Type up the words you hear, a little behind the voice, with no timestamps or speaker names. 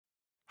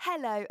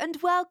Hello and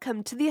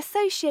welcome to the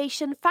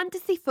Association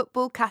Fantasy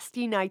Football Cast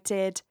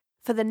United.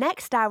 For the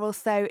next hour or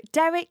so,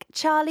 Derek,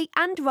 Charlie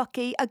and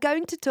Rocky are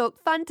going to talk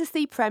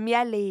Fantasy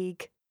Premier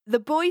League. The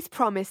boys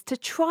promise to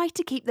try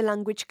to keep the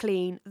language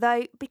clean,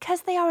 though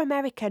because they are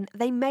American,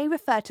 they may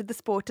refer to the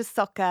sport as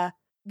soccer.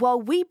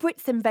 While we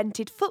Brits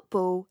invented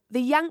football,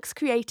 the Yanks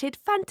created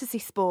fantasy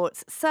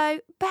sports,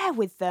 so bear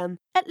with them.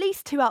 At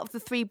least 2 out of the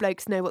 3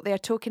 blokes know what they are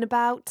talking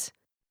about.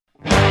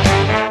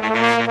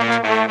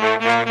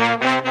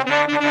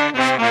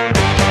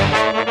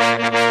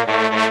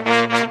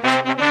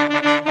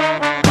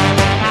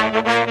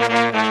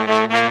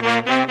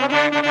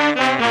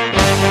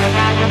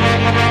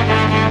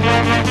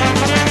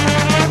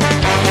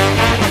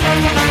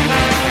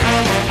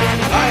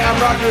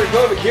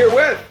 Here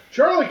with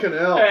Charlie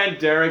Cannell and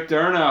Derek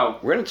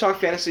Durno. We're going to talk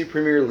Fantasy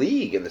Premier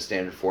League in the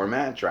standard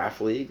format, draft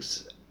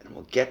leagues, and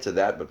we'll get to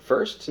that. But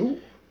first,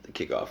 the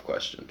kickoff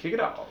question. Kick it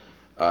off.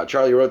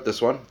 Charlie wrote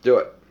this one. Do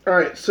it. All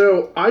right,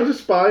 so I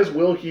despise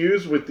Will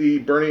Hughes with the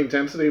burning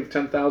intensity of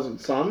 10,000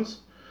 suns,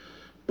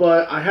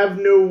 but I have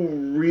no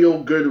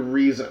real good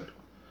reason.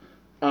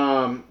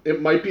 It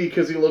might be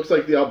because he looks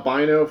like the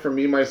albino from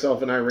Me,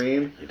 Myself, and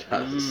Irene. He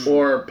does.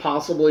 Or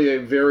possibly a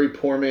very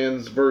poor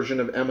man's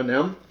version of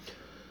Eminem.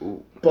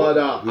 Ooh. But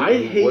Who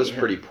I hate was him.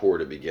 pretty poor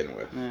to begin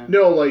with. Yeah.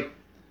 No, like,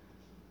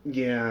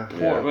 yeah.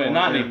 Poor, but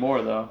not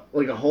anymore though.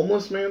 Like a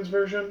homeless man's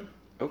version?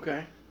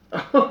 Okay. A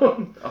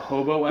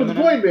hobo But the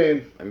Eminem. point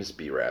being, I miss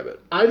B-Rabbit.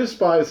 I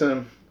despise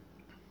him,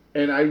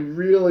 and I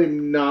really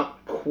am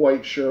not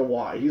quite sure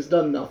why. He's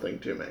done nothing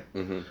to me.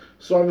 Mm-hmm.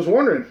 So I was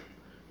wondering,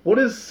 what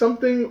is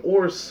something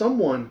or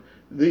someone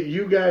that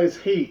you guys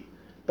hate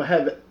but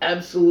have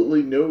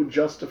absolutely no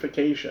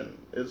justification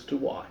as to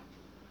why?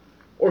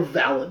 Or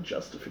valid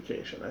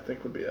justification, I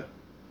think would be a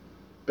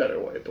better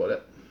way to put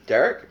it.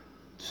 Derek?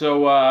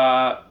 So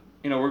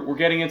we're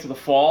getting into the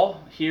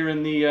fall here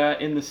in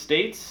the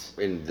States.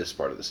 In this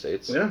part of the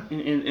States. Yeah.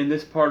 In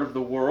this part of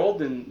the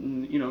world,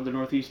 in the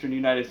northeastern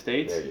United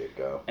States. There you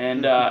go.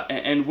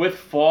 And with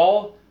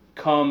fall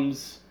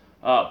comes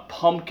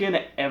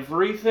pumpkin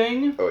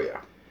everything, Oh, yeah.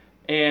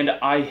 and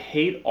I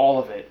hate all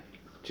of it.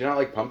 Do you not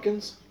like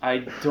pumpkins? I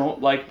don't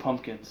like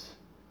pumpkins.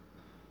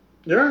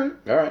 You're right.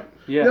 All right.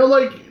 Yeah. No,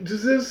 like,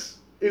 is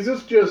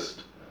this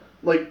just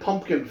like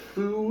pumpkin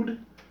food?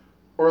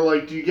 Or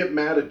like, do you get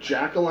mad at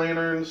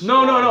jack-o'-lanterns?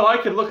 No. I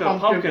could look at a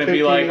pumpkin and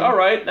be like, picking? all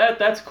right,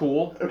 that's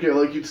cool. Okay,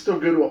 like you'd still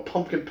go to a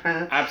pumpkin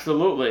patch?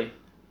 Absolutely.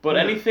 But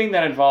Yeah. anything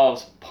that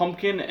involves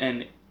pumpkin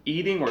and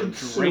eating or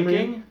Consuming.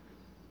 drinking,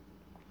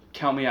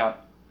 count me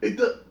out.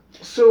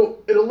 So,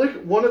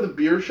 at one of the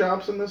beer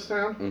shops in this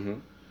town, Mm-hmm.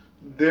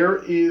 there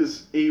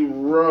is a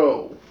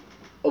row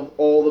of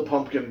all the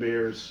pumpkin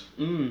beers.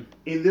 Mm.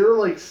 And there are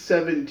like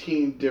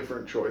 17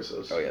 different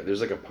choices. Oh, yeah. There's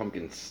like a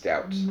pumpkin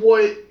stout.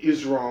 What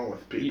is wrong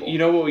with people? You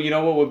know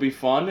what would be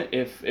fun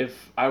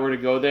if I were to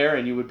go there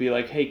and you would be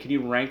like, hey, can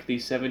you rank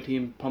these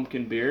 17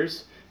 pumpkin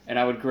beers? And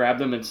I would grab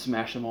them and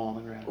smash them all on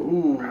the ground.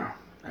 Ooh.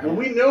 Well,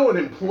 we know an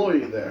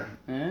employee there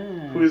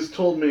Ah. who has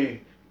told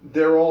me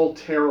they're all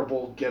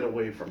terrible, get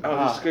away from me.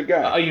 Oh, he's a good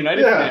guy.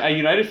 A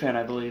United fan,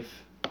 I believe.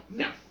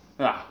 No.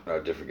 Ah, Oh,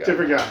 different guy.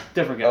 Different guy.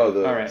 different guy. Oh,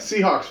 the- all right.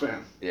 Seahawks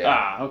fan. Yeah.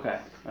 Ah, okay.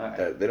 All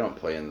right. They don't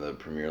play in the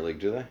Premier League,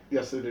 do they?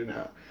 Yes, they do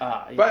now.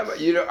 Ah, yes.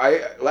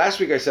 But last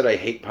week I said I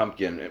hate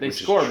pumpkin, They which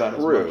score is about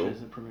true. as much as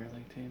the Premier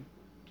League team.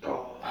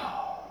 Oh,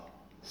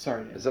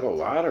 Sorry, dude. Is that a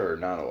lot or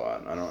not a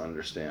lot? I don't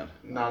understand.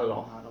 not at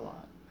all. Not a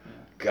lot.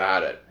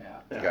 Got it. Yeah.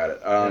 Yeah. Got it.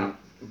 Yeah.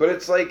 But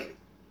it's like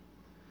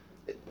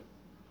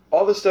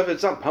all this stuff.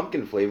 It's not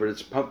pumpkin flavored.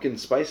 It's pumpkin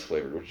spice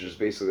flavored, which is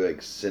basically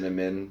like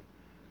cinnamon,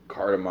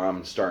 cardamom,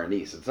 and star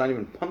anise. It's not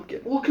even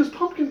pumpkin. Well, because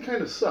pumpkin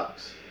kind of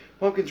sucks.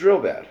 Pumpkin's real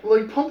bad.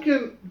 Like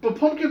but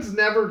pumpkin's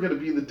never going to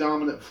be the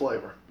dominant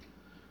flavor.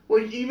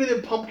 Like even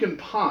in pumpkin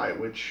pie,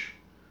 which,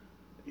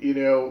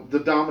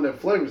 the dominant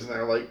flavors in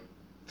there, like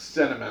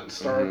cinnamon,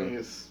 star Mhm.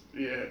 anise,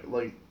 yeah,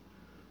 like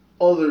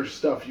other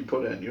stuff you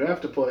put in. You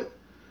have to put.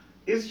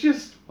 It's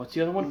just What's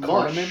the other one?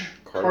 mush.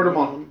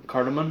 Cardamom.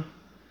 Cardamom.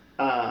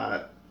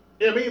 I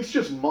mean, it's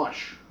just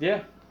mush.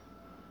 Yeah.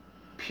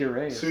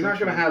 Puree. So you're not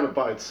going to have it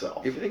by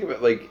itself. If you think of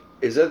it, like,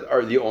 is that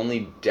the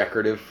only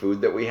decorative food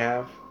that we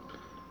have?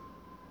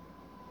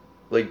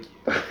 Like,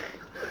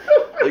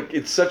 like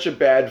it's such a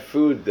bad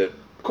food that.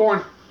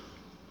 Corn.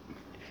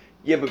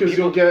 Yeah, but Because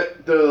people. you'll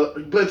get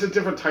but it's a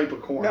different type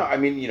of corn. No, I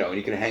mean,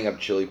 you can hang up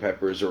chili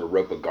peppers or a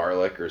rope of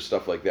garlic or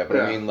stuff like that. But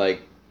Yeah. I mean,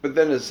 like, but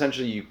then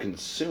essentially you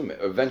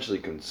eventually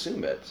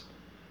consume it.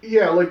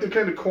 Yeah, like the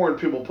kind of corn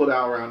people put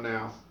out around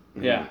now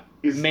Yeah.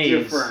 is Maize.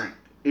 different.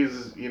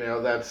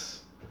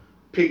 That's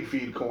pig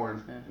feed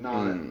corn,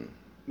 Mm.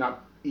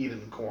 not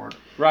Eden corn.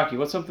 Rocky,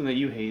 what's something that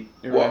you hate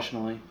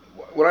irrationally?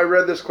 When I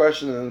read this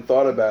question and then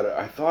thought about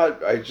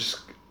it,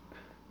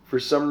 for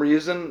some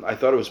reason, I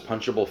thought it was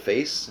punchable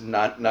face,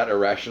 not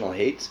irrational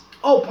hate.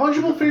 Oh,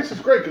 punchable face is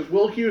great because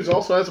Will Hughes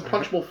also has a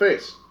punchable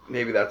face.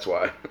 Maybe that's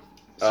why.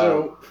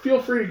 So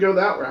feel free to go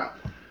that route.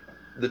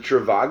 The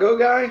Trivago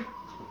guy?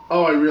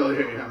 Oh, I really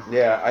hate him.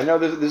 Yeah, I know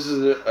this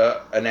is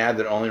an ad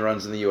that only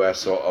runs in the U.S.,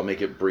 so I'll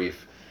make it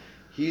brief.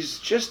 He's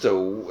just a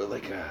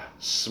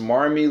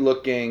smarmy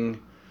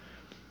looking.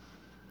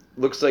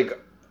 Looks like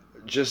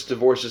just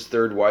divorced his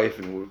third wife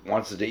and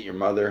wants to date your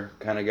mother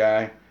kind of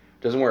guy.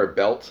 Doesn't wear a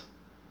belt.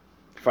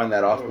 Find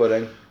that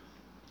off-putting.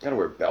 Gotta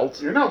wear a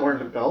belt. You're not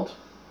wearing a belt.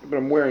 But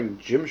I'm wearing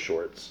gym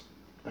shorts.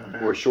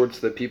 Okay. Or shorts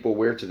that people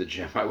wear to the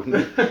gym. I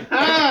wouldn't.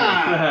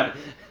 Ah!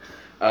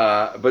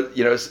 But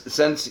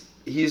since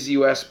he's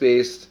U.S.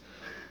 based,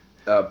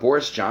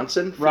 Boris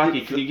Johnson.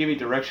 Rocky, can you give me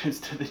directions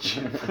to the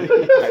gym, please?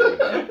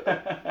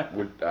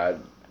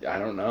 I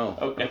don't know.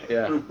 Okay.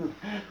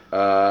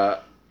 Yeah.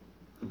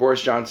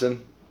 Boris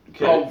Johnson.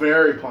 Okay. Oh,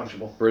 very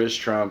punchable. British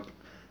Trump.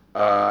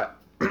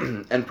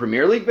 And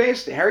Premier League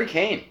based, Harry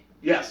Kane.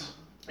 Yes.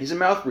 He's a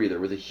mouth breather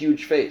with a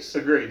huge face.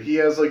 Agreed. He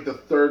has like the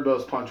third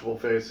most punchable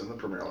face in the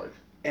Premier League.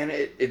 And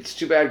it's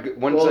too bad.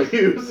 One's Will like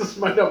Hughes is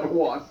my number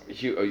one.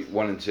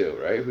 1 and 2,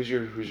 right? Who's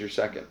your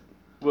second?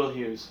 Will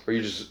Hughes. Or are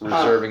you just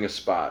reserving a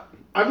spot?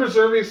 I'm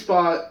reserving a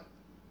spot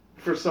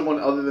for someone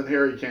other than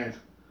Harry Kane.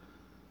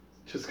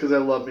 Just because I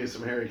love me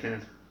some Harry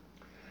Kane.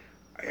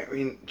 I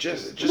mean,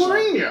 just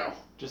Mourinho.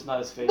 Just not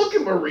his face. Look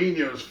at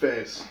Mourinho's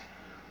face.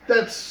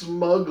 That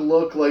smug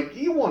look, like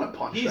you want to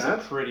punch He's that.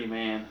 a pretty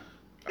man.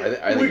 I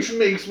think Which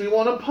makes me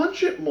want to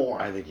punch it more.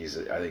 I think he's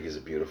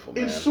a beautiful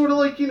man. It's sort of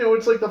like,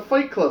 it's like the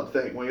Fight Club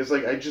thing, where he's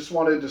like, I just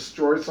want to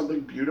destroy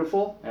something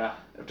beautiful. Yeah.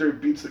 After he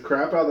beats the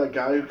crap out of that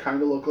guy who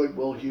kind of looked like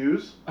Will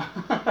Hughes.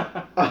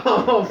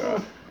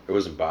 God. It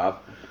wasn't Bob.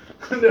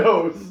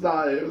 No, it was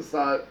not. It was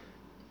not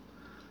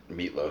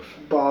Meatloaf.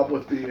 Bob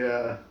with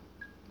the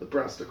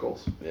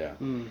breasticles. Yeah.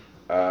 Mm.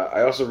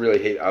 I also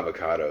really hate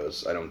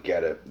avocados. I don't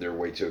get it. They're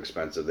way too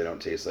expensive. They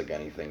don't taste like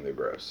anything. They're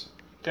gross.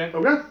 Okay.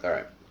 Okay. All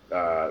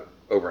right.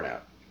 Over and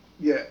out.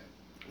 Yeah.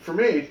 For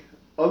me,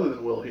 other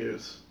than Will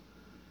Hughes,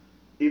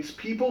 it's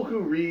people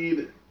who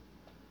read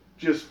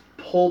just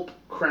pulp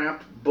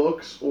crap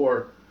books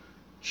or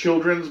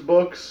children's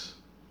books,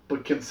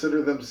 but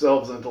consider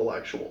themselves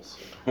intellectuals.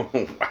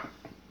 Wow.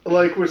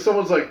 Like where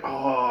someone's like,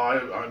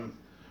 "Oh,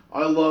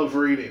 I love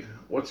reading.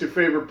 What's your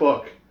favorite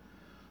book?"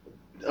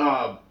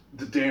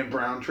 The Dan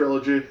Brown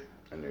trilogy.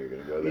 I knew you were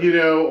gonna go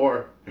there.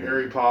 Or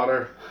Harry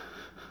Potter.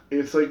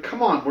 It's like,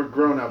 come on, we're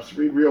grown-ups.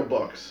 Read real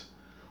books.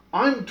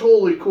 I'm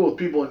totally cool with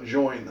people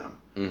enjoying them.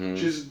 Mm-hmm.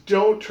 Just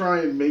don't try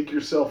and make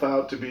yourself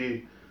out to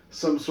be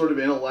some sort of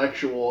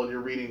intellectual and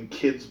you're reading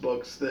kids'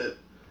 books that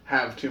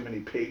have too many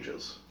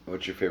pages.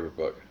 What's your favorite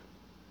book?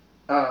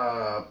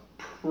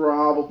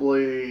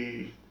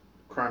 Probably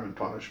Crime and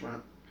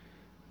Punishment.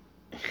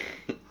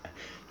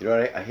 You know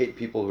what? I hate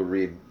people who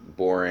read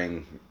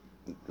boring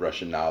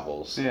Russian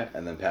novels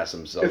and then pass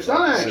themselves It's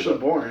not off as actually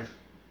boring.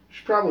 You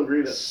should probably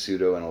read it.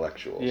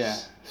 pseudo-intellectuals. Yeah.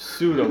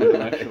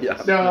 Pseudo-intellectuals.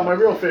 Yeah. No, my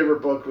real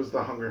favorite book was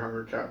The Hungry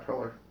Hungry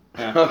Caterpillar.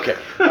 Yeah. Okay.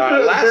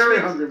 Very Last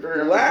hungry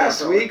last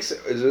caterpillar. week's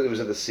was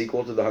it the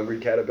sequel to The Hungry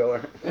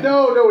Caterpillar?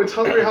 No, it's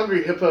Hungry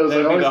Hungry Hippos. I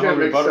That'd be always the get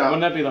hungry mixed butter- up.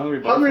 Wouldn't that be the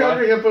hungry Hungry butterfly?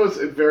 Hungry Hippos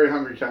and Very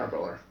Hungry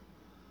Caterpillar.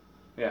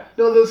 Yeah.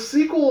 No, the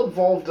sequel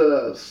involved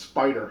a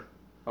spider.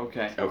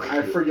 Okay. Okay.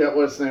 I forget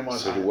what its name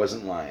was. So he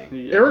wasn't lying.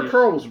 Yeah, Eric yeah.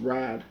 Carl was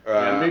rad.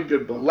 Made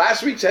good book.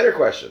 Last week's header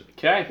question.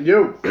 Okay.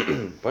 Yo.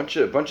 bunch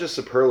of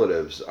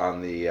superlatives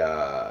on the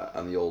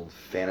old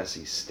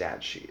fantasy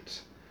stat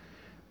sheet.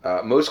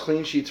 Most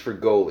clean sheets for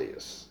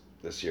goalies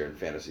this year in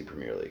Fantasy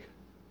Premier League.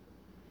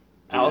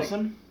 Who do you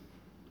think?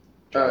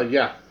 Allison?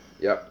 Yeah.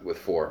 Yep, with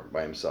 4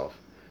 by himself.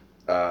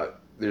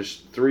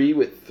 There's 3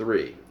 with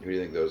 3. Who do you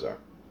think those are?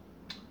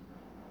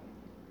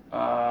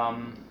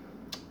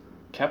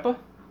 Keppa?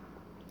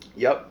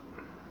 Yep.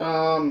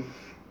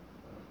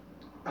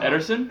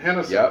 Ederson?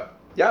 Hennessy. Yep.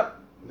 Yeah.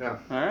 All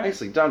right.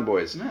 Nicely done,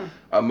 boys.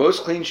 Yeah.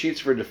 Most clean sheets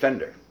for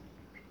defender.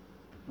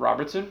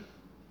 Robertson?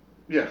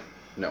 Yeah.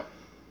 No.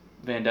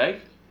 Van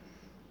Dyke?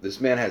 This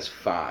man has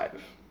 5.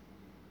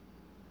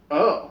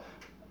 Oh.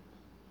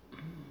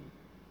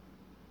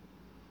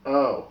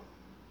 Oh.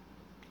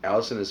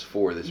 Allison is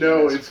 4. This No,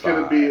 man has it's 5.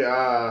 gonna be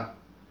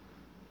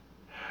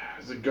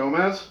is it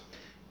Gomez?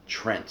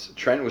 Trent.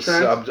 Trent was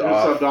Trent? subbed He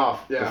off was subbed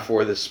off, yeah.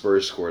 before the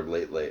Spurs scored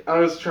late. I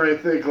was trying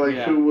to think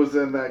Yeah. who was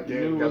in that Who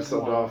game got was the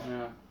subbed one? off.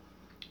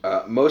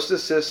 Yeah. Most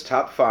assists,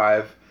 top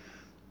 5.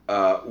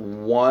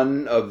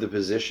 One of the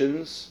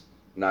positions,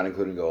 not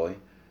including goalie,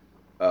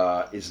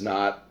 is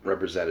not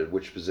represented.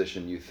 Which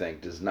position you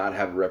think does not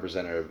have a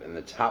representative in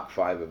the top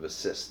 5 of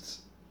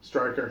assists?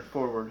 Striker.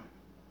 Forward.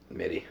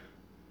 Midi.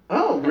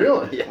 Oh,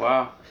 really? Yeah.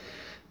 Wow.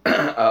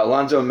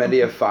 Alonso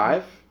Mendy of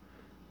 5.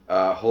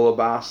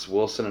 Holobas,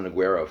 Wilson, and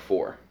Aguero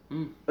 4.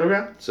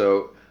 Okay.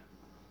 So,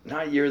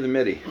 not year of the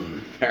Midi,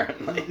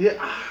 apparently.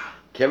 Yeah.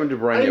 Kevin De I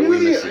Bruyne, knew, we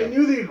miss I you.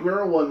 knew the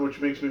Aguero one,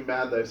 which makes me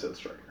mad that I said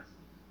striker.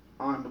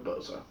 I'm a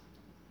bozo.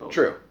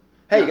 True.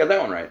 Hey, you got that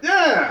one right.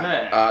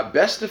 Yeah. Hey.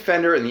 Best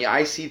defender in the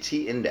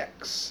ICT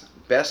Index.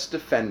 Best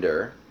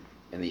defender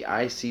in the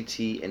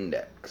ICT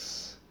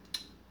Index,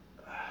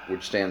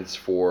 which stands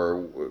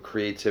for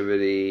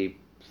creativity,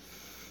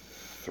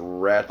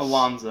 threats,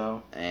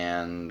 Alonso.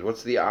 and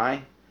what's the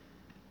I?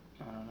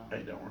 I don't know.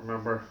 I don't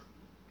remember.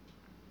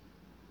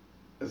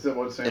 Is that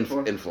what it stands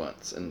for?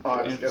 Influence. Oh,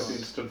 I was Influence. guessing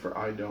it stood for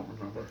I don't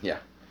remember.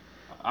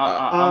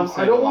 I'm I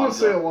saying don't want to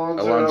say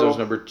Alonso. Alonso. Alonso's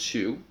number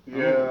 2.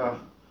 Yeah.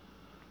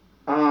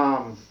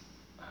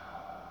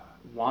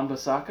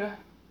 Wan-Bissaka?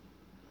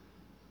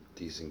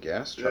 Decent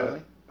guess,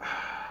 Charlie.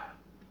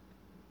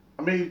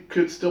 I mean,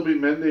 could still be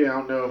Mendy. I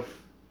don't know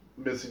if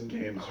missing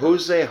games.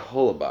 Jose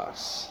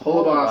Holebas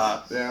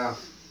Holebas. Yeah.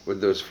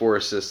 with those 4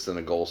 assists and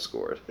a goal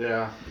scored.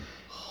 Yeah.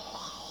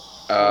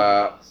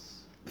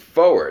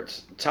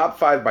 Forwards, top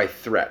 5 by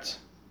threat.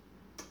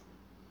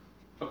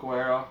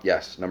 Aguero,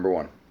 Yes, number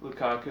 1.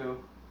 Lukaku,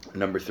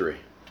 Number 3.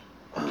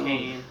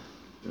 Kane.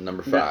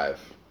 Number 5.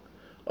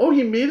 Oh,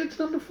 he made it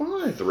to number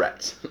 5.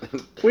 Threat.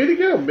 Way to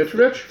go,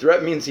 Mitrovic.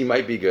 Threat means he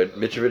might be good.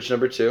 Mitrovic,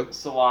 number 2.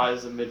 Salah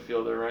is a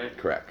midfielder, right?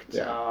 Correct.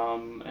 Yeah.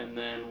 And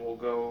then we'll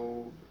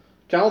go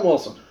Callum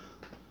Wilson.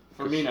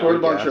 Firmino. Scored a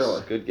Good bunch gas.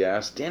 early. Good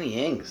gas. Danny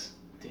Ings.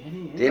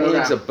 Danny. Danny Okay.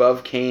 Ings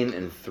above Kane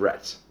in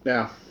threat.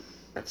 Yeah.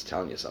 That's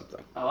telling you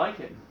something. I like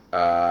it.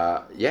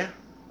 Yeah,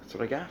 that's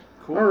what I got.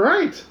 Cool. All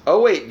right.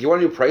 Oh, wait, do you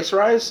want to do price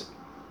rise?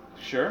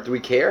 Sure. Do we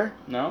care?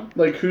 No?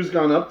 Like, who's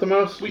gone up the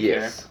most? We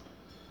Yes.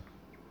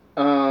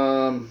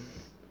 Um,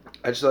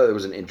 I just thought it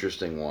was an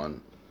interesting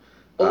one.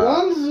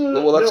 Alonso.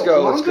 Well, let's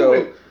go. Let's Alonso go.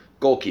 went-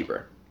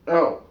 Goalkeeper.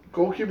 Oh,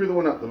 goalkeeper the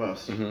one up the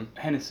most. Mm-hmm.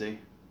 Hennessy.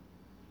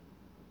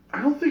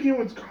 I don't think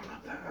anyone's gone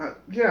up that.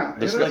 Yeah,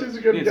 This Hennessy's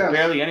a good It's guess.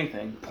 barely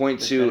anything.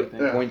 Point If two.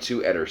 anything. Yeah. Point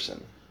 2.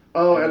 Ederson.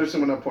 Oh, Ederson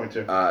went up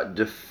 0.2.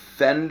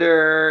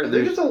 Defender. I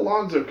think it's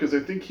Alonso because I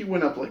think he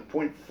went up like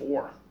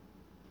 0.4.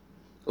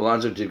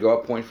 Alonso did go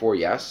up 0.4.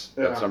 Yes,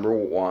 that's Yeah. number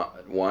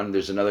one.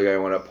 There's another guy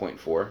who went up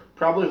 0.4.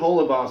 Probably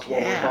Holebas while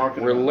we're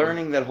talking we're about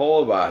learning that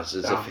Holebas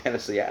is Yeah. a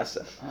fantasy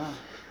asset.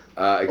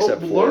 Ah.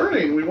 Except oh, for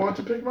learning. We wanted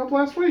to pick him up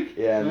last week.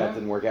 Yeah, and Yeah. that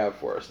didn't work out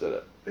for us, did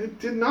it? It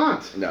did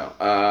not. No.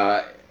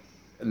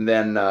 And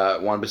then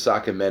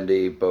Wan-Bissaka and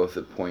Mendy both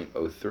at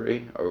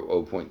 0.03 or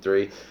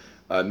 0.3.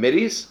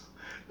 Middies?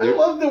 I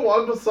love that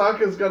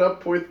Wan-Bissaka's got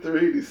up 0.3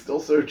 and he's still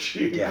so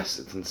cheap. Yes,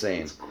 it's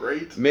insane. It's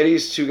great.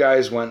 Middies, 2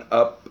 guys went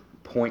up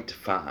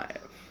 0.5.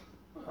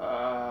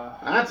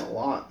 That's a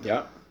lot.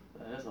 Yeah.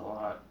 That is a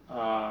lot.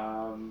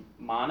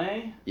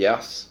 Mane?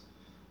 Yes.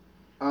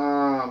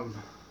 I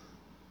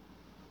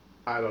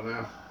don't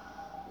know.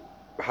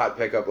 Hot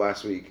pickup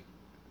last week.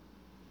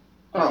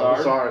 Oh,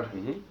 Hazard? Hazard.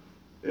 Mm-hmm.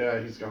 Yeah,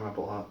 he's gone up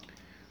a lot.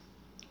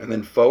 And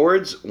then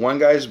forwards, 1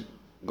 guy's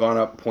gone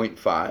up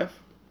 0.5.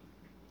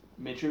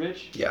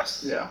 Mitrovic?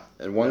 Yes. Yeah.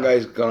 And 1 Yeah.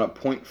 guy's gone up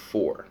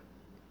 0.4.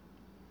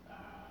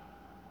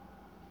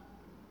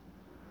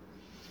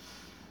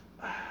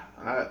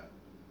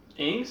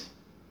 Ings?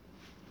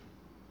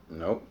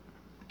 Nope.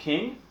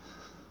 King?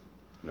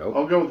 Nope.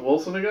 I'll go with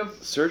Wilson again.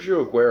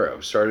 Sergio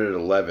Aguero started at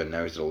 11.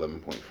 Now he's at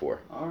 11.4.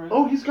 Alright.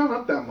 Oh, he's gone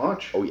up that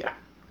much. Oh, yeah.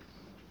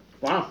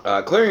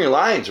 Wow. Clearing your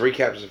lines.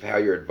 Recaps of how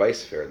your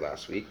advice fared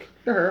last week.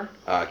 Sure.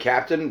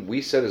 Captain,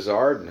 we said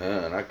Hazard.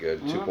 No, not good.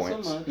 2 Not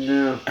points. So much.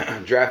 Yeah.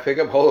 Draft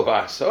pickup,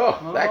 Holebas.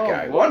 Oh, that Oh,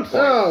 guy. what? 1 point.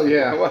 Oh,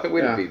 yeah. What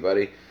would Yeah. it be,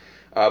 buddy?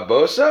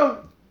 Bosa?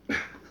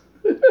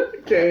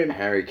 Kane.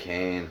 Harry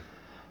Kane.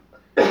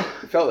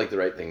 Felt like the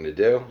right thing to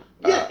do.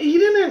 Yeah, he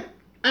didn't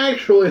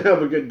actually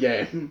have a good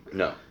game.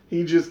 No.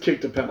 He just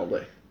kicked a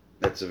penalty.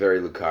 That's a very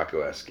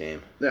Lukaku-esque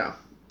game. Yeah.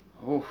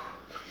 Oof.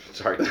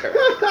 Sorry, Derek.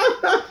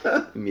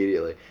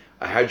 Immediately.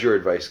 How'd your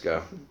advice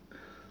go?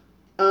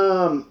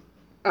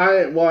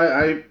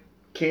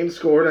 Kane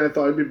scored and I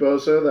thought it'd be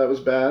Bosa. That was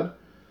bad.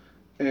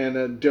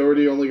 And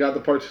Doherty only got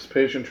the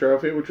participation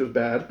trophy, which was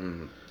bad.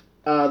 Mhm.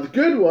 The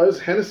good was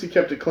Hennessy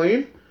kept it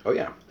clean. Oh,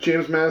 yeah.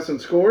 James Madison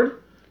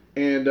scored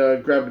and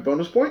grabbed a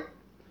bonus point.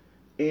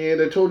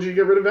 And I told you to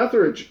get rid of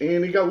Etheridge,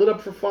 and he got lit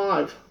up for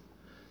 5.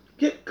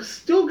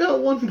 Still got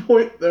 1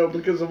 point, though,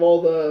 because of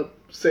all the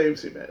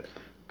saves he made.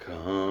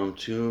 Come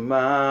to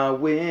my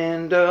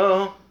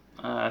window.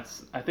 I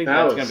think That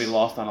that's was- going to be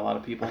lost on a lot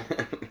of people.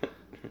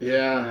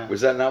 Yeah.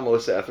 Was that not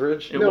Melissa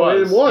Etheridge? It No,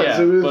 was. it was.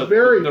 Yeah, It was but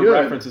very the good.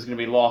 reference is going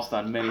to be lost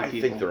on many I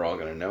people. think they're all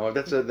going to know it.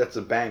 That's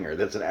a banger.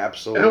 That's an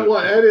absolute.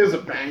 And it is a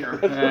banger.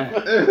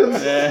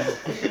 Yeah.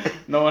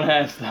 No one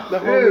has, though. The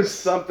homies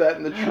Yes. thumped that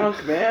in the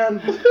trunk, man.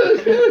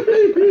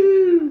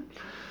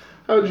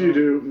 How'd you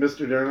do,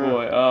 Mr. Derner?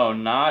 Boy, oh,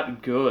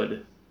 not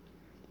good.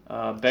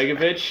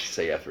 Begovic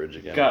Say Etheridge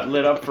again. got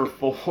lit up for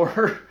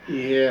 4,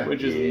 Yeah.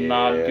 which is Yeah.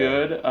 not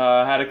good.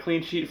 Had a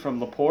clean sheet from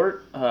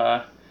Laporte.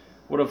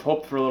 Would have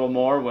hoped for a little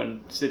more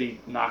when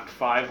City knocked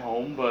 5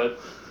 home, but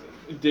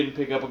didn't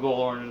pick up a goal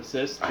or an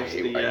assist. I Just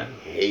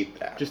hate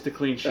that. just a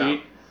clean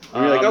sheet.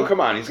 And you're like, oh, come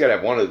on, he's got to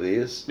have one of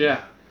these. Yeah.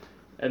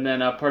 And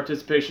then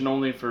participation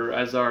only for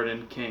Hazard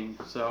and King.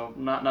 So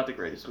not the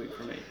greatest week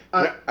for me.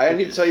 I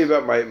need to tell you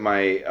about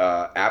my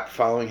app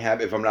following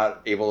habit. If I'm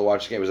not able to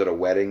watch the game, I was at a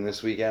wedding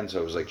this weekend,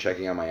 so I was like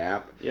checking on my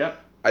app. Yep.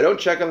 I don't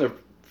check on the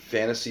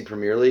Fantasy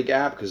Premier League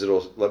app because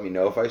it'll let me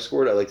know if I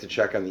scored. I like to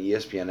check on the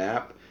ESPN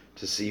app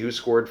to see who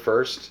scored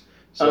first.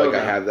 So like I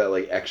Okay. have that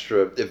like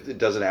extra, if it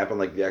doesn't happen,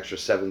 like the extra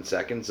 7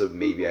 seconds of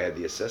maybe I had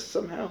the assist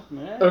somehow.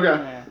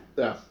 Okay.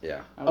 Yeah.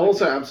 Yeah. I I will like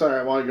say, it. I'm sorry,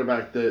 I want to go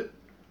back that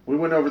we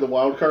went over the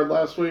wild card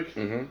last week.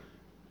 Mm-hmm.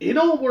 It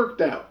all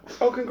worked out.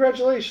 Oh,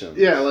 congratulations.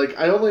 Yeah,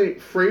 like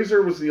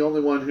Fraser was the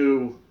only one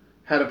who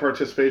had a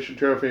participation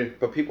trophy.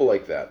 But people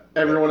like that.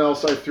 Everyone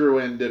else I threw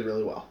in did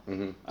really well.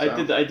 Mm-hmm.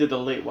 I did the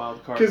late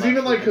wild card. Because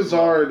even last like week as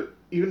well. Hazard,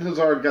 even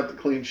Hazard got the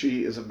clean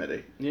sheet as a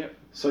midi. Yep.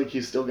 So like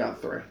he still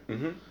got 3.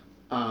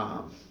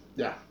 Mm-hmm.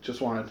 Yeah,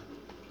 just wanted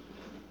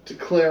to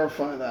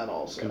clarify that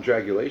also.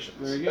 Congratulations.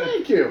 Very good.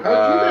 Thank you.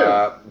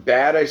 How'd you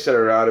Bad, I said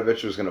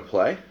Arnautovic was going to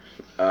play.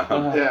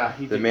 Yeah,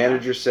 he The did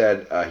manager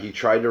said he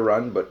tried to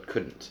run but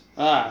couldn't.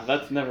 not.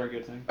 That's never a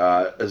good thing.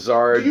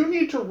 Hazard. do? You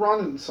need to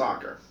run in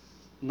soccer.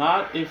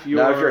 Not if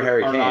you're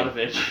Harry Kane.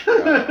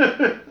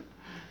 Arnautovic.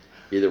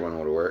 Either one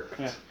would work.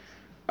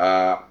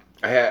 Yeah.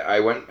 I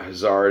went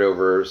Hazard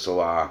over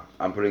Salah.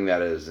 I'm putting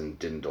that as and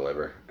didn't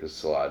deliver because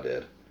Salah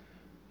did.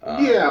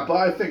 Yeah, but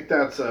I think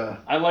that's a.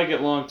 I like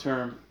it long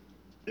term.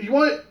 You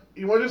want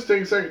to just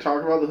take a second and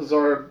talk about the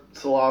Hazard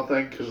Salah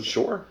thing because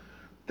Sure.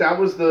 that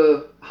was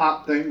the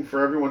hot thing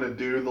for everyone to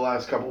do the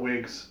last couple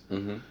weeks.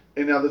 Mm-hmm.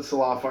 And now that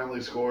Salah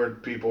finally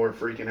scored, people are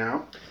freaking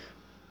out.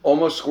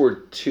 Almost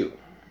scored 2.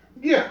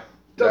 Yeah,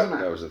 doesn't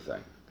matter. That was the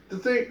thing.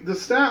 The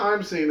stat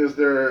I'm seeing is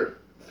they're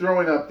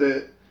throwing up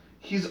that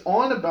he's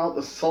on about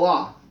the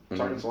Salah.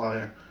 Talking Salah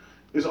here,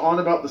 is on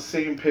about the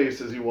same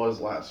pace as he was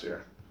last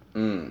year.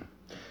 Mm.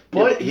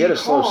 But he had a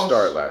slow cost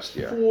start last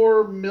year.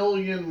 $4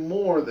 million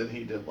more than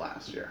he did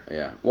last year.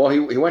 Yeah. Well,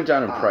 he went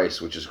down in price,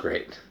 which is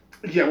great.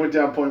 Yeah, went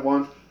down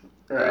 0.1.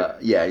 Right.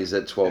 Yeah, he's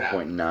at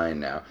 12.9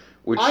 now.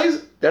 Which I-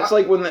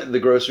 like when the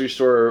grocery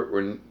store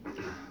when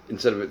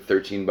instead of at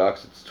 $13,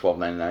 it's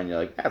 $12.99. You're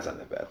like, that's not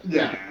that bad.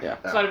 Yeah. Yeah.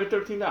 It's not even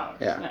 $13.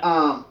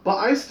 Yeah. But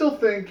I still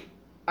think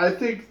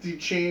the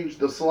change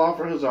the Salah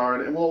for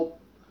Hazard, and we'll,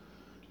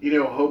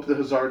 hope that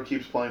Hazard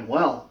keeps playing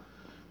well.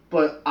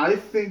 But I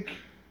think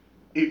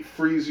it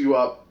frees you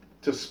up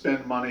to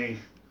spend money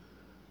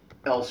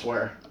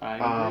elsewhere.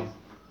 I agree.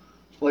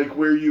 Like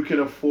where you can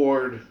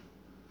afford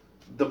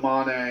the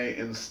Mane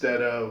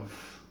instead of,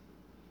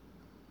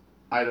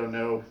 I don't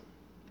know,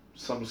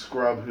 some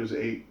scrub who's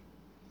 8.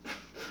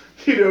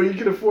 You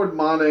can afford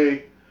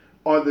Mane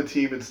on the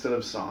team instead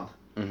of Son.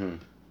 Mm-hmm.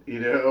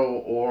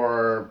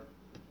 Or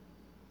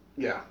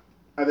yeah,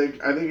 I think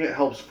it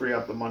helps free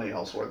up the money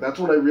elsewhere. That's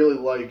what I really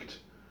liked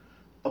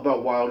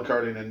about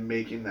wildcarding and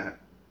making that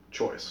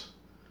choice.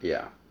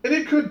 Yeah. And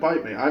it could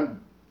bite me.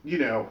 I'm,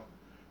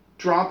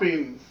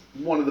 dropping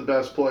one of the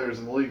best players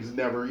in the league is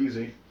never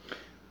easy.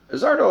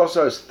 Hazard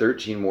also has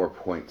 13 more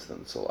points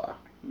than Salah.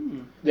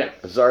 Yeah.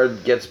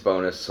 Hazard gets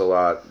bonus.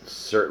 Salah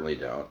certainly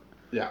don't.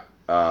 Yeah.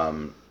 I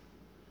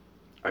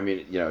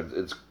mean,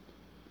 it's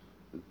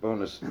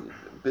bonus.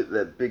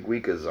 That big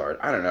week of Hazard.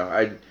 I don't know.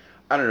 I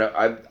don't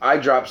know. I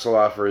dropped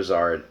Salah for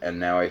Hazard, and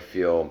now I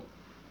feel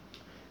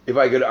if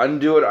I could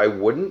undo it, I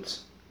wouldn't.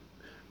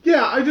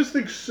 Yeah, I just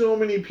think so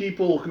many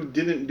people who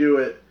didn't do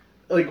it,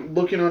 like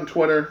looking on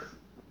Twitter,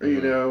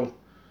 that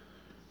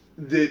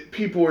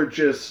people are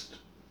just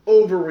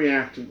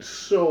overreacting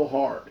so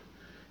hard.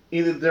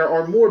 There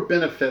are more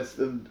benefits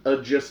than a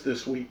just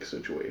this week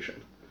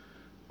situation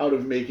out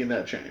of making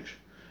that change.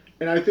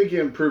 And I think it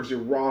improves your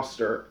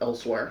roster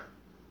elsewhere.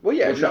 Well,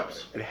 yeah, Which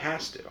helps. it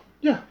has to.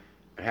 Yeah.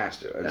 It has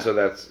to. And Yeah. so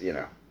that's,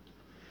 Yeah,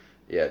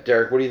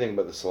 Derek, what do you think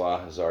about the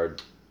Salah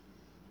Hazard?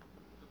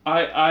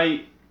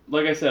 I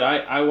like I said,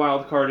 I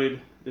wild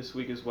carded this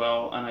week as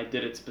well, and I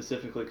did it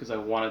specifically because I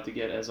wanted to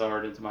get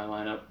Hazard into my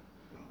lineup.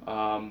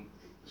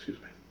 Excuse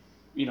me.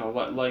 You know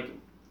what? Like,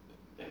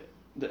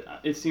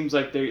 it seems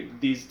like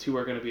these two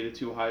are going to be the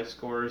two highest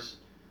scorers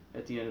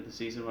at the end of the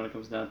season when it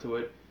comes down to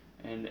it,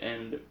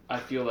 and I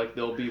feel like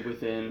they'll be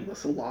within.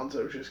 Unless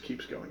Alonso just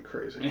keeps going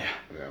crazy. Yeah,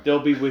 they'll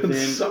be within.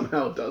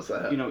 Somehow does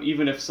that.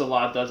 Even if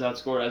Salah does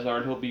outscore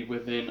Hazard, he'll be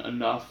within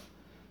enough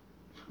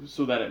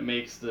so that it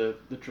makes the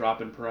drop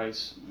in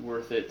price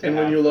worth it to And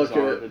have when you look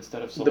Hazard at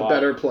instead of Salah. the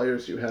better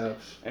players you have.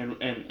 And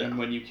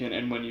when you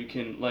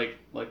can like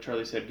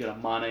Charlie said, get a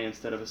Mane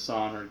instead of a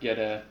Son, or get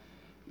a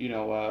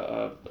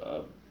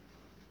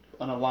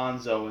an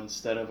Alonso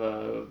instead of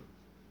a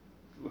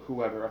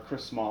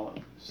Chris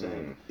Smalling. So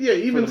Yeah, for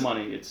even the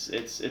money,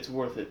 it's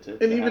worth it to. and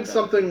to even have that.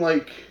 something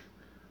like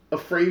a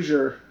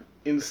Frazier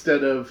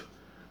instead of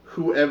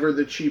whoever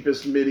the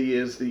cheapest midi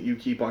is that you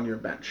keep on your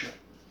bench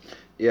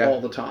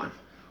all the time.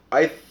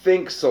 I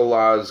think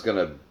Salah is going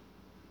to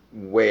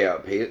way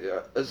up.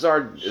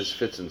 Hazard is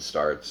fits and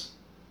starts.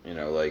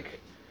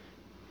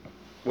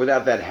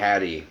 Without that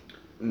Hattie,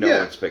 no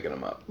one's picking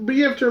him up. But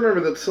you have to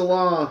remember that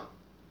Salah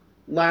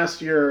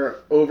last year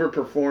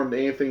overperformed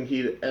anything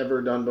he'd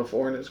ever done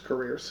before in his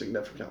career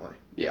significantly.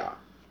 Yeah.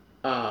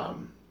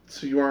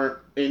 So you aren't,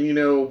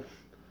 and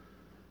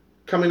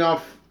coming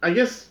off, I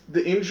guess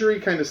the injury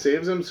kind of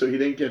saves him, so he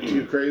didn't get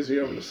too crazy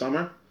over the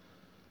summer.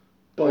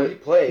 But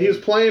he was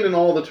playing in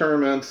all the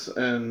tournaments,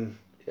 and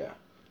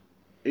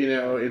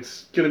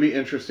it's going to be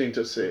interesting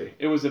to see.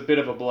 It was a bit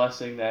of a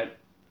blessing that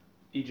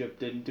Egypt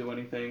didn't do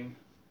anything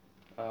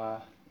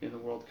in the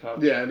World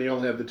Cup. Yeah, and he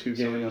only had the 2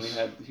 games.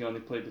 So he only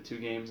played the 2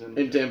 games and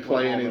didn't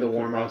play went any of home the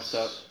and warm-ups. rest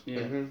up. Yeah.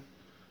 Mm-hmm.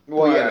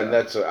 Well, yeah, and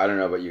that's I don't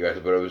know about you guys,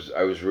 but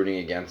I was rooting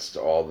against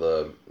all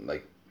the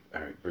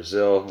All right,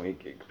 Brazil.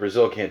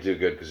 Brazil can't do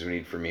good because we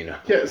need Firmino.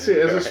 Yeah, see,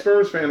 as All a right.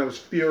 Spurs fan, I was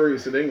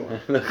furious at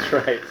England. That's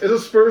right. As a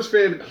Spurs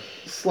fan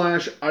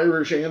 /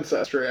 Irish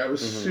ancestry, I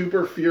was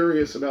super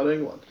furious about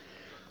England.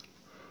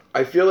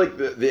 I feel like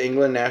the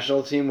England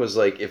national team was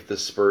like if the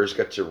Spurs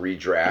got to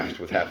redraft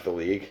with half the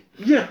league,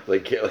 Yeah.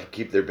 like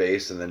keep their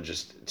base and then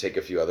just take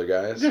a few other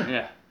guys. Yeah.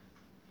 Yeah.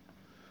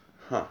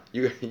 Huh.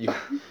 You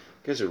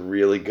guys are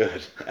really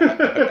good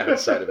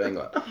outside of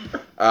England.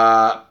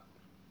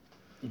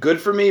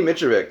 Good for me.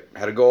 Mitrovic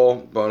had a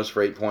goal, bonus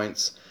for 8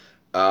 points.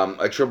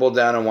 I tripled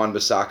down on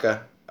Wan-Bissaka.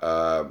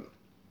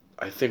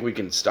 I think we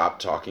can stop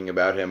talking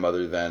about him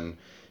other than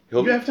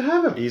You have to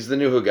have him. he's the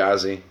new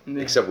Higazi,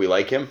 Yeah. except we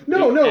like him.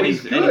 No, And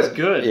he's good. And he's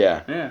good.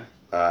 Yeah.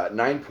 Yeah.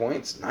 9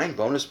 points, 9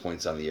 bonus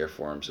points on the year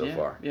for him so yeah.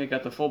 far. Yeah,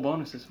 got the full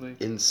bonus this week.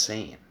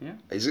 Insane. Yeah.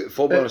 He's got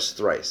full bonus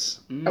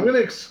thrice. Mm. I'm going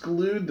to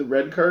exclude the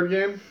red card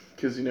game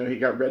because, he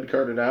got red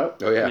carded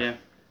out. Oh, yeah. Yeah.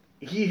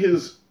 He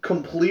has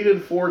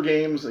completed 4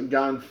 games and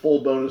gotten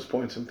full bonus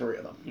points in 3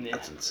 of them. Yeah.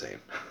 That's insane.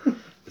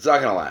 It's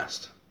not going to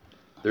last.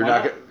 They're Why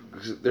not not?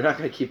 they're not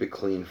going to keep it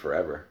clean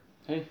forever.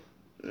 Hey,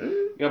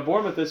 you got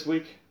Bournemouth this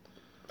week.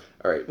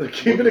 All right. They're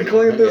keeping it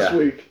clean this Yeah.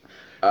 week.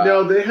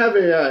 No, they have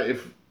a,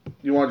 if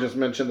you want to just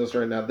mention this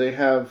right now, they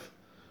have,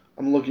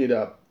 I'm looking it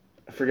up.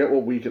 I forget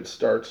what week it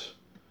starts.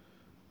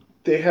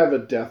 They have a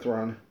death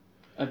run.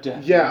 A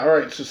death. Yeah, run. all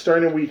right, so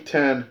starting in week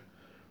 10,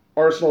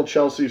 Arsenal,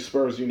 Chelsea,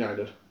 Spurs,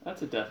 United.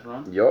 That's a death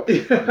run. Yup.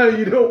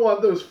 You don't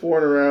want those 4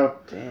 in a row.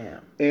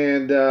 Damn.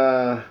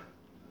 And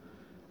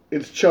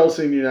it's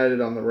Chelsea and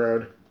United on the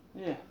road.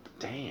 Yeah.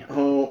 Damn.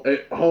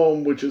 At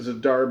home, which is a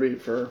derby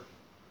for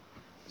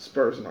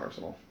Spurs and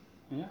Arsenal.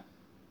 Yeah.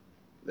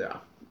 Yeah.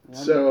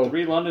 London, So-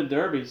 3 London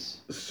derbies.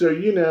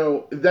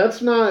 So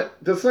that's not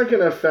going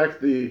to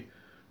affect the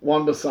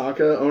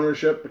Wan-Bissaka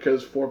ownership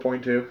because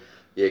 4.2.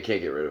 Yeah,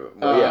 can't get rid of it.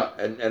 Well, yeah,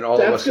 and all of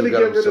That's us who going to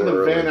got get him rid so of the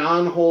early. Van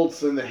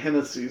Aanholts and the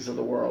Hennessy's of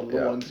the world, the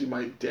Yeah. ones you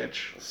might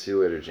ditch. See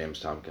you later, James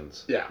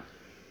Tompkins. Yeah.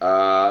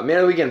 Man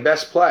of the weekend,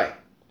 best play.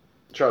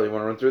 Charlie, you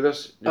want to run through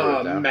this? You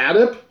wrote it down.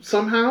 Matip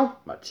somehow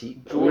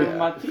Matip. With Yeah.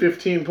 Matip.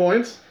 15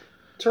 points.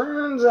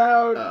 Turns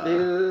out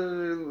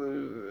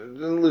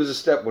didn't lose a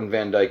step when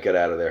Van Dijk got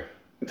out of there.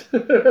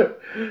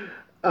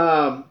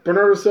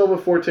 Bernardo Silva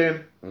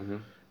 14. Mm-hmm.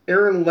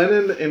 Aaron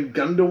Lennon and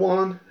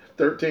Gundogan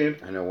 13.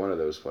 I know one of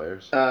those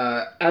players.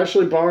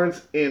 Ashley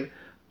Barnes and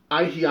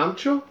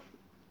Iheanacho,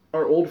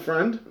 our old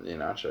friend,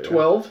 Inacho, yeah.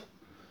 12.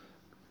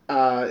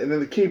 And then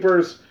the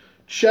keepers,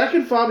 Czech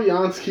and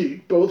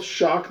Fabianski both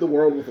shocked the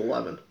world with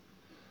 11.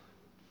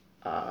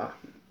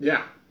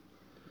 Yeah.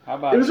 How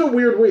about It was a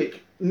weird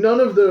week. None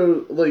of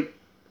those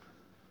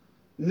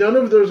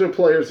are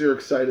players you're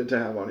excited to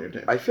have on your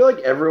team. I feel like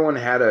everyone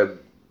had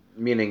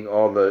meaning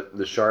all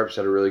the Sharps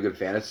had a really good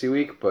fantasy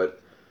week, but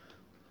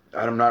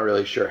I'm not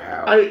really sure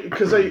how.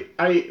 Because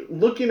I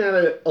looking at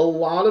it, a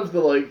lot of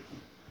the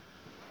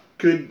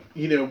good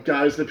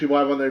guys that people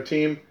have on their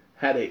team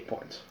had 8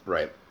 points.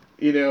 Right.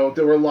 There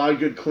were a lot of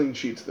good clean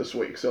sheets this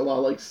week, so a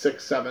lot of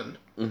 6, 7.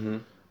 Mm-hmm.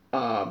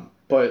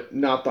 But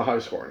not the high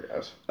scoring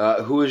guys.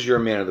 Who is your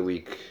man of the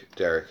week,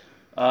 Derek?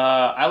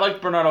 I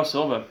like Bernardo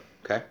Silva.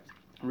 Okay.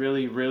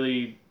 Really,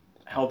 really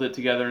held it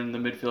together in the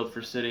midfield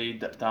for City,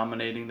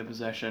 dominating the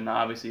possession,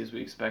 obviously as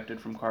we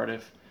expected from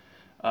Cardiff,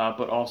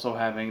 but also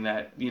having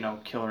that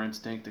killer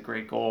instinct, a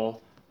great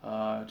goal,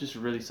 just a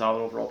really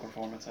solid overall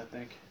performance, I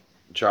think.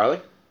 Charlie?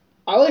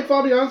 I like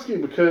Fabianski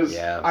because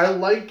Yes. I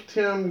liked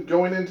him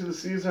going into the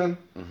season.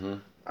 Mm-hmm.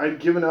 I'd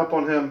given up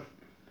on him.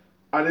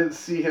 I didn't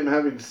see him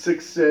having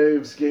 6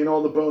 saves, gain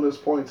all the bonus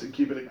points, and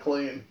keeping it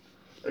clean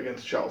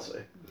against Chelsea.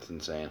 It's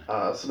insane.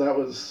 So that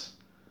was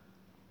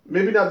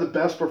maybe not the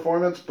best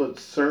performance, but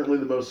certainly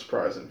the most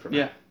surprising for me.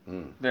 Yeah,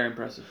 very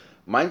impressive.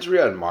 Mine's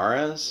Riyad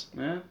Mahrez.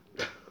 Yeah.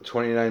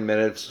 29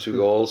 minutes, 2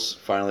 goals.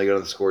 Finally got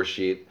on the score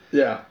sheet.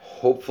 Yeah.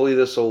 Hopefully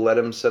this will let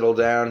him settle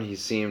down.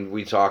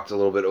 We talked a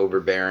little bit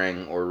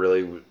overbearing or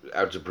really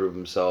out to prove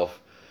himself.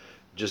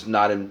 Just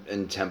not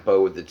in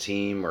tempo with the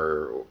team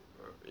or,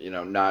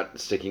 not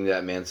sticking to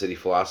that Man City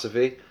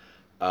philosophy.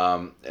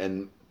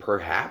 And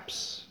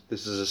perhaps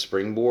this is a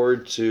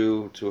springboard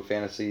to a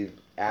fantasy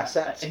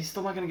asset. He's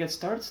still not going to get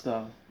starts,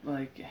 though.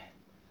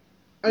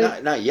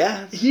 Not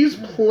yet. He's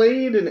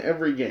played in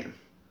every game.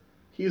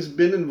 He's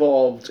been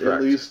involved, Correct.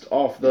 at least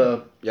off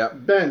the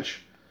Yep.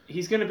 bench.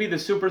 He's going to be the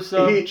super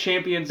sub He-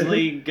 Champions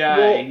League guy.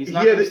 Well, He's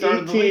not going to start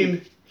in the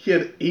league. He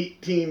had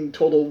 18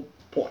 total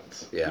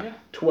points. Yeah.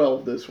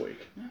 12 this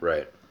week.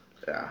 Right.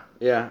 Yeah.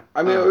 Yeah.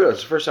 I mean, who knows?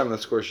 It's the first time on the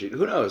score sheet.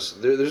 Who knows?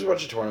 There's a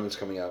bunch of tournaments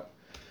coming up.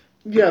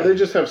 Yeah, they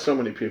just have so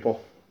many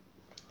people.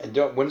 And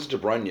when's De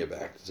Bruyne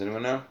back? Does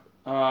anyone know?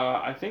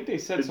 I think they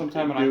said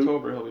sometime in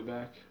October he'll be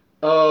back.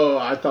 Oh,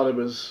 I thought it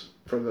was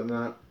further than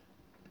that.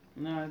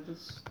 No,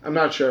 this. I'm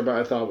not sure, but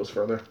I thought it was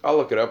further. I'll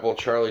look it up while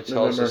Charlie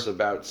tells November. us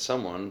about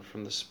someone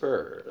from the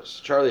Spurs.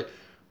 Charlie,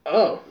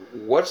 Oh.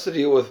 what's the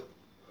deal with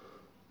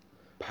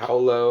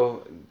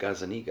Paulo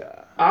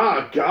Gazzaniga?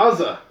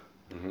 Gaza.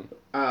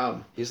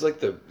 Mhm. He's like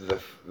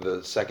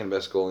the second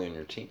best goalie on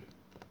your team.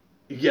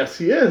 Yes,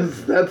 he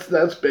is.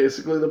 That's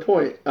basically the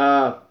point.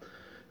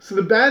 So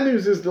the bad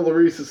news is that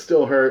Lloris is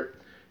still hurt,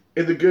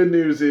 and the good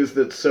news is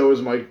that so is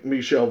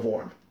Michel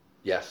Vorm.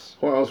 Yes.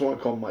 Or I always want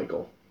to call him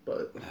Michael,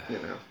 but, you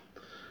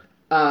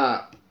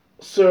know.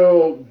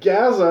 So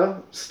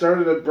Gaza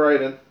started at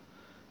Brighton,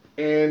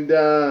 and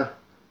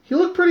he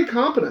looked pretty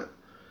competent.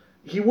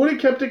 He would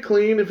have kept it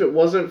clean if it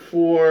wasn't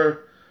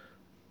for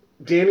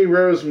Danny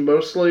Rose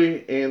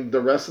mostly and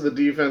the rest of the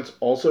defense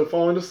also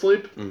falling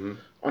asleep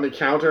on a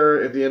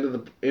counter at the end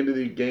of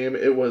the game.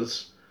 It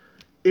was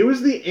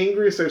the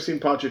angriest I've seen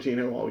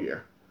Pochettino all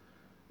year.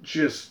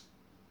 Just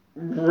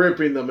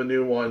ripping them a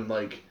new one,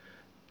 like,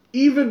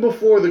 even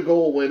before the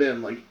goal went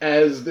in, like,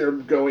 as they're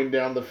going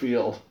down the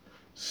field,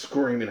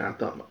 screaming at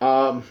them.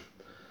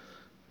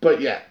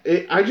 But yeah,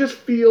 I just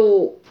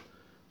feel,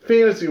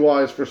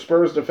 fantasy-wise, for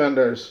Spurs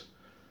defenders,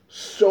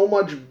 so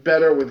much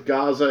better with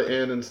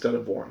Gaza in instead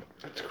of Vorm.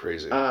 That's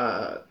crazy.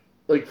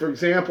 Like, for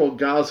example,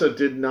 Gaza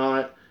did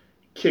not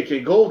kick a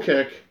goal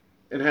kick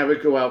and have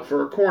it go out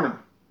for a corner.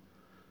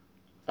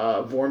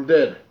 Vorm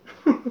did.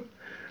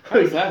 How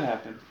does that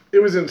happen? It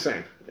was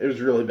insane. It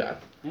was really bad.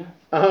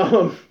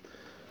 Yeah.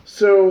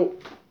 So,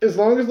 as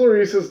long as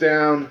Lloris is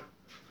down,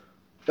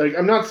 like,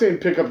 I'm not saying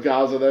pick up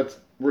Gaza, that's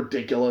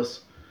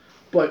ridiculous,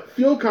 but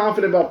feel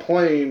confident about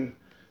playing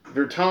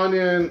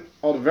Vertonghen,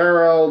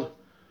 Alderweireld,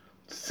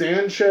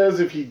 Sanchez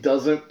if he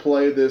doesn't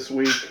play this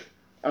week,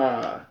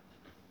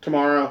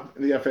 tomorrow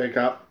in the FA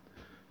Cup,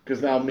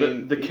 because that'll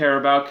mean... The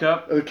Carabao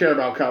Cup? The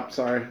Carabao Cup,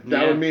 sorry.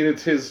 That would mean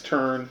it's his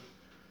turn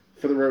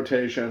for the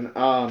rotation.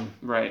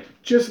 Right.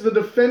 Just the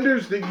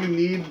defenders that you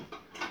need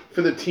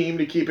for the team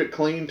to keep it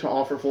clean to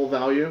offer full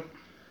value.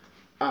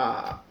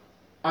 I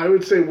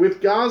would say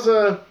with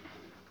Gaza,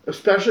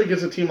 especially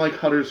against a team like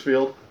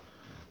Huddersfield,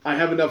 I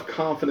have enough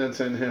confidence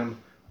in him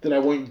that I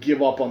wouldn't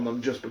give up on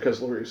them just because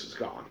Lloris is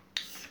gone.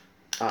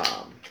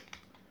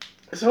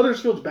 Is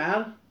Huddersfield's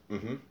bad?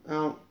 Mm-hmm.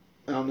 I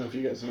don't know if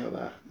you guys know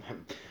that.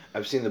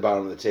 I've seen the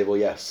bottom of the table,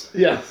 yes.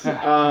 Yes.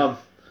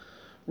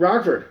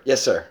 Rockford,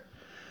 Yes, sir.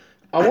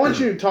 I want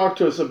you to talk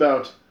to us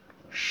about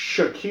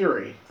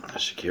Shaqiri.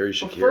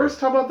 Shaqiri. But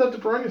first, how about that De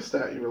Bruyne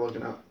stat you were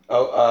looking at?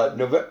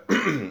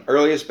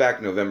 Earliest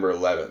back November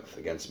 11th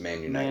against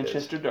Man United.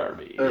 Manchester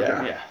Derby.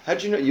 Okay. Yeah.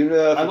 How'd you know? You knew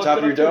that off the top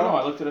of your dome? No,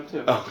 I looked it up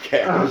too.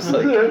 Okay, I was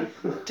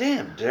like,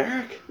 damn,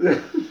 Derek.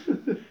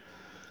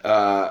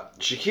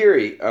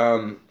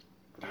 Shaqiri,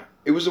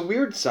 it was a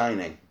weird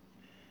signing.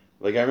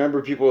 Like, I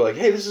remember people were like,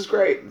 hey, this is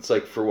great. It's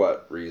like, for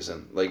what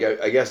reason? Like,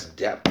 I guess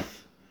depth.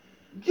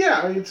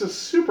 Yeah, I mean, it's a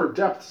super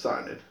depth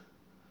signing.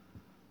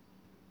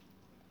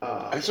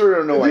 I sort of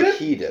don't know why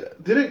he did it.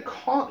 He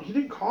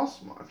didn't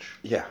cost much.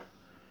 Yeah.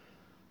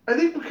 I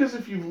think because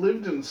if you've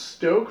lived in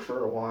Stoke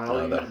for a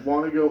while, you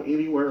want to go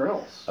anywhere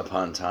else.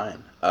 Upon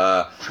time.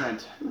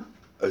 Trent.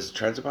 Is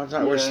Trent upon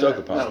time? Where's Stoke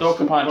upon time? Stoke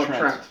upon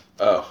Trent.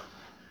 Oh.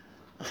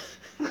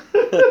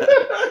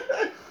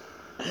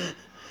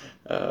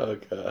 Oh,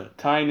 God.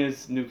 Tyne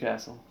is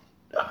Newcastle.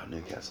 Oh,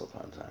 Newcastle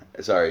upon time.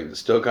 Sorry,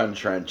 Stoke on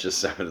Trent just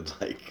sounded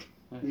like...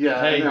 Yeah,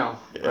 Hey. I know.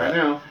 Yeah. I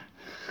know.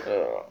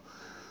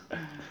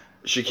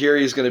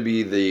 Shaqiri is going to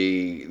be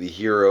the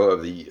hero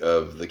of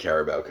the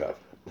Carabao Cup.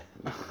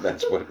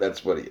 That's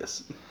what he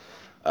is.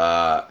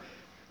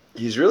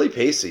 He's really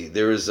pacey.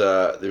 There was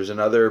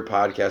another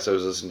podcast I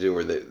was listening to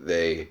where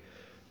they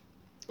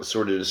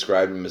sort of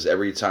described him as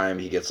every time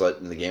he gets let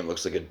in the game, it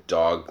looks like a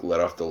dog let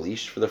off the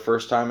leash for the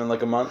first time in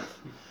like a month.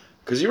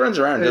 Because he runs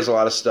around and does a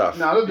lot of stuff.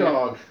 Not a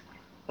dog,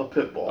 a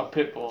pit bull. A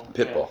pit bull.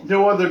 Pit bull.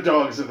 No other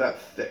dogs are that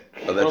thick.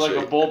 Oh, Or that's like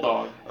right. a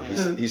bulldog.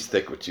 He's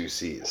thick with 2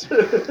 C's.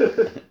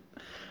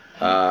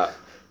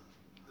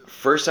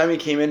 First time he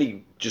came in,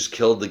 he just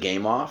killed the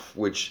game off,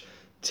 which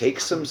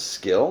takes some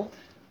skill.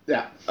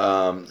 Yeah.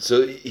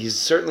 So he's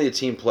certainly a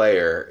team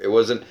player. It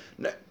wasn't,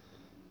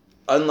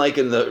 unlike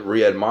in the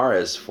Riyad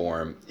Mahrez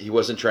form, he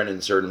wasn't trying to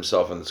insert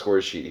himself on the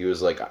score sheet. He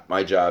was like,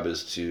 my job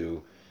is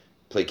to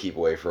play keep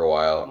away for a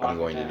while. I'm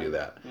going to do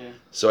that. Yeah.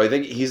 So I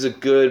think he's a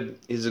good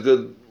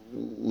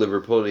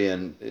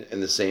Liverpoolian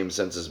in the same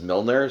sense as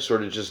Milner,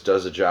 sort of just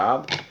does a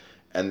job,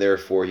 and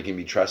therefore he can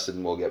be trusted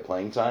and will get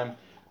playing time.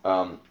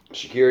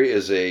 Shaqiri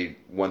is a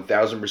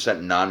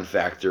 1,000%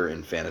 non-factor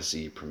in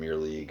fantasy Premier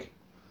League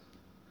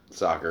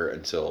soccer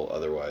until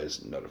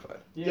otherwise notified.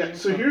 Yeah,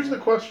 so here's the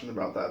question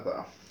about that,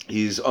 though.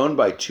 He's owned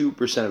by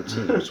 2% of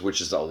teams, which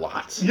is a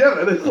lot. Yeah,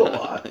 that is a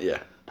lot. Yeah.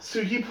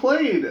 So he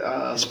played...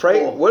 His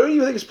price, what do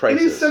you think his price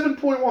and he's is?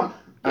 7.1.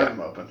 I Yeah. have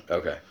him open.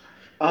 Okay.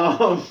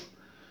 But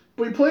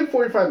he played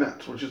 45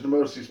 minutes, which is the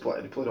most he's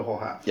played. He played a whole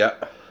half. Yeah.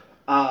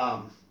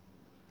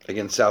 Against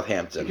Against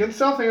Southampton.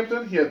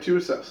 Southampton, he had 2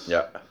 assists.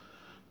 Yeah.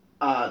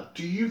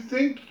 Do you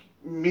think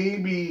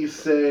maybe,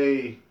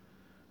 say,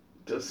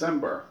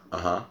 December,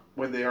 Uh-huh.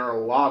 when there are a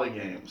lot of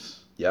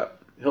games,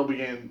 Yep. he'll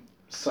begin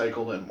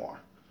cycled in more?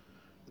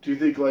 Do you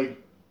think, like,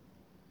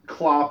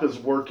 Klopp is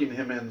working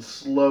him in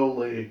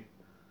slowly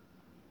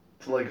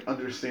to, like,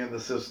 understand the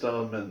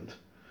system? And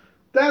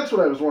that's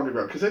what I was wondering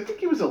about, because I think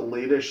he was a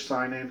late-ish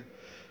signing.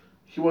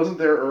 He wasn't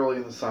there early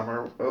in the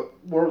summer.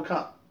 World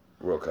Cup.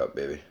 World Cup,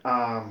 baby.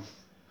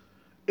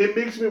 It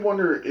makes me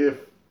wonder if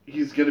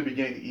he's going to be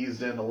getting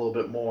eased in a little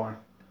bit more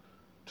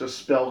to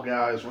spell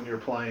guys when you're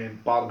playing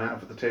bottom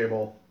half of the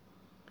table.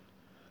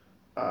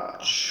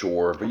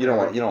 Sure, but you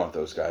don't want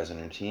those guys on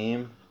your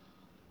team.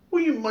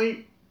 Well, you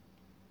might.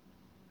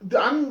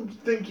 I'm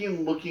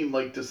thinking looking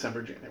like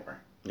December, January.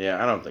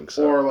 Yeah, I don't think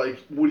so. Or like,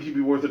 would he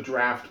be worth a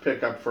draft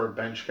pickup for a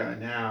bench guy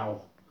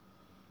now?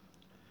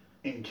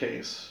 In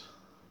case.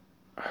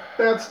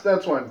 That's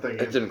what I'm thinking.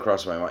 It didn't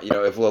cross my mind.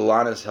 If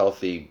Lallana's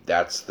healthy,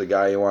 that's the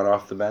guy you want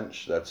off the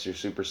bench. That's your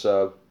super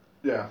sub.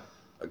 Yeah.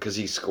 Because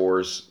he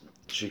scores.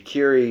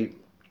 Shaqiri.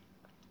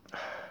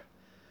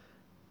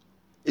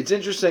 It's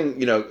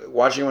interesting,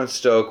 watching him with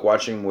Stoke,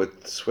 watching him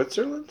with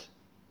Switzerland.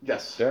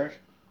 Yes. Derek?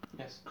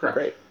 Yes. Correct.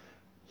 Great.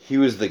 He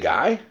was the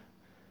guy.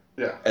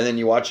 Yeah. And then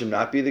you watch him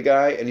not be the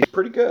guy, and he's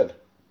pretty good.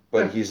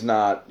 But Yeah. he's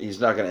not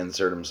going to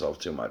insert himself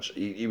too much.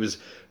 He was.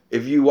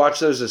 If you watch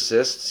those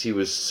assists, he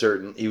was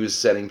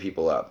setting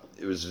people up.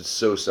 It was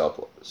so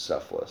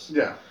selfless.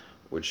 Yeah.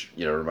 Which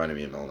reminded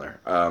me of Milner.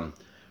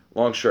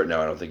 Long short, no,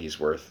 I don't think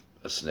he's worth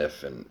a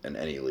sniff in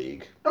any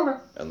league, Okay.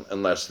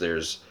 unless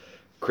there's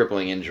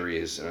crippling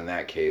injuries, and in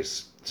that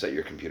case, set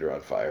your computer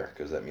on fire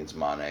because that means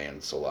Mane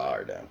and Salah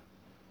are down.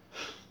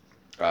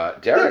 Yeah,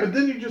 Derek, but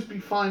then you'd just be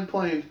fine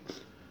playing,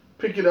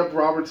 picking up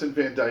Robertson,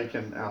 Van Dijk,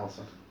 and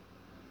Allison.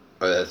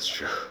 oh, that's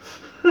true.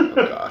 Oh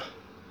God.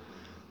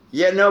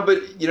 Yeah, no, but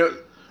And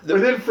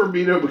then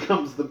Firmino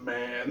becomes the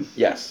man.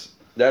 yes,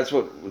 that's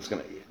what's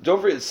gonna.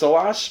 Don't forget,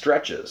 Salah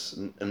stretches,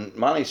 and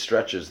Mane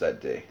stretches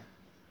that day.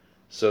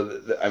 So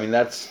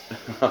that's.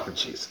 Oh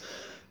jeez.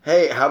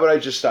 Hey, how about I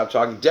just stop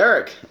talking,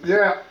 Derek?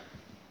 Yeah.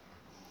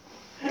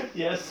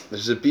 Yes.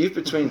 There's a beef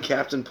between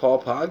Captain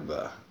Paul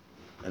Pogba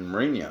and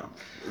Mourinho.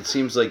 It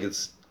seems like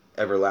it's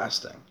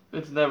everlasting.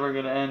 It's never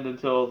going to end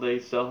until they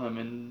sell him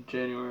in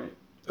January.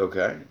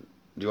 Okay.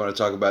 Do you want to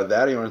talk about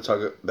that, or do you want to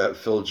talk about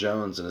Phil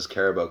Jones and his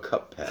Carabao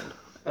Cup pen?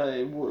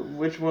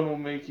 Which one will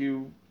make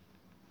you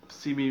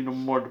see me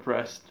more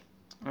depressed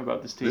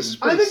about this team? This is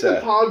I pretty think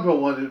sad. the Pogba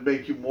one would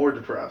make you more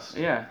depressed.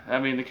 Yeah, I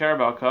mean, the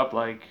Carabao Cup,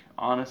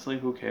 honestly,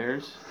 who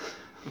cares?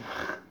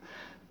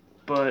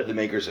 But The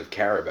makers of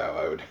Carabao,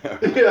 I would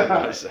Yeah.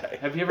 want to say.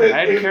 have you ever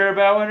had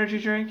Carabao energy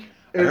drink?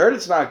 I heard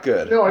it's not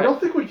good. No, I don't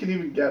think we can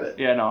even get it.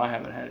 Yeah, no, I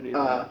haven't had it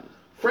either.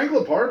 Frank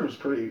Lampard was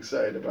pretty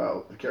excited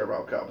about the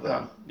Carabao Cup,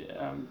 though.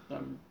 Yeah,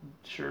 I'm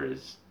sure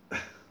is.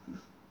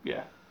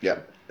 Yeah.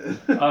 Yep.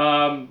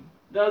 No,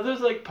 there's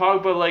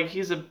Pogba,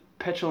 he's a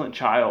petulant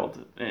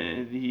child,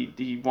 and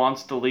he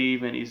wants to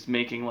leave, and he's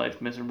making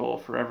life miserable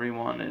for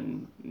everyone,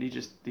 and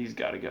he's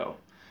got to go.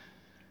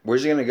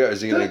 Where's he going to go?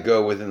 Is he going to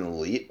go within the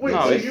elite? Wait,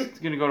 No, so he's you-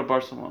 gonna go to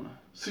Barcelona.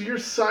 So you're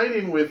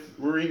siding with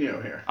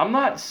Mourinho here. I'm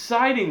not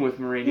siding with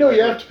Mourinho. No,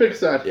 you have to pick a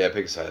side. Yeah,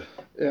 pick a side.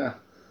 Yeah.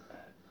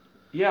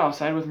 Yeah, I'll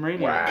side with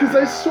Mourinho. Wow. Because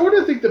I sort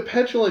of think the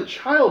petulant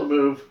child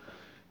move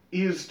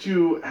is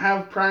to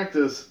have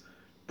practice,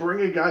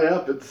 bring a guy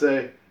up and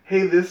say,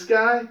 hey, this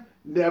guy,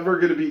 never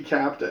going to be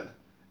captain.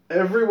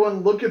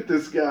 Everyone look at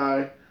this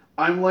guy.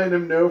 I'm letting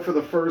him know for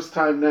the first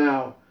time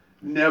now,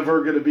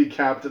 never going to be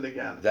captain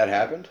again. That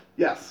happened?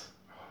 Yes.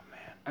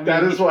 I mean,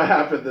 That is what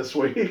happened this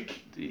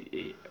week.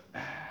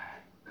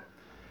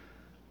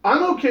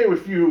 I'm okay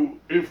with you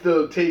if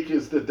the take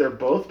is that they're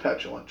both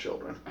petulant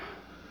children.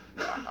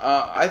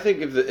 I think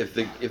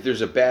if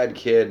there's a bad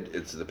kid,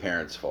 it's the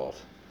parents' fault.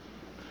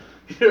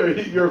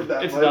 You're of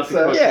that It's not the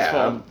mindset. coach's Yeah,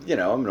 fault.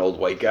 I'm an old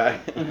white guy.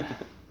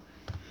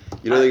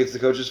 You don't think it's the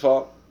coach's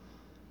fault?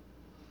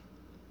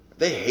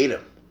 They hate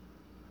him.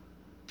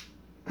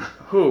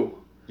 Who?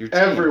 Your team.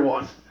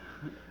 Everyone.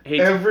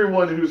 Hates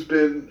Everyone who's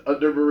been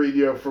under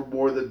Mourinho for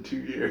more than 2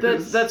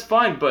 years. That's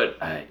fine, but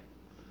I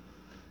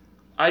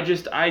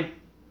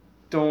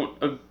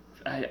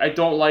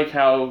don't like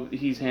how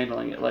he's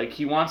handling it.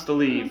 He wants to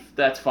leave.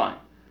 That's fine.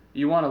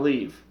 You want to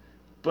leave,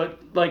 but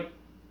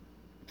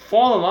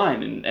fall in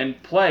line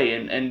and play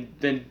and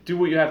then do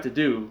what you have to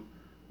do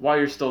while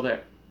you're still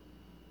there.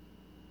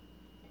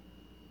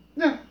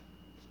 Yeah.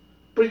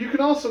 But you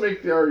can also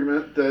make the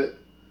argument that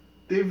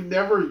they've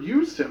never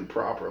used him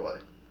properly.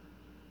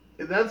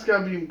 And that's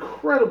got to be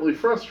incredibly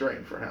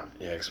frustrating for him.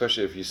 Yeah,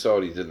 especially if you saw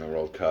what he did in the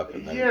World Cup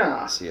and then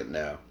Yeah. see it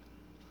now.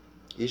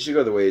 He should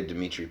go the way of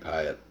Dimitri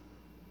Payet.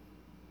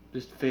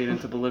 Just fade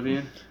into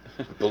Bolivian.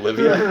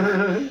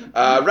 Bolivia.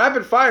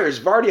 Rapid fires.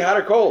 Vardy hot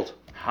or cold?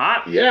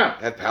 Hot? Yeah.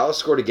 Have Palace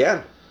scored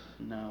again?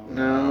 No.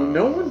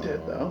 No one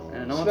did, though.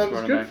 Yeah, no So one that was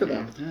scored in good that for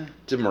game. them.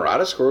 Did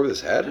Murata score with his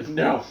head?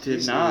 No.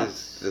 Did not.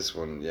 This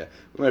one, yeah.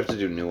 We might have to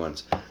do new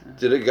ones.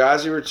 Did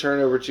Agazi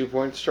return over 2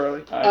 points,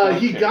 Charlie? I don't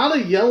He care. got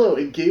a yellow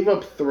and gave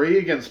up 3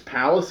 against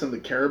Palace in the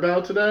Carabao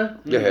today.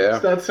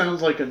 Yeah. So that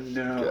sounds like a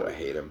no. God, I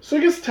hate him. So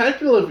I guess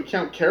technically, if we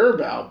count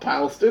Carabao,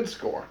 Palace did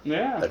score.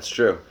 Yeah. That's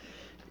true.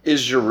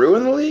 Is Giroud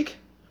in the league?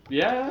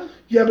 Yeah.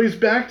 Yeah, but he's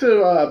back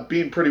to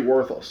being pretty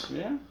worthless.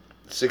 Yeah.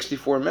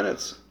 64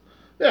 minutes.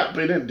 Yeah,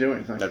 but he didn't do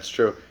anything. That's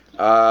true.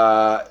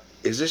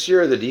 Is this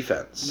year the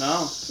defense?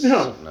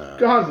 No.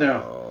 God,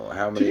 no. Oh,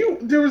 how many?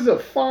 There was a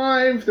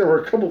 5. There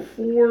were a couple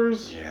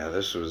 4s Yeah,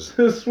 this was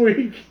this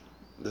week.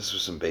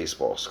 some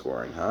baseball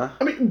scoring, huh?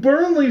 I mean,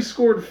 Burnley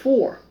scored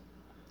 4.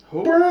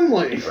 Who?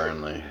 Burnley.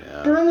 Burnley.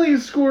 Yeah. Burnley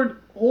scored.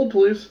 Hold,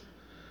 please.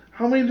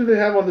 How many do they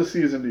have on the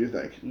season? Do you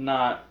think?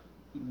 Not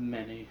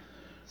many.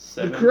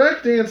 7. The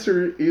correct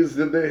answer is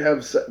that they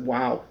have.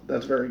 Wow,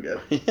 that's very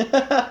good.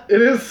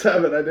 It is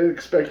 7. I didn't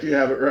expect you to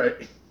have it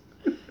right.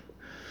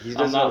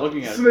 I'm not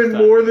looking at So it. they this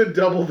time. more than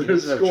doubled their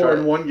doesn't have score in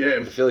Charlie. one I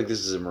game. feel like this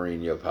is a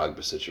Mourinho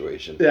Pogba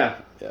situation. Yeah.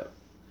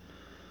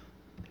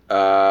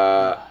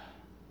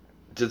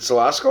 Did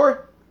Salah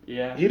score?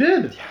 Yeah. He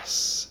did.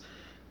 Yes.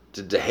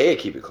 Did De Gea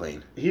keep it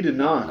clean? He did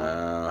not.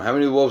 How many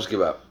did the Wolves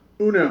give up?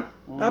 Uno.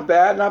 Not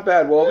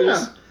bad,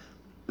 Wolves.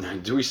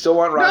 Do we still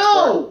want Ross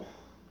Barkley? No!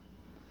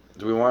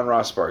 Do we want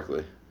Ross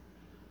Barkley?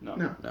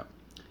 No.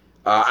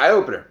 Eye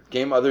opener.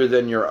 Game other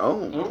than your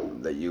own Oh.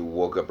 that you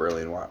woke up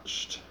early and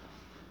watched.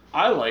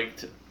 I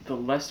liked the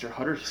Leicester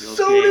Huddersfield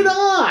So game. did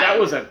I! That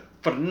was a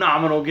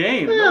phenomenal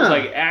game. It Yeah. was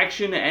like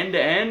action end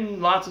to end,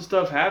 lots of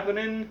stuff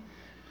happening.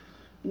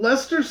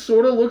 Leicester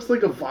sort of looks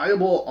like a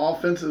viable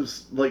offensive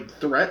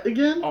threat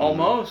again.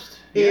 Almost.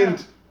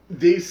 And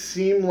they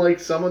seem like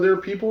some of their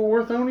people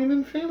were worth owning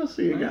in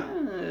fantasy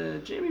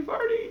again. Jamie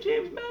Vardy,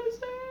 James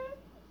Madison,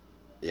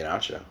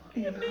 Iheanacho.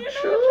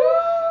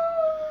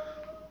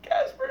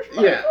 Casper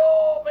Schmeichel, Yeah.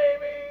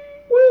 baby.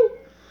 Woo!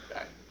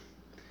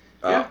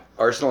 Yeah.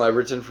 Arsenal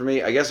Everton for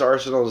me. I guess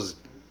Arsenal's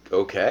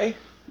okay.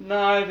 No,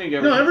 I think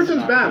Everton's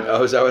not bad. good.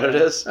 Oh, is that what it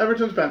is?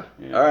 Everton's bad.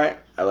 Yeah. All right.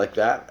 I like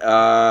that.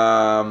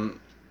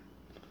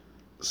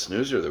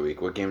 Snoozer of the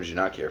week. What game did you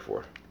not care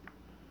for?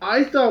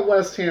 I thought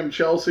West Ham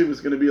Chelsea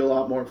was going to be a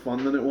lot more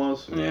fun than it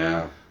was.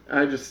 Yeah.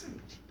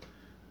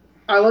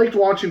 I liked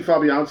watching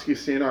Fabianski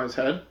stand on his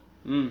head,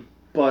 Mm,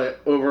 but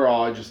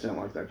overall I just didn't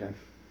like that game.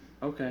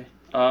 okay.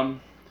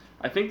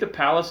 I think the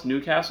Palace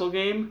Newcastle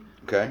game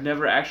Okay.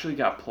 never actually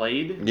got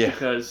played Yeah.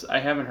 because I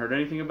haven't heard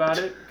anything about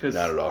it. Because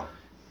Not at all.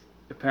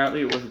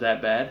 apparently it wasn't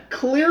that bad.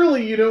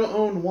 Clearly you don't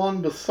own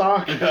Juan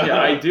Bissaka. Yeah,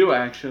 I do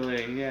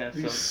actually. Yeah,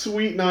 These so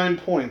sweet 9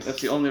 points.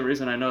 that's the only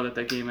reason I know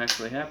that game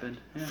actually happened.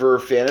 Yeah. For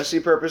fantasy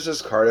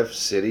purposes, Cardiff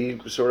City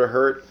sort of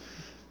hurt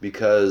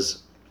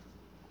because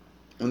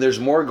when there's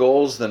more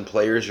goals than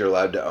players you're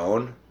allowed to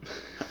own,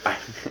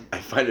 I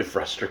find it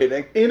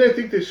frustrating. And I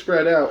think they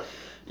spread out,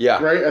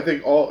 Yeah. right? I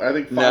think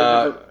 5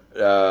 No,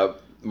 different...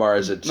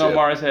 Mars had two. No,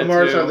 Mars had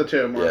Mars two. had the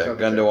 2. Mars Yeah, had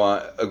the 2.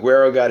 Gundogan.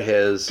 Aguero got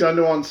his.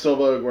 Gundogan,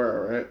 Silva,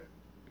 Aguero, right?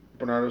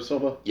 Bernardo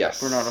Silva? Yes.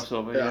 Bernardo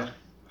Silva.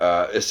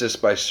 Yeah.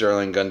 Assist by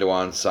Sterling,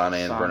 Gundogan, Sane,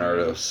 and Sane.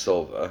 Bernardo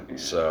Silva. Yeah.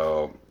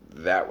 So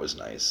that was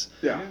nice.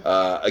 Yeah.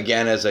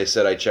 Again, as I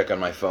said, I check on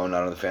my phone,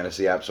 not on the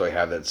fantasy app, so I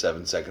have that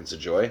 7 seconds of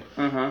joy.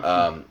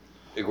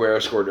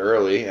 Aguero scored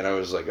early, and I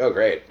was like, oh,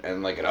 great.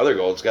 And like another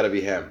goal, it's got to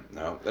be him.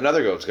 No.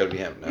 Another goal, it's got to be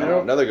him. No.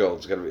 Nope. Another goal,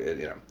 it's got to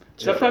be,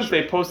 Sometimes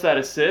they post that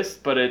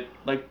assist, but it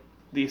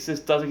the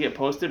assist doesn't get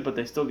posted, but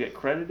they still get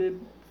credited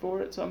for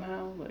it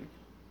somehow. Like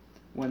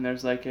when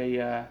there's like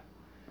a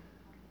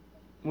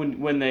when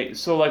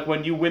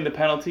you win the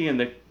penalty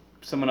and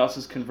someone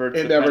else's converts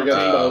It the never penalty,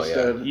 gets Oh,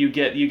 posted. you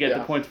get Yeah.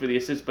 the points for the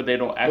assist, but they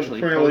don't actually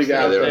Premier post League it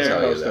app they up don't there.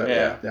 tell you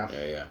that. Yeah.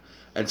 Yeah.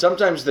 And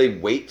sometimes they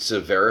wait to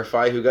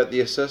verify who got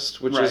the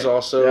assist, which is Right.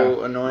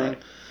 also annoying.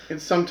 Right.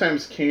 And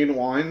sometimes Kane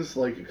whines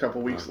like a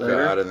couple weeks Oh,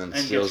 later. God, and then And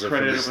steals gets it from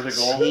credited his with a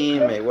goal.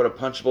 teammate. What a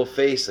punchable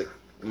face. Like,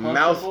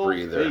 mouth Punchable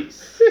breather.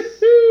 face.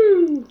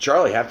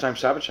 Charlie, halftime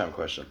stoppage time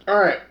question. All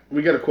right,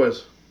 we got a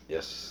quiz.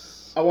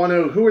 Yes. I want to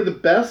know who are the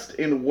best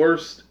and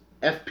worst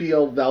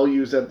FPL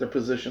values at their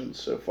positions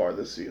so far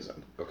this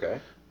season. Okay.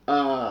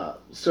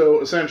 So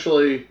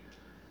essentially,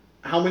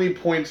 how many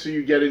points are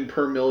you getting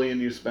per million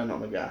you spend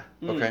on a guy?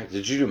 Okay.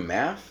 Did you do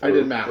math? I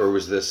did math. Or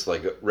was this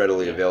like a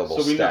readily available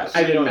So we know, stat?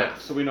 I did know math.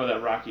 that. So we know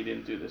that Rocky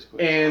didn't do this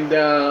quiz. And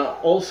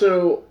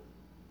also,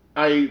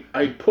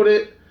 I put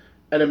it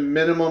at a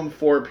minimum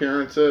 4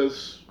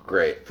 appearances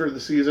Great. for the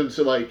season.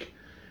 So like,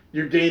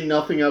 you're getting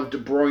nothing of De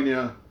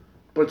Bruyne,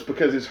 but it's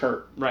because he's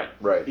hurt. Right.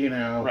 Right. You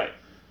know. Right.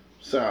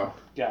 So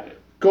Got it.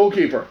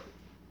 goalkeeper.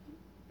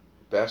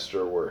 Best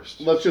or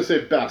worst? Let's just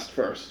say best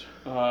first.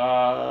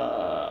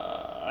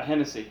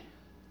 Hennessy.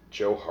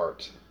 Joe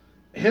Hart.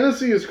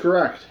 Hennessy is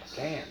correct.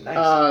 Damn, nice.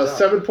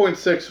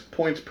 7.6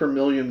 points per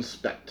million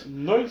spent.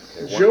 Nice.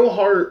 Okay. Joe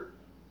Hart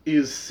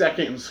is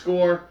second in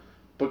score,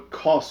 but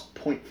costs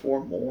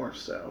 0.4 more.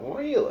 So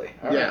Really?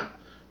 All yeah, right.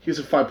 he's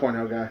a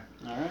 5.0 guy.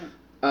 All right.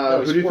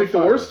 No, Who do you think the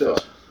 4.5, worst I is?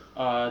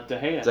 thought. De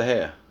Gea. De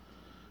Gea.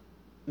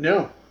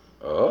 No,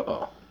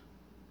 Oh.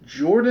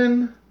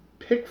 Jordan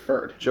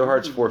Pickford. Joe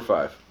Hart's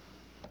 4.5.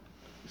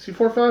 Is he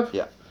 4.5?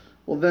 Yeah.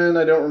 Well, then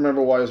I don't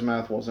remember why his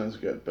math wasn't as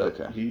good, but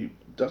Okay. he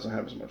doesn't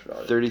have as much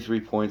value. 33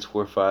 points,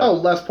 4.5. Oh,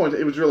 less points.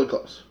 It was really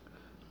close.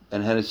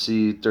 And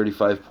Hennessy,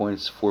 35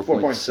 points,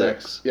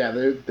 4.6. Yeah,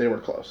 they were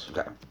close.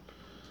 Okay.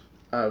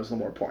 It was the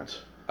more points.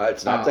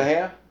 It's not De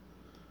Gea?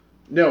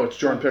 No, it's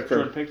Jordan Pickford,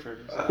 Jordan Pickford.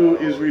 who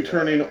is Oh,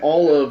 returning yeah.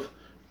 all of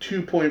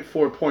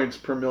 2.4 points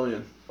per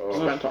million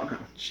spent on him.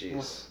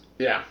 Jeez.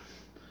 Yeah.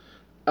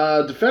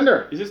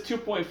 Defender. Is this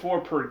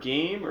 2.4 per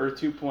game or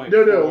 2.4?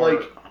 No,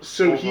 like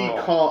so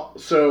overall?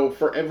 so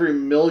for every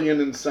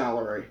million in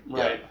salary,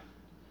 Right.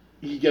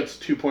 he gets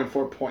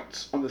 2.4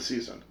 points on the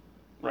season.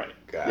 Right.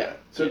 Got Yeah. it.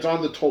 So it's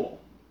on the total.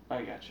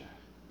 I gotcha.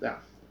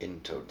 In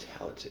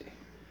totality.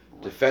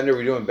 Defender,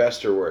 we doing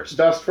best or worst?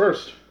 Best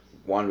first.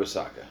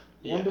 Wan-Bissaka.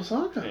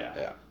 Wan-Bissaka.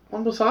 Yeah.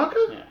 Wan-Bissaka?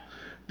 Yeah.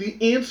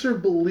 The answer,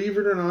 believe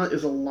it or not,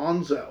 is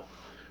Alonso,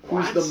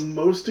 who's What? the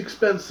most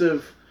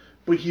expensive,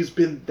 but he's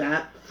been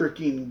that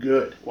freaking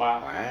good. Wow.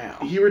 Wow.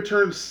 He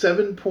returns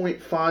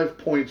 7.5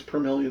 points per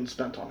million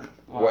spent on him.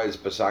 What, is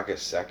Bissaka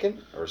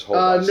second? Or is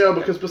Holden No, second?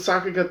 because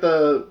Bissaka got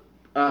the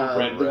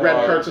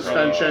red card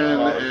suspension,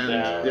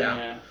 and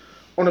yeah.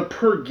 On a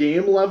per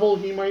game level,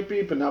 he might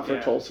be, but not for a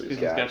total Because season. he's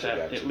got Gotcha, that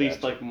gotcha, at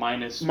least gotcha. like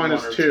minus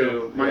Minus one or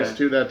two. Minus Yeah.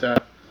 two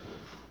that.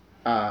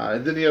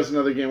 And then he has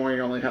another game where he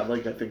only had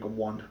like I think a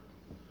 1.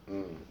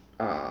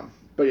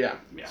 But yeah.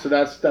 Yeah. So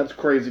that's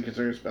crazy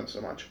considering he spent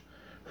so much.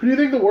 Who do you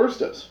think the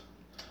worst is?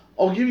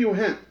 I'll give you a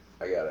hint.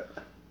 I got it.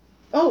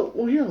 Oh,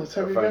 well here, let's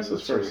have your Fine, guesses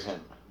let's hear first. him.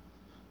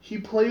 He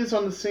plays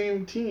on the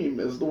same team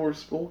as the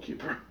worst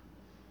goalkeeper.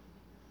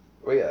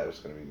 Oh yeah, that was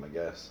going to be my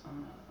guess.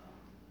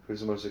 Who's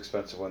the most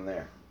expensive one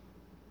there?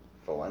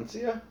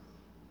 Valencia?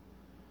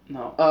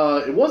 No.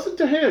 It wasn't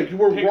De Gea. You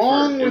were Pickford.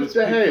 wrong It with was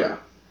De Gea. Pickford.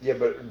 Yeah,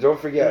 but don't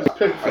forget, It was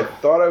Pickford. I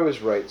thought I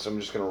was right, so I'm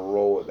just going to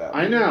roll with that.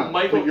 I know,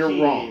 Michael but you're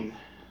Keane. wrong.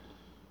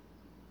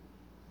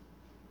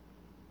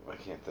 I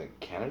can't think.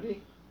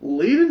 Kennedy?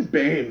 Leighton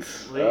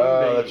Baines.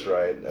 Oh, that's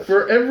right. That's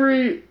For right.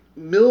 every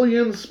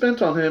million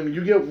spent on him,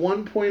 you get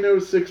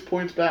 1.06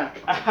 points back.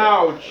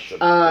 Ouch.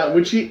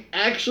 Which he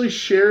actually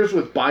shares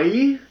with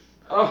Bailly,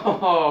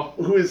 Oh.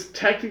 who has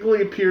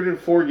technically appeared in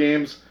 4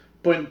 games,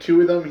 but in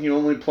 2 of them he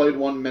only played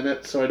 1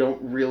 minute, so I don't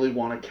really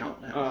want to count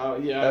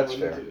him. Yeah. That's I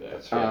fair. wouldn't do that.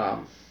 That's fair.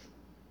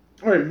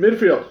 All right,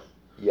 midfield.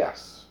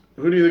 Yes.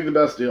 Who do you think the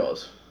best deal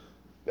is?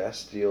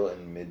 Best deal in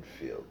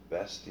midfield.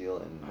 Best deal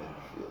in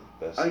midfield.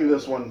 Best I think deal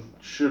this one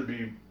should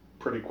be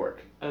pretty quick.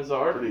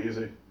 Hazard. Pretty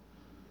easy.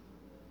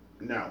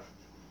 No.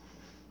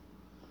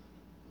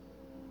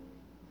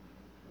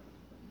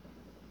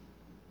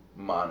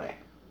 Mane.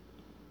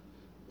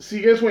 See,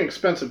 you guys want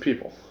expensive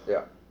people.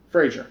 Yeah.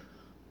 Frazier.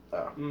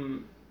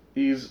 Mm.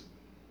 He's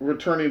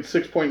returning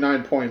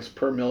 6.9 points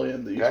per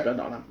million that you Okay.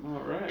 spend on him.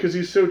 All right. Because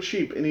he's so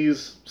cheap, and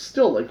he's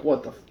still, like,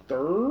 what, the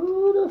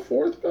 3rd or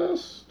 4th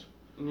best?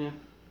 Yeah.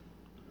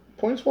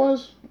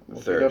 Points-wise?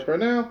 Looking Third. it up right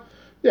now.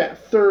 Yeah,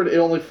 3rd at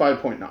only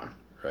 5.9.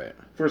 Right.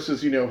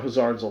 Versus,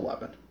 Hazard's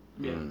 11.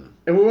 Yeah. And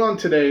we went on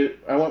today.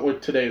 I went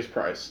with today's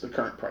price, the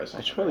current price.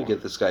 I should probably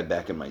get this guy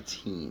back in my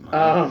team.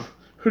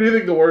 Who do you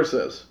think the worst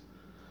is?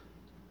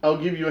 I'll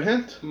give you a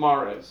hint.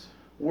 Mahrez.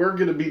 We're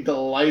going to be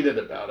delighted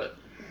about it.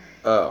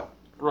 Oh.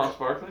 Ross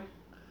Barkley.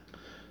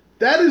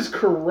 That is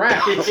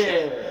correct.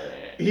 Yeah.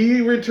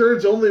 He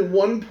returns only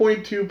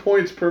 1.2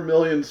 points per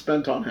million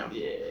spent on him.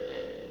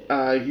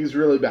 Yeah. He's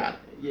really bad.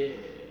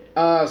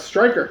 Yeah.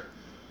 Striker.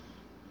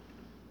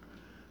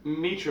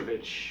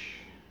 Mitrovic.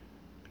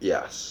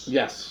 Yes.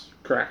 Yes,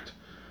 correct.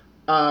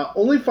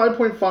 Only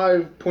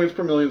 5.5 points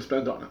per million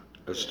spent on him.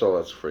 But still,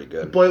 that's pretty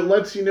good. But it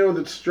lets you know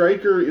that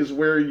striker is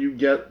where you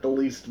get the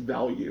least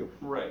value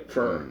Right.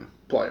 for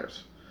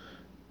players.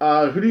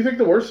 Who do you think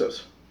the worst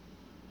is?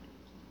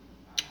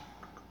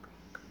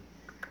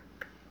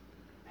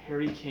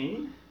 Harry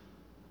Kane.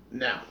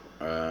 No.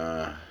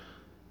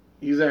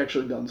 He's He's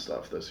actually done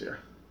stuff this year.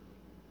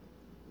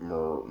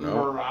 No.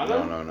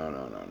 Morata?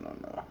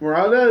 No.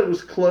 Morata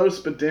was close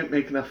but didn't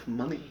make enough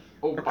money.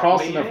 Or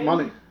cost enough Aubameyang?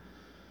 money.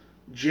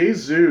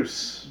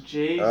 Jesus.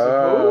 Jesus.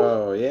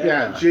 Oh, yeah.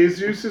 Yeah,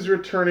 Jesus is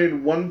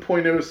returning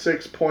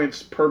 1.06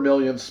 points per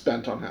million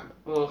spent on him.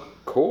 Ugh.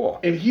 Cool.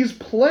 And he's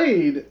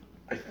played,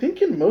 I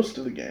think, in most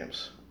of the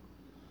games.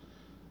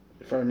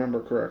 If I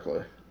remember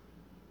correctly.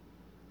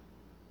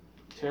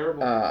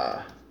 Terrible.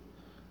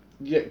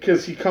 Yeah,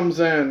 because he comes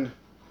in.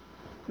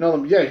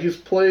 No, yeah, he's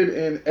played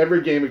in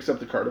every game except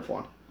the Cardiff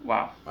one.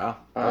 Wow. Wow.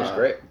 That was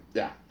great.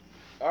 Yeah.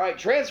 All right,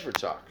 transfer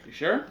talk. You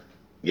sure?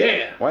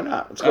 Yeah. Why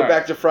not? Let's go All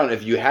back to front.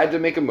 If you had to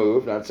make a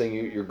move, not saying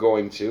you're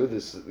going to,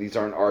 these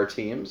aren't our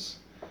teams.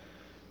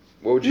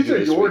 What would you These do are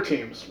this your week?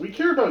 teams. We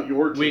care about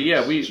your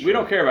teams. We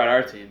don't care about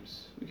our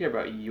teams. We care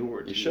about your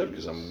teams. You should,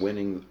 because I'm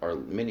winning our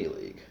mini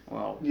league.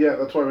 Well, Yeah,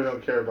 that's why we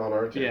don't care about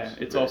our teams. yeah,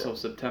 it's also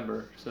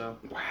September, so.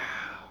 Wow.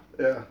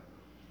 Yeah.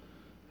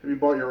 Have you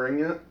bought your ring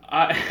yet?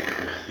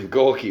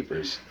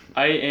 Goalkeepers.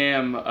 I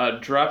am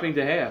dropping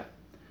De Gea.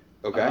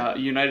 Okay.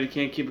 United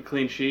can't keep a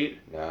clean sheet.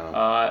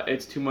 No.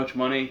 It's too much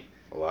money.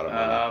 A lot of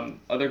money.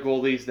 Other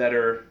goalies that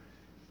are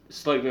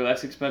slightly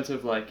less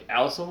expensive, like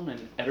Alisson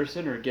and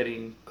Ederson, are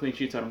getting clean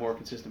sheets on a more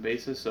consistent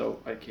basis. So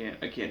I can't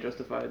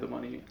justify the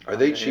money. Are on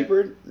they De Gea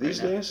cheaper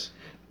these right now. days?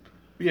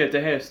 Yeah, De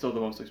Gea is still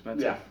the most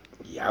expensive.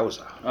 Yeah.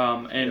 Yowza.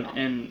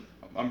 And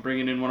I'm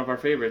bringing in one of our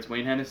favorites,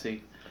 Wayne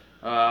Hennessy.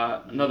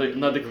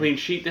 Another clean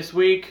sheet this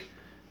week.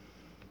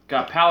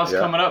 Got Palace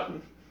coming up.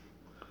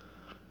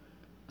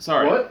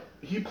 Sorry. What?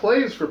 He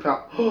plays for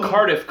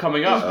Cardiff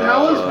coming up. Is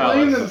Palace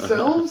playing Palace.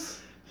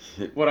 themselves?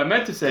 What I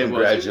meant to say was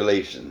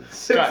Congratulations.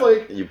 It's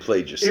like You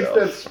played it's yourself.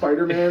 that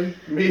Spider-Man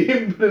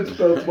meme, but it's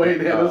both Wayne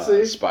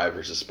Hennessy. Spy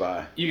versus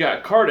spy. you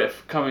got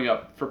Cardiff coming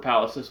up for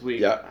Palace this week.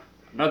 Yeah.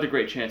 Another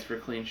great chance for a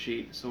clean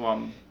sheet, so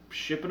I'm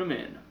shipping them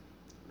in.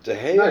 De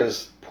Gea Nice.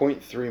 is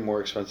 0.3 more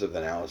expensive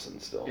than Allison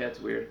still. Yeah, it's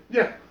weird.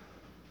 Yeah.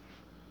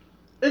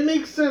 It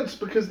makes sense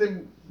because they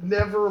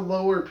never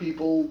lower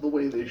people the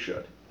way they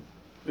should.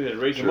 We had to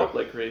raise them True. up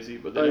like crazy,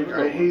 but they never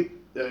go I on. hate.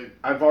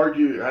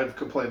 I've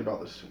complained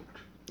about this too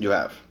much. You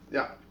have.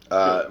 Yeah.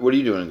 What are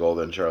you doing in goal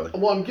then, Charlie?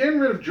 Well, I'm getting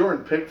rid of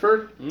Jordan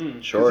Pickford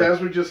because, Sure. as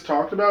we just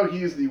talked about,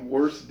 he is the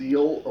worst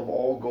deal of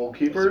all It's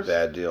goalkeepers. a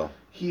bad deal.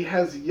 He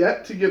has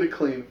yet to get a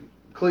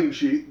clean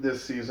sheet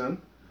this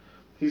season.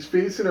 He's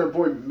facing our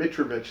boy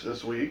Mitrovic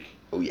this week.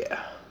 Oh,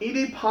 yeah. And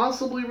a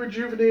possibly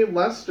rejuvenated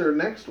Leicester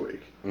next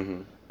week.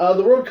 Mm-hmm.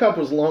 The World Cup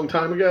was a long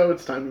time ago.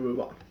 It's time to move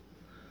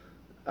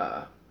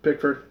on.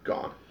 Pickford,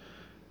 gone.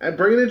 And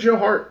bringing in Joe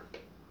Hart.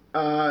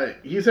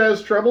 He's had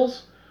his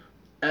troubles,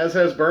 as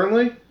has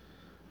Burnley.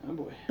 Oh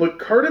boy. But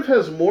Cardiff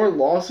has more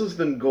losses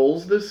than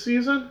goals this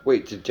season.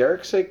 Wait, did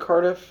Derek say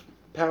Cardiff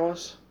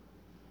Palace?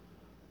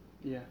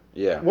 Yeah.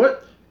 Yeah.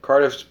 What?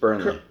 Cardiff's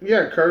Burnley.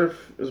 Cardiff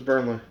is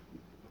Burnley.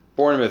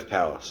 Bournemouth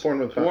Palace.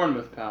 Bournemouth.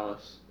 Bournemouth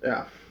Palace.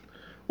 Yeah.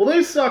 Well,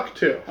 they suck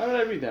too. How did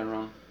I read that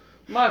wrong?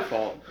 My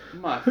fault.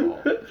 My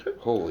fault.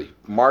 Holy.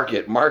 Mark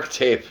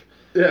tape.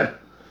 Yeah.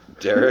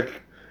 Derek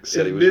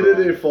said he was Admitted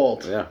wrong. a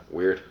fault. Yeah,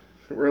 weird.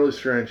 Really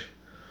strange.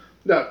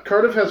 No,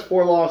 Cardiff has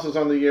 4 losses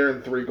on the year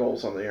and 3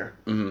 goals on the year.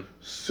 Mm-hmm.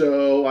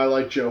 So I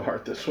like Joe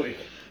Hart this week.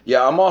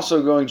 Yeah, I'm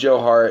also going Joe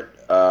Hart,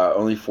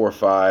 only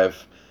 4-5.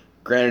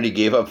 Granted, he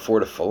gave up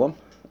 4 to Fulham.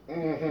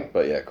 Mm-hmm.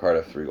 But yeah,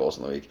 Cardiff, 3 goals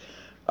in the week.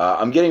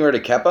 I'm getting rid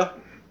of Kepa.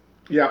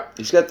 Yeah.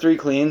 He's got 3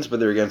 cleans, but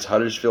they're against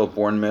Huddersfield,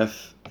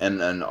 Bournemouth,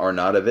 and an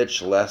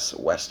Arnautovic-less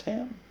West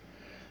Ham.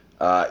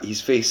 He's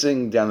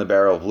facing down the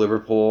barrel of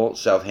Liverpool,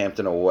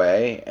 Southampton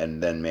away,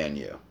 and then Man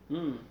U.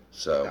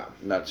 So, Yeah.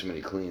 not too many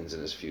cleans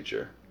in his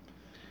future.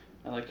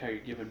 I like how you're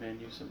giving Man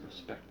U some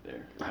respect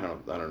there. I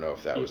don't know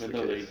if that was the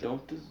Even though case. they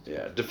don't deserve.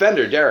 Yeah,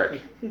 defender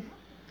Derek.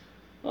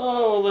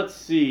 Oh, let's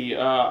see.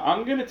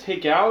 I'm gonna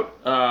take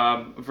out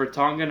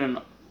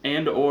Vertonghen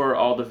and or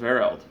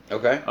Alderweireld.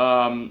 Okay.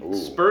 Um, Ooh.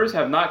 Spurs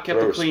have not kept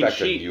Throw a clean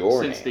respect on sheet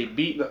your since name. they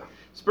beat. No.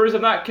 Spurs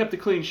have not kept a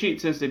clean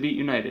sheet since they beat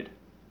United,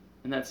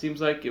 and that seems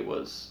like it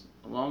was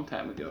a long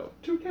time ago.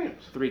 2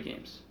 games. 3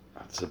 games.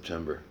 That's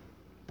September.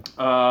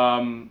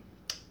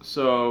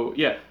 So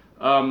yeah.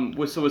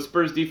 With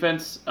Spurs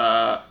defense,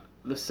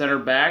 the center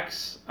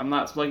backs I'm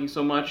not liking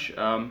so much.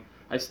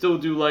 I still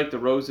do like the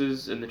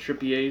Roses and the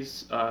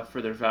Trippiers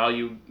for their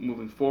value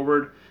moving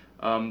forward.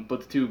 But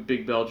the 2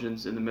 big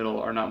Belgians in the middle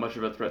are not much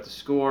of a threat to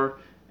score,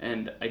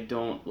 and I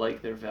don't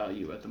like their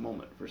value at the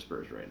moment for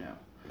Spurs right now.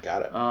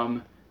 Got it.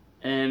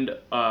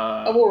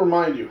 I will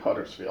remind you,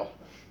 Huddersfield.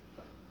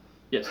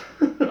 Yes.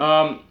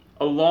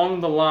 Along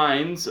the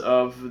lines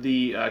of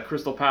the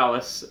Crystal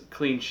Palace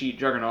clean sheet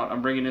juggernaut,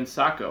 I'm bringing in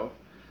Sacco.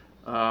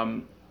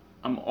 I'm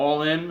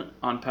all in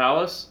on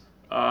Palace.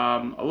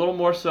 A little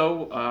more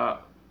so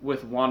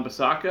with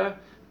Wan-Bissaka,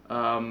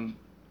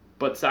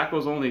 but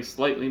Sacco's only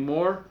slightly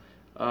more,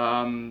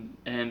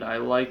 and I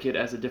like it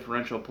as a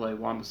differential play.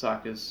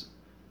 Wan-Bissaka's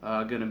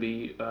going to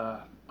be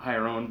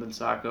higher owned than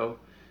Sacco,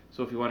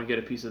 so if you want to get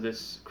a piece of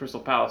this Crystal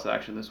Palace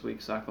action this week,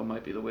 Sacco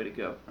might be the way to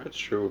go. That's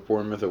true. With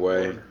Bournemouth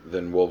away,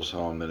 then Wolves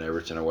home, then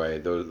Everton away.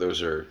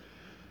 Those are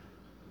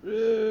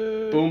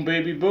Boom,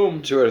 baby,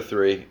 boom. 2 out of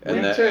 3. And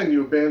Week that, 10,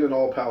 you abandon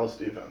all Palace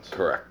defense.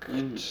 correct.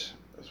 As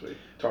we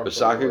talked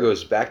Basaka about.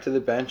 goes back to the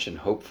bench, and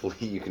hopefully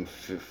you can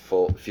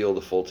field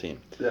a full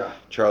team. Yeah.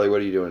 Charlie, what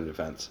are you doing in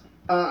defense?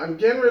 I'm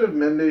getting rid of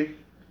Mendy.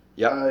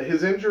 Yep.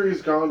 His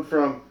injury's gone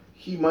from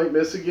he might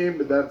miss a game,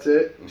 but that's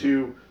it,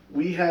 to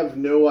we have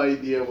no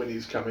idea when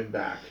he's coming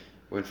back.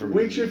 Went from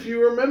Which, if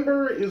you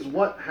remember, is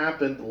what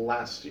happened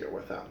last year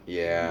with him.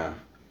 Yeah.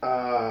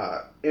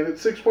 And at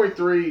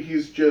 6.3,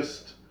 he's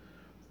just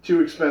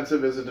too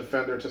expensive as a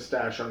defender to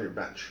stash on your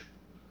bench.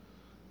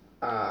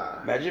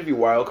 Imagine if you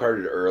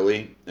wildcarded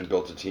early and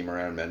built a team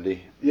around Mendy.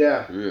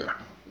 Yeah. Yeah.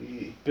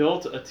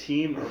 Built a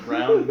team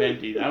around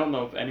Mendy. I don't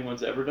know if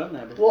anyone's ever done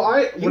that before.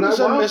 Well, He was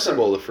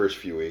unmissable the first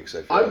few weeks,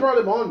 I feel I like. brought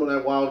him on when I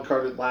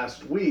wildcarded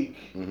last week,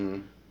 Mm-hmm.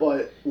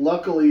 but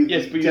luckily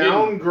Yes, the but you didn't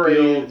downgrade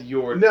build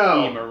your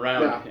No, team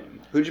around no. him.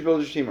 Who'd you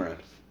build your team around?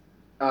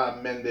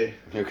 Mendy.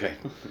 Okay.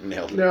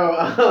 Nailed it.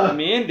 No,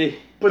 Mandy.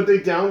 but they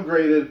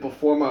downgraded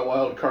before my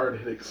wild card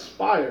had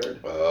expired.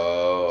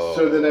 Oh.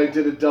 So then I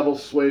did a double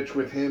switch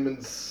with him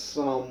and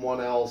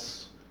someone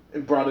else,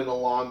 and brought in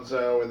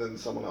Alonso and then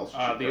someone else.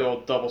 The cheaper.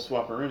 old double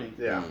swapperini.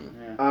 Yeah.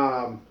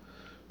 Yeah.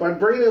 But I'm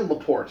bringing in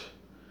Laporte,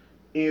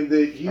 and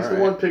he's All the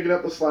right. one picking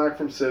up the slack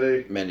from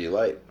City. Mendy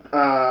light.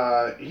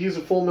 He's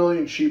a full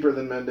million cheaper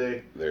than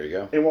Mendy. There you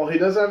go. And while he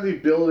doesn't have the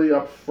ability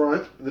up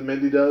front that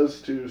Mendy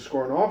does to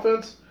score an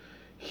offense,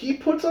 he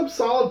puts up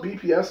solid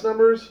BPS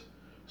numbers.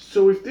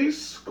 So if they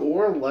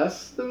score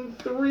less than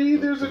 3,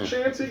 there's a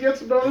chance he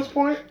gets a bonus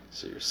point.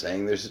 So you're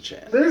saying there's a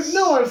chance.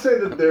 I'm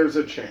saying that there's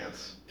a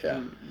chance.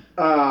 Yeah.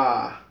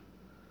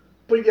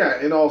 But yeah,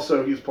 and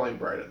also he's playing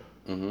Brighton.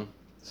 Mm-hmm.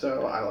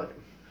 So I like him.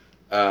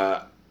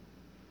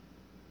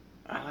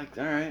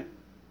 All right.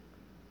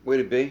 Way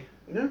to be.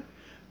 Yeah.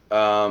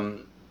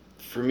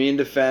 For me in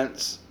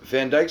defense,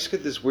 Van Dijk's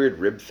got this weird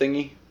rib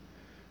thingy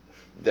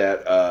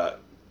that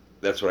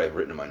That's what I've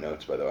written in my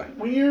notes, by the way.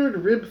 Weird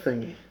rib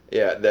thingy.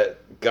 Yeah,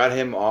 that got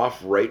him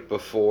off right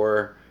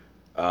before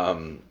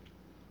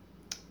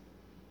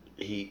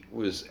he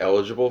was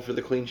eligible for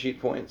the clean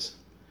sheet points,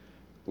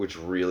 which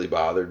really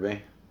bothered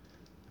me.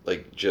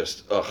 Like,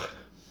 just, ugh.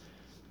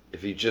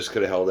 If he just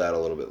could have held out a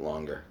little bit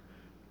longer.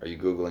 Are you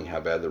Googling how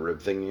bad the rib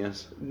thingy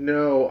is?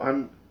 No,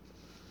 I'm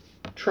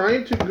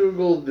trying to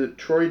Google that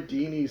Troy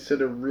Deeney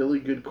said a really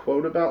good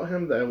quote about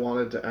him that I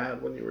wanted to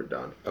add when you were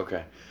done.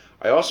 Okay.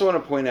 I also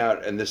want to point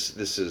out, and this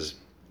is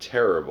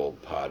terrible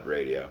pod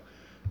radio,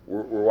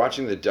 we're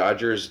watching the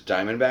Dodgers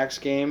Diamondbacks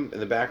game in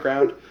the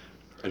background,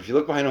 and if you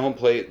look behind the home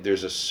plate,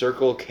 there's a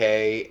Circle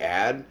K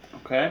ad,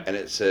 Okay. and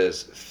it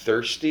says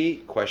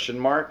 "Thirsty?" ?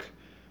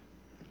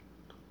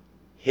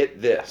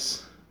 Hit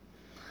this,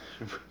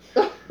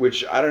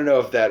 which I don't know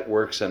if that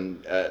works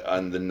on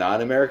the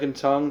non-American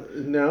tongue,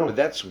 No. but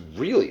that's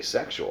really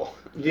sexual.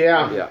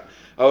 Yeah. Yeah.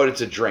 Oh, and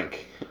it's a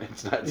drink.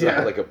 It's not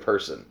like a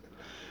person.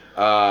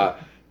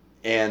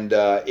 And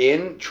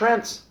in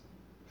Trent's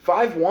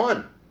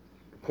 5-1,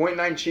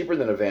 0.9 cheaper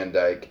than a Van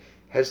Dyke,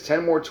 has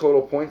 10 more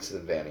total points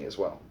than Vanny as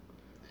well.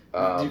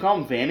 Do you call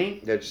him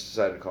Vanny? Yeah, I just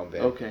decided to call him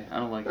Vanny. Okay, I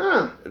don't like it.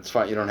 Ah, It's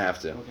fine. You don't have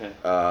to.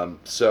 Okay.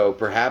 So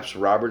perhaps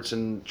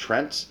Robertson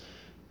Trent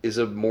is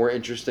a more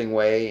interesting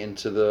way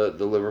into the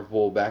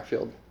Liverpool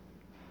backfield.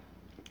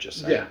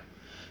 Just saying.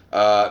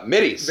 yeah.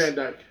 Middies. Van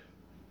Dyke.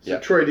 So Yeah.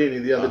 Troy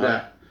Deeney the other Uh-huh.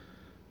 day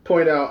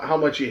point out how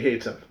much he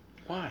hates him.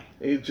 Why?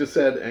 He just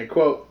said, and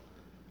quote,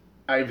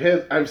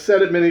 I've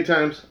said it many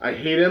times, I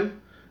hate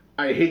him.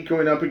 I hate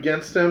going up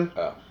against him.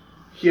 Oh.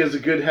 He has a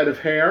good head of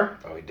hair.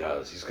 Oh, he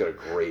does. He's got a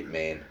great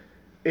mane.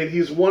 And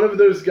he's one of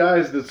those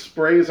guys that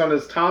sprays on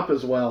his top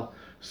as well,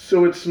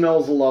 so it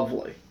smells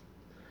lovely.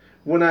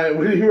 When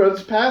he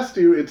runs past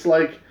you, it's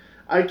like,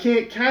 I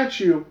can't catch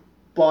you,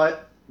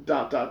 but ...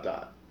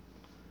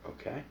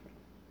 Okay.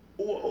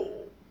 Whoa.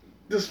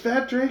 Does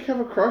Fat Drake have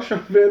a crush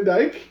on Van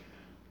Dyke?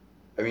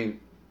 I mean,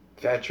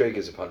 Fat Drake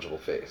is a punchable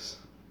face.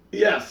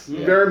 Yes,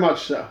 Yeah. very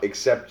much so.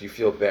 Except you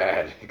feel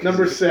bad.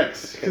 Number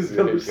 6. Because There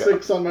number you go.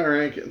 6 on my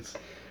rankings.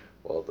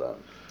 Well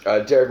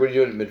done. Derek, what are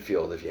you doing at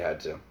midfield if you had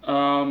to?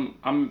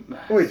 I'm.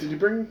 Wait, did you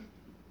bring...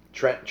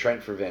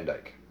 Trent for Van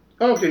Dyke.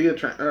 Oh, okay, yeah,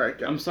 Trent. All right,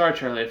 go. I'm sorry,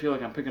 Charlie. I feel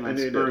like I'm picking I on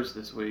knew you Spurs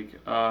this week.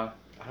 I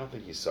don't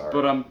think he's sorry.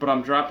 But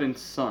I'm dropping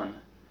Son.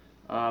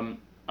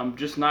 I'm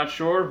just not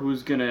sure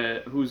who's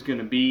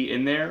gonna be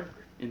in there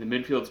in the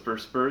midfield for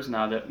Spurs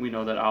now that we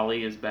know that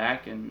Ali is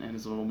back and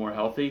is a little more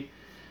healthy.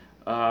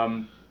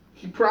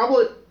 He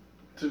probably,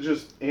 to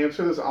just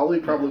answer this, Ali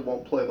probably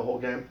won't play the whole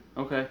game.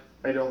 Okay.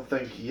 I don't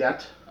think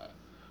yet.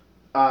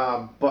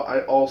 But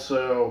I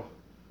also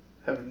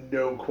have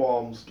no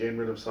qualms getting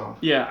rid of Son.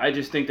 Yeah, I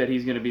just think that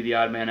he's gonna be the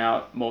odd man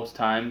out most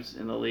times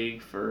in the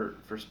league for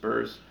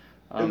Spurs.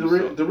 And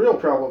the real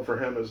problem for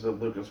him is that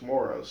Lucas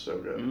Moura is so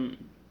good.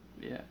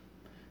 Yeah.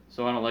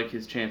 So I don't like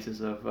his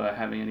chances of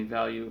having any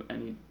value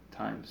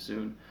anytime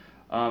soon.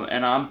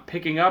 And I'm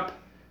picking up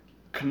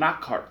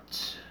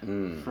Knockhart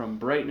from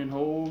Brighton and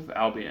Hove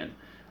Albion.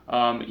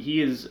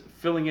 He is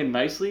filling in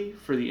nicely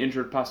for the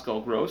injured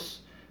Pascal Gross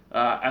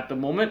at the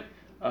moment.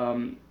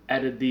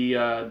 Added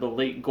the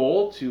late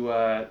goal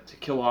to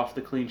kill off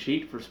the clean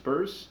sheet for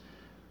Spurs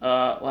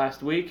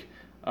last week.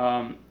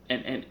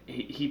 And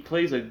he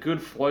plays a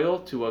good foil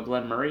to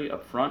Glenn Murray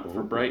up front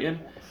for Brighton.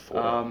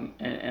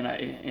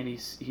 And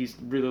he's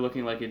really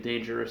looking like a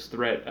dangerous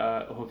threat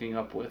hooking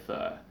up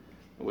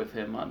with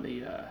him on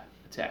the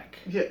attack.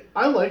 Yeah,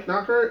 I like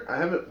Knockhart. I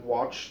haven't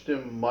watched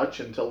him much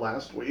until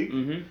last week.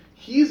 Mm-hmm.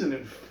 He's an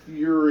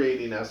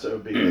infuriating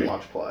SOB to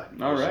watch play.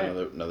 All right.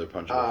 Another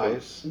punchable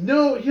face.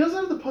 No, he doesn't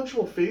have the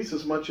punchable face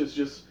as much as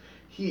just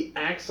he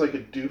acts like a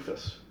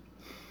doofus.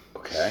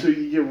 Okay. So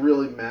you get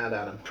really mad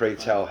at him. Pray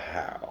tell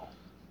how.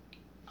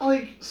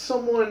 Like,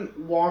 someone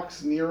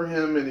walks near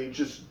him and he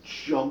just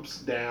jumps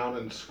down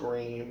and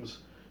screams.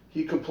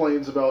 He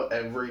complains about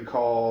every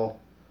call.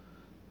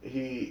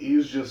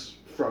 He's just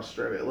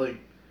frustrated. Like,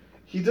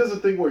 he does a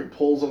thing where he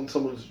pulls on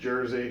someone's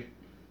jersey,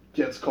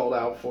 gets called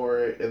out for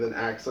it, and then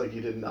acts like he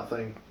did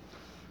nothing.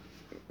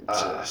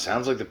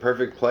 Sounds like the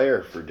perfect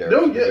player for Derek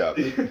No, to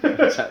pick yeah.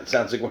 up.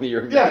 Sounds like one of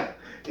your Yeah,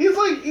 he's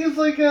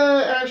like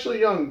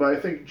Ashley Young, but I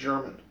think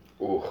German.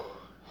 Ooh.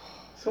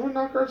 Someone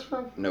Knockhart's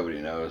fan? Nobody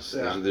knows.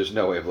 Yeah. There's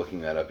no way of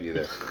looking that up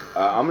either.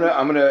 I'm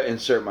gonna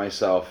insert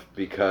myself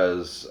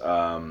because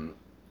I'm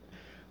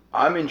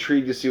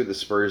intrigued to see what the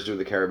Spurs do with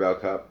the Carabao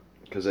Cup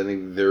because I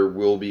think there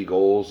will be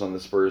goals on the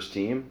Spurs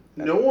team.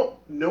 No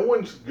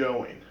one's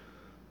going.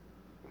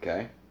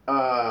 Okay.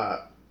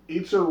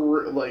 It's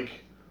like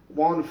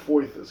Juan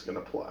Foyth is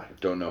gonna play.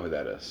 Don't know who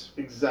that is.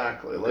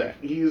 Exactly. Okay.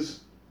 Like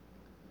he's.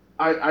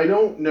 I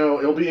don't know.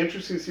 It'll be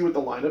interesting to see what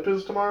the lineup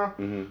is tomorrow.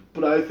 Mm-hmm.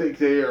 But I think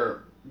they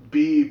are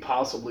B,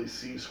 possibly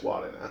C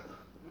squad in it.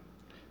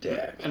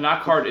 Dag. And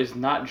Knockhart is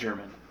not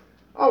German.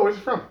 Oh, where's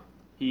he from?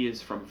 He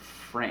is from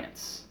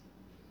France.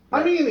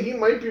 I mean, he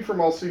might be from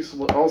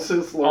Alsace-Lorraine.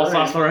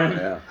 Alsace-Lorraine,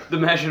 Yeah. the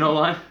Maginot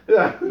Line.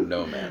 Yeah.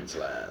 No man's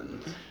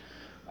land.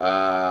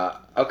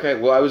 Okay.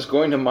 Well, I was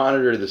going to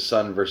monitor the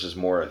Sun versus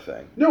Mora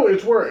thing. No,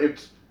 it's where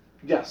it's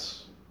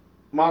Yes.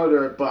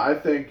 Monitor it, but I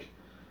think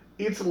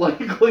it's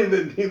likely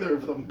that neither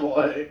of them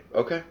play.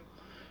 Okay.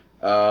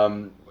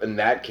 In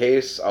that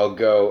case, I'll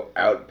go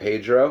out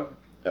Pedro.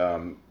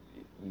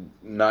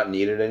 Not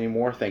needed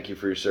anymore. Thank you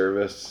for your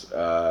service.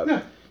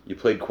 Yeah. You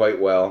played quite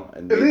well.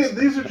 And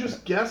These are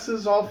just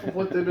guesses off of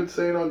what they've been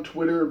saying on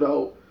Twitter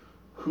about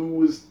who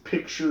was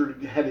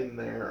pictured heading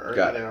there, or,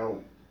 Got you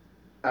know,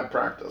 at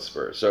practice.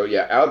 Spurs. So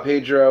yeah, out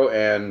Pedro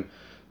and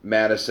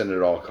Madison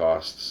at all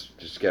costs.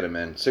 Just get him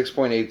in.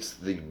 6.8's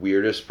the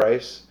weirdest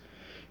price.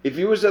 If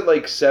he was at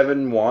like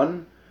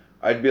 7-1,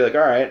 I'd be like,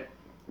 all right.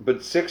 But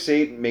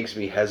 6.8 makes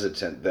me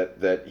hesitant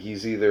that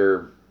he's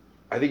either,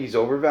 I think he's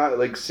overvalued,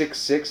 like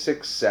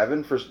 6.6,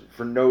 6.7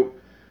 for no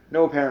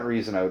apparent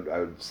reason. I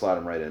would slot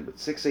him right in. But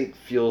 6.8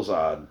 feels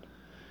odd.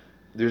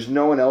 There's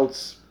no one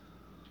else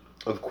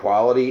of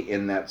quality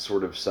in that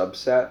sort of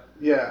subset.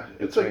 Yeah,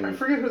 it's like, I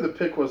forget who the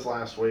pick was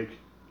last week.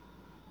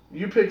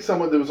 You picked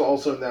someone that was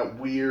also in that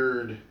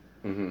weird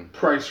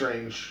price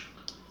range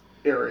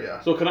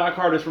area. So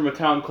Kanakard is from a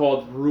town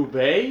called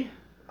Roubaix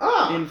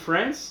in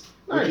France,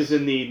 nice. which is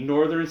in the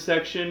northern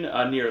section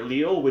near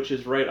Lille, which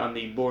is right on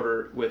the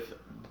border with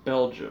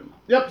Belgium.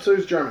 Yep, so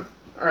he's German.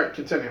 All right,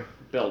 continue.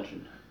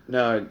 Belgian.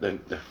 No,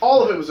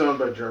 All of it was owned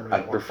by Germany I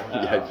at one prefer-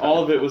 point. Yeah.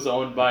 All of it was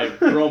owned by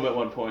Rome at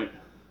one point.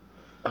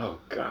 oh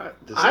God.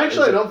 I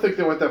don't think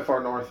they went that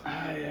far north.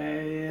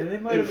 They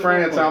might In have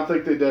France, I don't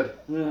think they did.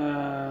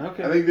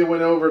 Okay. I think they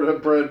went over to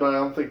bread, but I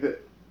don't think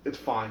that it's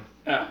fine.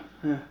 Yeah.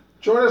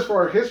 Join us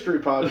for our history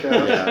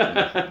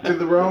podcast. Did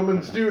the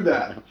Romans do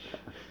that?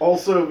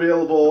 Also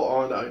available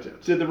on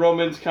iTunes. Did the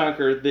Romans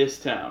conquer this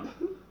town?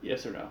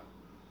 Yes or no?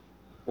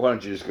 Why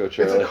don't you just go,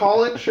 Charlie? It's a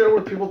call-in show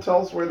where people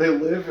tell us where they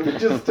live, and we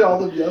just tell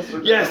them yes or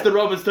no. Yes, the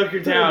Romans took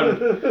your town.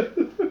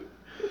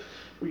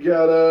 We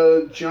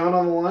got John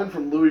on the line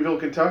from Louisville,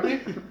 Kentucky.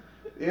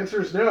 The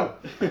answer is no.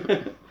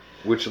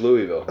 Which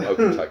Louisville? Oh,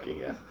 Kentucky.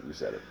 Yeah, you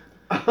said it.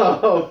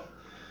 All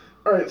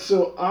right,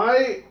 so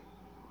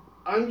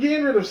I'm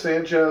getting rid of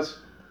Sanchez,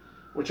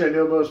 which I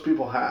know most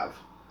people have,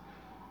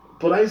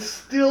 but I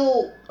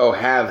still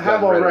have gotten rid of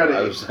him. already.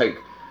 I was like,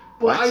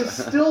 But what? I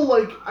still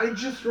I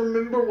just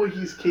remember what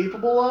he's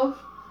capable of,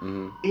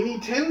 Mhm. and he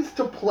tends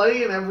to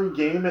play in every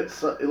game at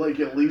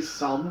least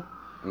some,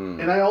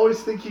 Mm. and I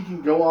always think he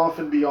can go off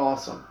and be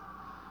awesome,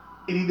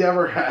 and he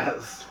never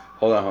has.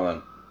 Hold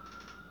on.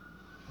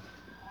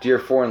 Dear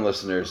foreign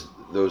listeners,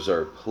 those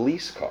are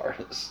police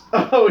cars.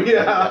 Oh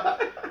yeah.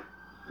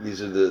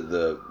 These are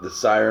the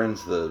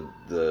sirens, the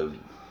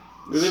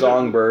We live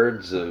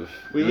songbirds of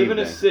We live in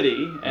a evening.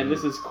 city, and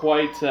this is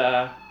quite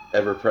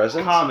Ever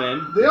present.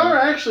 common. They are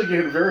actually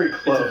getting very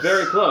close. It's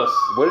very close.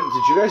 What did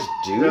you guys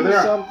do? Yeah, they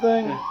are.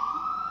 Something? Yeah.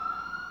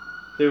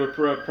 They were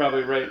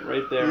probably right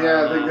there.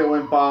 Yeah, on, I think they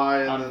went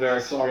by on and then they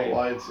Varick saw the Street.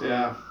 lights.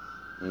 Yeah.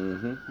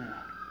 Mm-hmm.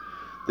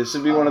 This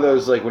would be one of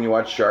those, like, when you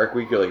watch Shark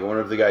Week, you're like, I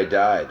wonder if the guy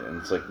died. And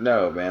it's like,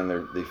 no, man,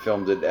 they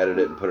filmed it, edited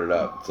it, and put it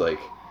up. It's like,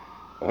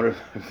 I wonder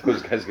if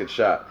those guys get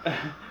shot.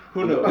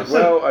 Who knows?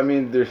 Well, I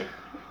mean, they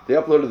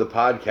uploaded the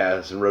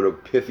podcast and wrote a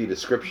pithy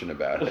description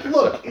about it.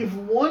 Look, if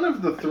one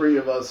of the three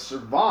of us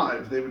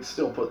survived, they would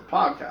still put the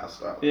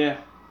podcast up. Yeah,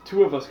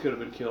 two of us could have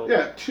been killed.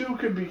 Yeah, two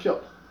could be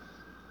killed.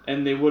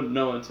 And they wouldn't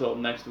know until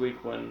next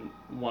week when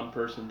one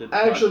person did the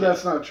Actually, podcast.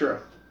 that's not true.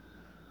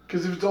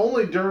 Because if it's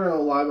only during a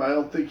live, I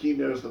don't think he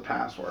knows the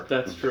password.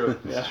 That's true.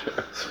 Yeah.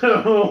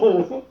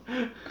 So,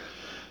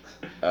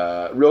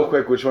 Real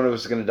quick, which one of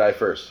us is going to die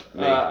first?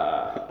 Me.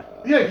 yeah,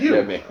 you.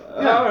 Yeah, me.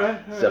 Yeah. All right.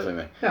 It's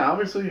definitely me. Yeah,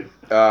 obviously you.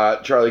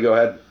 Charlie, go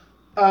ahead.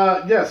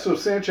 Yeah, so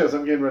Sanchez,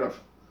 I'm getting rid of.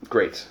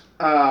 Great.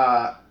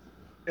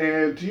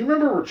 And do you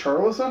remember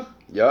Richarlison?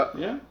 Yep.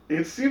 Yeah.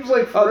 It seems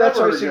like Oh, forever that's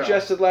what I ago.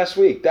 suggested last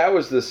week. That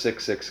was the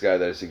 6'6" guy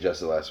that I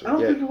suggested last week. I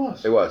don't Yeah. think it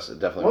was. It was. It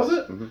definitely was. Was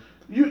it?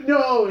 Mm-hmm.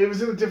 No, it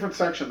was in a different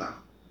section though.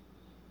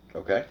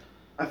 Okay.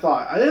 I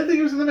thought. I didn't think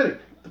it was in the middle.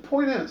 The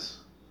point is,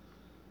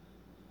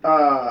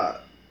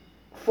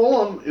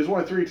 Fulham is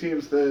one of three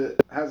teams that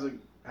hasn't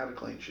had a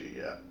clean sheet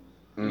yet.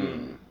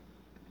 Mm.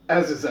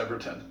 As is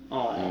Everton.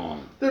 Oh.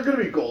 There are going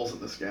to be goals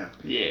in this game.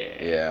 Yeah.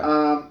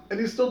 Yeah. And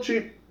he's still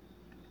cheap.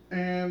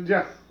 And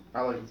yeah,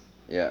 I like him.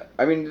 Yeah.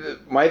 I mean,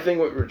 my thing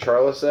with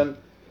Richarlison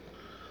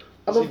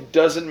is he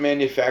doesn't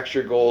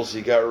manufacture goals.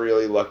 He got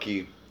really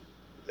lucky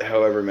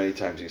however many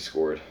times he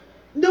scored.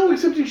 No,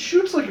 except he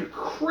shoots like a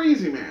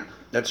crazy man.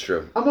 That's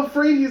true. I'm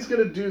afraid he's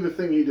going to do the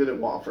thing he did at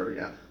Watford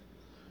again.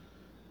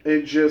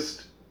 And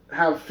just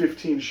have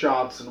 15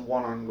 shots and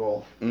one on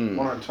goal, one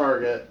on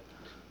target,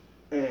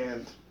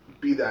 and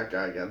be that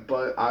guy again.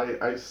 But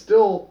I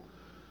still,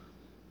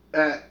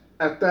 at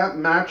that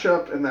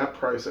matchup and that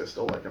price, I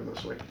still like him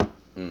this week.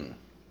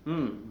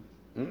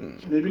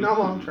 Maybe not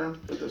long term,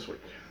 but this week.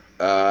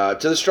 To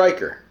the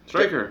striker.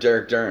 Striker.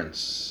 Derek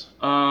Derns.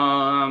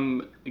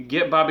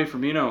 Get Bobby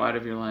Firmino out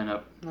of your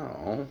lineup.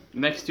 Oh.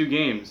 Next two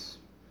games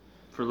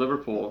for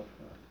Liverpool,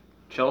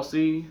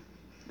 Chelsea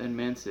and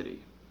Man City.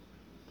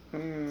 Are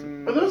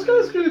those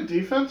guys good at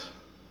defense?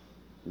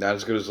 Not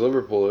as good as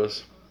Liverpool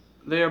is.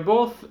 They are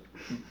both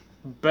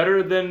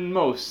better than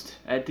most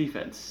at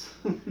defense.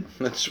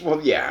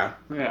 Yeah.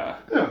 Yeah.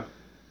 Yeah.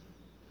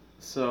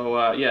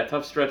 So,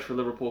 tough stretch for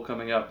Liverpool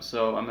coming up.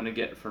 So I'm going to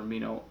get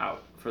Firmino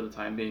out for the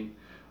time being.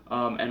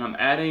 And I'm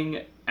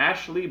adding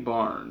Ashley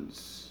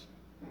Barnes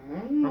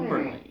from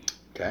Burnley.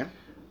 Okay.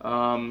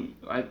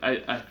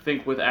 I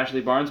think with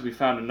Ashley Barnes, we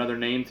found another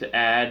name to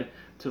add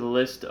to the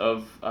list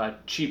of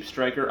cheap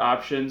striker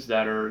options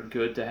that are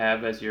good to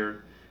have as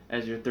your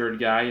third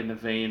guy in the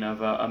vein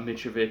of a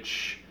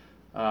Mitrovic,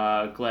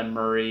 Glenn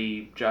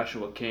Murray,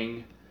 Joshua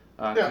King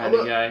kind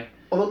of guy.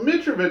 Although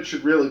Mitrovic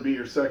should really be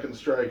your second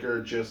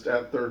striker, just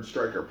at third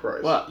striker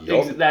price. Well,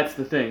 Yup. that's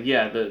the thing.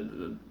 Yeah,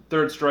 the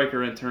third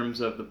striker in terms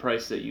of the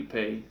price that you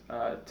pay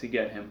to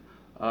get him.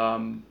 I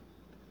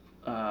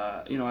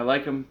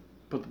like him.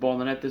 Put the ball in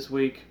the net this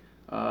week.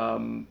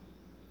 Mitrovic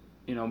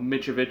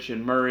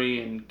and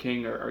Murray and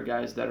King are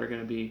guys that are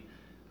going to be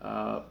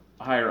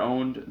higher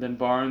owned than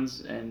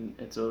Barnes, and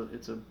it's a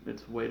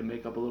way to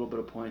make up a little bit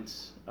of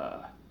points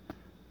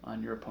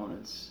on your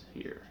opponents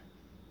here.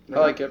 I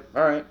like it.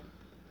 All right.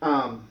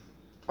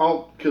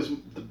 Because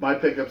my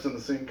pickup's in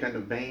the same kind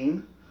of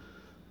vein.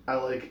 I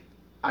like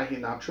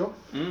Iheanacho.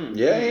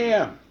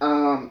 Yeah.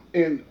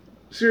 And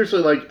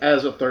seriously, like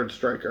as a third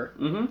striker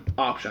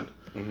option,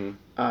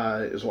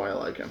 is why I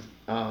like him.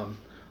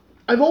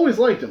 I've always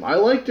liked him. I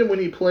liked him when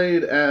he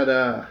played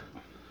at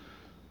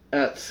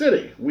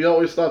City. We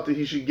always thought that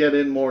he should get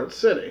in more at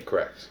City.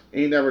 Correct.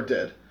 And he never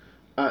did.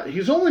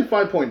 He's only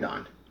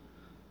 5.9.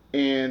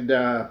 And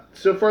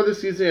so far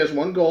this season, he has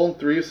 1 goal and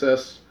 3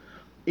 assists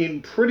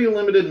in pretty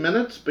limited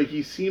minutes, but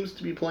he seems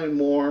to be playing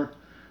more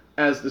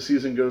as the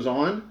season goes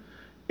on.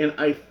 And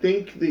I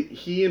think that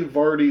he and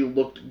Vardy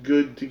looked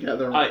good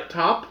together up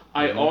top.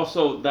 I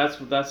also, that's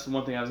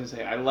one thing I was going to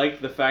say. I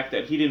liked the fact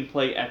that he didn't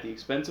play at the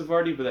expense of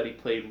Vardy, but that he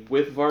played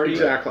with Vardy.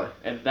 Exactly.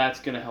 And that's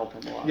going to help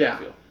him a lot, Yeah. I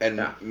feel.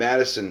 And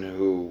Madison,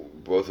 who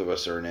both of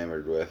us are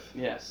enamored with.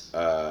 Yes.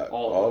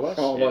 All of us?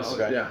 All of us,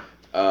 Okay. yeah.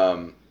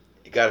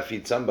 You got to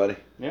feed somebody.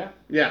 Yeah.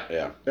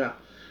 Yeah.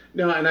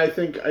 No, and I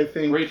think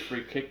Great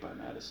free kick by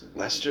Madison.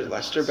 Leicester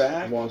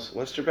back? Was.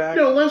 Leicester back?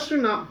 No, Leicester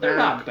not back. They're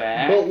not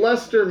back. But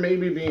Leicester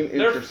maybe being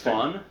They're interesting.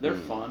 fun. They're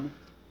fun.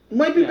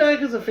 Might be Yeah.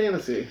 back as a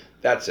fantasy.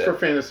 That's it. For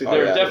fantasy. Oh,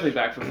 They're yeah. definitely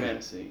back for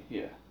fantasy.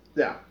 Yeah.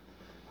 Yeah.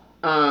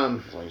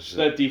 As long as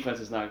That defense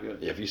is not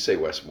good. if you say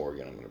Wes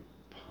Morgan, I'm going to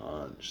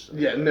punch.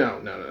 Yeah, no.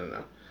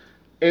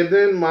 And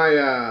then my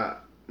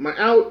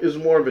out is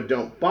more of a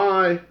don't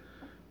buy,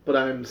 but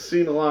I'm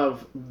seeing a lot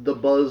of the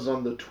buzz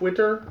on the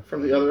Twitter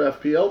from the other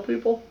FPL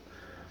people.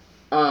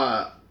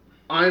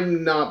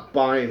 I'm not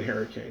buying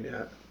Harry Kane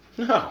yet.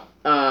 No.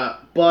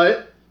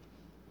 But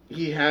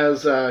he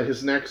has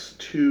his next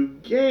 2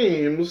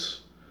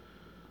 games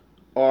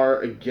are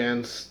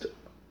against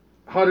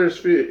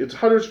Huddersfield. It's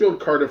Huddersfield,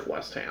 Cardiff,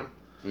 West Ham.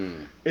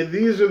 And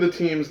these are the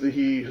teams that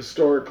he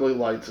historically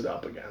lights it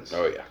up against.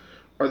 Oh, yeah.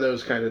 Are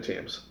those kind of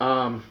teams.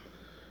 And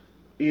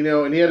he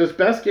had his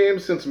best game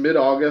since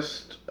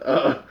mid-August.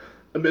 A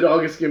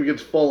mid-August game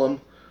against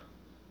Fulham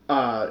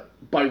by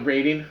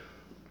rating.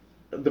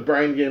 The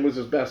Brighton game was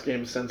his best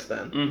game since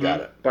then.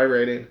 Got it. By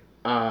rating.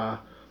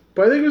 But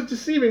I think it was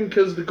deceiving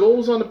because the goal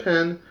was on the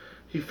pen.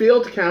 He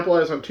failed to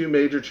capitalize on 2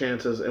 major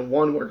chances and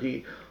one where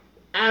he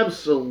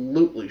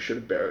absolutely should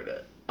have buried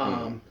it.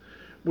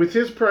 With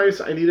his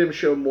price, I need him to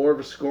show more of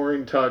a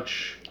scoring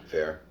touch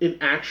Fair. in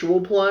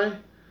actual play,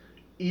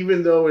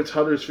 even though it's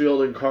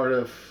Huddersfield and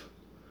Cardiff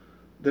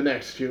the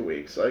next 2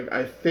 weeks. Like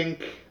I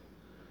think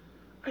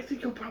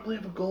he'll probably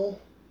have a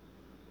goal,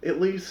 at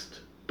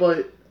least.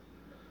 But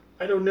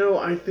I don't know.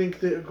 I think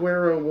that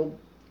Aguero will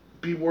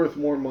be worth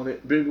more money,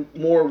 be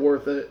more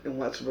worth it, and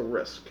less of a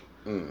risk.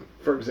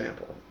 For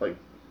example, like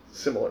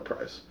similar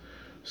price.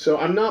 So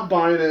I'm not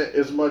buying it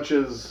as much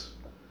as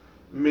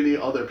many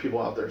other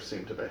people out there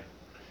seem to be.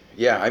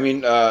 Yeah, I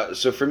mean,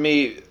 so for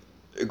me,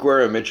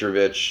 Aguero and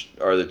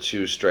Mitrovic are the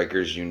 2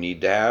 strikers you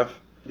need to have.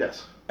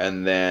 Yes.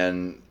 And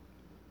then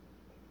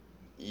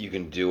you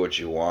can do what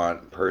you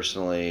want.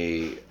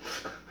 Personally,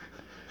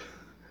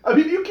 I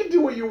mean, you can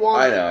do what you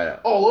want. I know.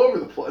 All over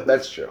the place.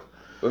 That's true.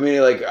 I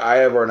mean, like, I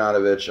have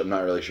Arnautovic. I'm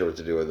not really sure what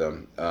to do with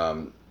him.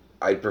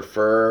 I'd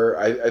prefer...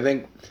 I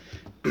think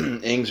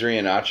Ings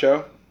and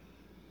Nacho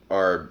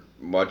are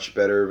much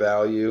better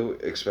value,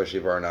 especially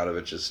if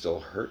Arnautovic is still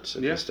hurt,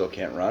 so he still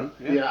can't run.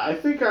 Yeah, I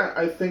think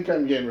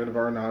I'm getting rid of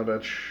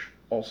Arnautovic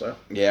also.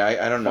 Yeah,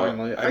 I don't know.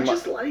 Finally. I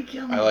just like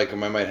him. I like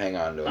him. I might hang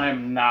on to him.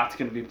 I'm not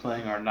going to be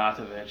playing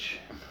Arnautovic.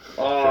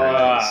 Very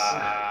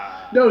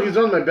nice. No, he's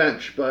on my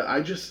bench, but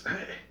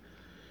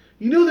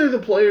they're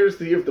the players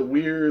that you have the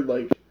weird,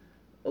 like,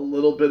 a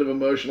little bit of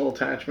emotional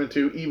attachment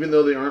to, even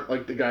though they aren't,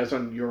 like, the guys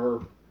on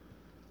your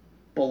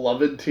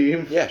beloved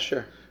team. Yeah,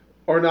 sure.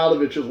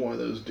 Arnautovic is one of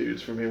those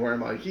dudes for me where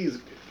I'm like, he's a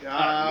good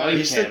guy.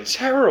 He's a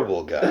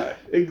terrible guy.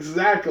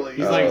 Exactly.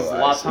 He's like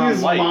Zlatan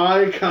He's Light.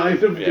 my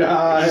kind of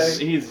guy.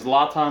 He's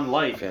Zlatan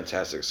Light.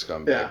 Fantastic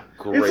scumbag. Yeah.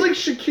 Great. It's like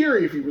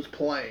Shaqiri if he was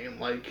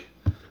playing, like,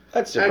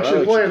 That's different.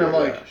 actually I playing, Shaqiri, I'm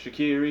like, yeah.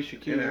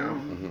 Shaqiri. you know.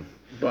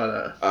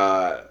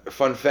 But,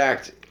 Fun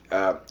fact,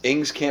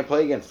 Ings can't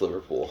play against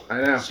Liverpool.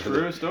 I know.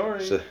 True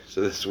story. So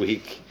this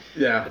week,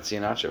 Yeah. it's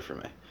Iheanacho for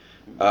me.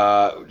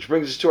 Which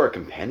brings us to our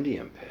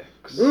compendium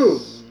picks. Ooh.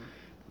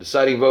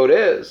 Deciding vote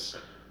is...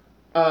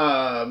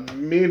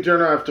 Me and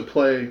Turner have to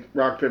play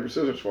rock, paper,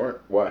 scissors for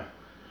it. Why?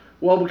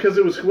 Well, because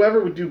it was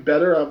whoever would do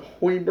better of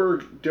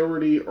Hoiberg,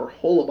 Doherty, or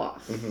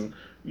Holebas. Mm-hmm.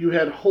 You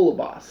had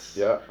Holebas.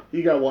 Yeah.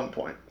 He got 1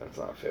 point. That's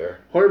not fair.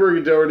 Hoiberg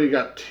and Doherty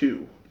got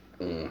 2.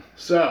 Mm.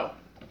 So,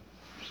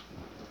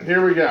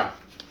 here we go.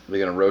 We're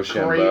going to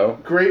Rochambeau.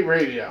 Great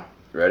radio.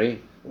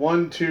 Ready?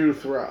 1, 2,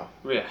 throw.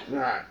 Yeah. All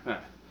right.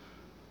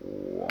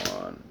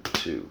 1,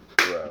 2,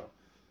 throw.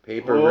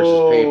 Paper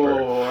versus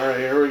paper. All right,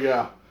 here we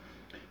go.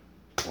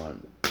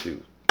 1,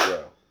 2,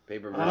 throw.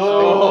 Paper versus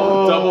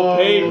Oh, double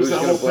paper. paper. Who's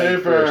double going to blink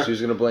paper. first? Who's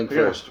going to blink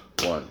Here. first?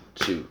 1,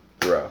 2,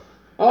 throw.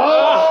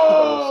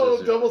 Oh,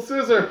 Double double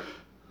scissor.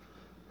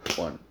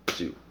 1,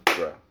 2,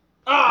 throw.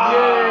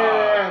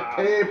 Yeah,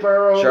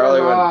 paper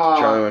over rock.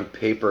 Charlie went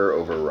paper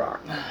over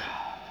rock.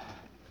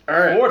 All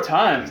right. 4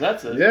 times.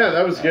 That's it. Yeah,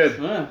 that was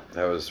good. Yeah.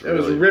 That was It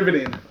was really...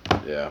 riveting.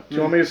 Yeah. Do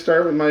you want me to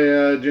start with my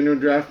genuine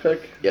draft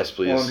pick Yes,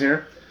 please. while I'm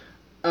here?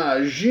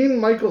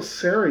 Jean-Michael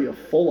Seri of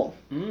Fulham.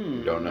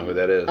 Don't know who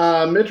that is.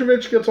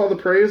 Mitrovic gets all the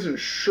praise, and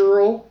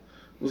Sherrill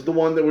was the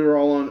one that we were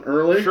all on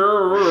early.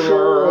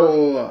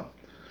 Sherrill.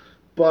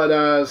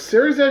 But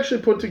Seri's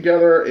actually put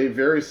together a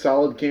very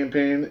solid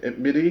campaign at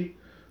Midi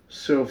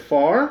so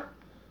far.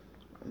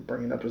 I'm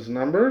bringing up his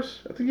numbers.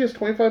 I think he has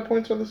 25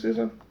 points on the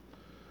season.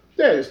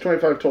 Yeah, he has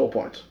 25 total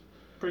points.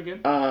 Pretty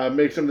good.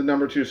 Makes him the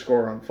number 2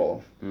 scorer on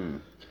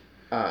Fulham.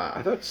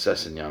 I thought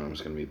Sessegnon was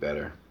going to be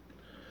better.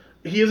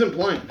 He isn't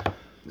playing.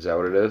 Is that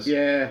what it is?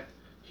 Yeah,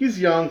 he's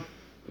young.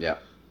 Yeah.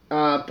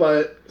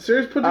 But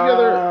Seri's put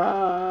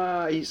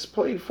together... He's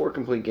played 4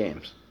 complete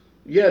games.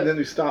 Yeah, then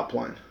he stopped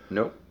playing.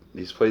 Nope.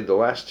 He's played the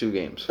last 2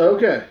 games.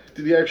 Okay.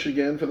 Did he actually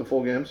get in for the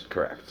full games?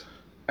 Correct.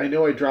 I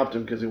know I dropped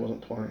him because he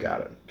wasn't playing.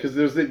 Got it. Because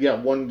there's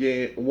 1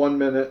 game, 1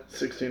 minute,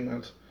 16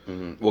 minutes.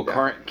 Mm-hmm. Well,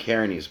 Yeah.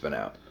 Kearney's been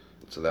out,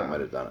 so that might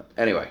have done it.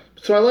 Anyway.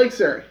 So I like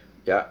Seri.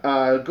 Yeah.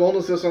 Goal and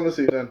assist on the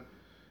season.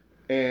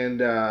 And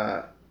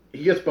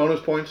he gets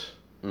bonus points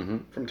Mm-hmm.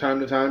 from time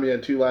to time. He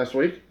had 2 last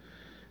week.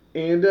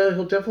 And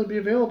he'll definitely be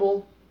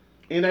available.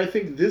 And I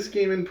think this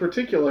game in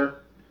particular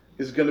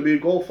is going to be a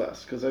goal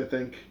fest. Because I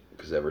think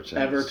Because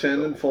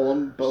Everton and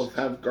Fulham both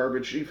have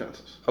garbage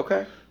defenses.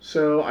 Okay.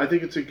 So I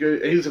think it's a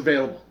good... He's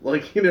available.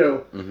 Like, you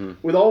know, Mm-hmm.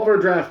 with all of our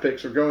draft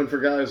picks, we're going for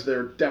guys that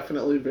are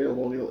definitely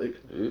available in the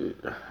league.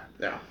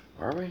 Yeah.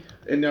 Are we?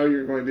 And now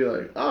you're going to be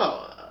like,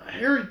 oh,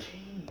 Harry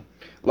Kane.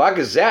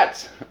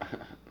 Lacazette.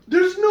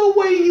 There's no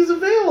way he's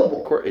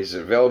available. Of course, he's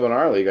available in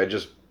our league. I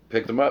just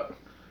picked him up.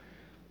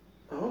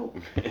 Oh.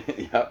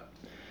 Yep.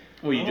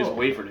 Well, you just Oh.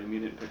 wavered him. You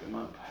didn't pick him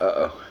up.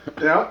 Uh-oh.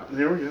 Yeah,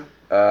 here we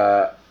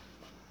go.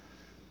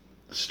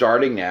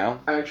 Starting now.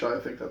 Actually, I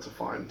think that's a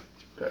fine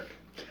pick.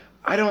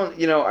 I don't,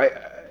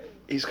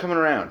 he's coming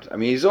around. I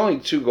mean, he's only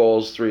 2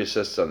 goals, 3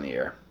 assists on the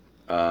year.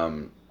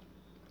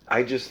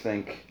 I just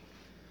think,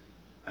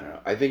 I don't know,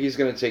 I think he's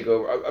going to take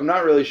over. I'm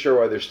not really sure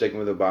why they're sticking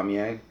with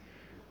Aubameyang.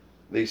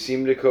 They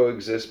seem to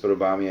coexist, but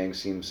Aubameyang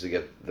seems to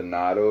get the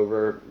nod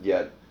over,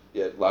 yet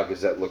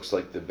Lacazette looks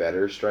like the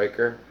better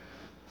striker.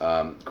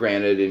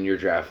 Granted, in your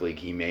draft league,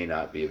 he may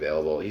not be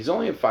available. He's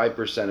only at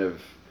 5%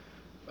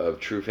 of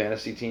true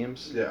fantasy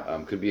teams.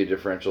 Yeah. Could be a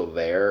differential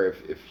there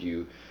if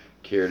you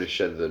care to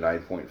shed the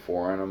 9.4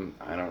 on him.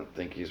 I don't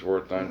think he's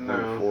worth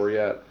 9.4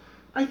 yet.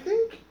 I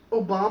think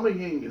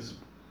Aubameyang is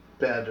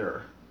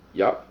better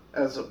Yup.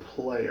 as a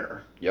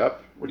player,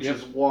 Yep. which Yep.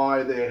 is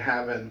why they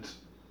haven't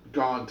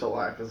gone to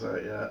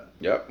Lacazette yet.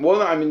 Yep. Well,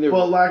 no, I mean, they're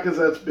Well,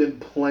 Lacazette's been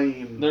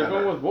playing They're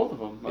better. going with both of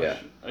them. Yeah.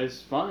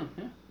 It's fine.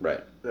 Yeah.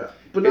 right. Yeah,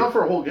 but not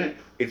for a whole game.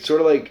 It's sort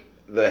of like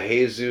the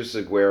Jesus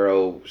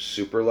Aguero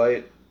super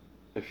light,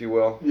 if you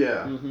will,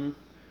 Yeah. Mm-hmm.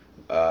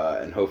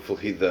 and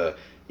hopefully the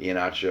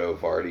Iheanacho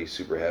Vardy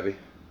super heavy.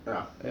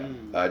 Yeah.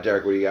 Yeah.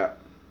 Derek, what do you got?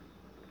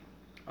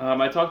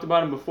 I talked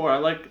about him before. I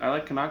like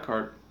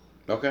Knockhart.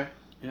 Okay.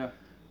 Yeah.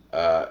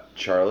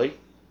 Charlie,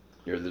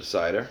 you're the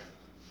decider.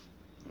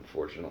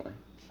 Unfortunately.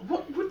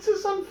 What's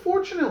this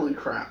unfortunately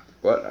crap?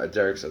 What?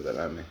 Derek said that,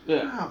 not me.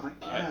 Yeah. Oh, my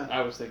God.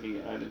 I was thinking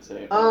it. I didn't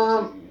say it. But I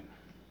was thinking it.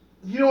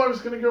 You know, I was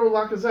going to go with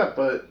Lacazette,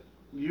 but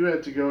you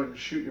had to go and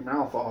shoot your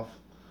mouth off.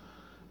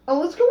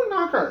 Let's go with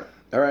Knockhart.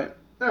 All right.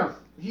 No,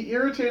 he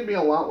irritated me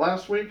a lot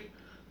last week,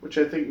 which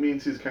I think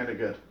means he's kind of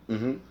good.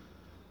 Mm-hmm.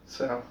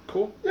 So,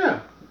 Cool.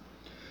 yeah.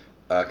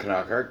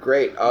 Knockhart,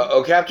 great.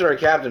 Captain or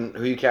captain,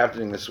 who are you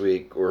captaining this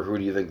week, or who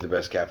do you think the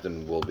best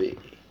captain will be?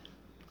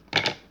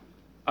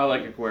 I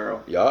like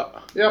Aguero Yeah.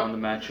 Yep. on the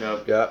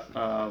matchup. Yeah.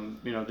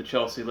 The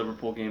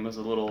Chelsea-Liverpool game was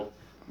a little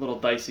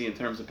dicey in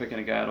terms of picking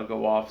a guy that'll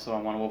go off, so I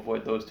want to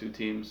avoid those 2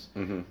 teams.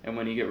 Mm-hmm. And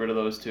when you get rid of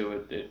those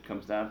 2, it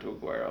comes down to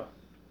Aguero.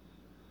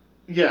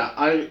 Yeah,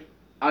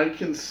 I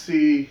can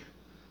see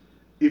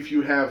if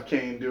you have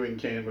Kane doing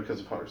Kane because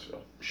of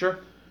Huddersfield. Sure.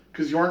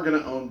 Because you aren't going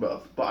to own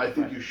both, but I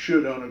think you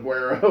should own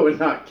Aguero and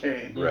not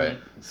Kane. Right.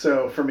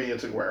 So, for me,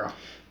 it's Aguero.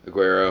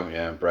 Aguero,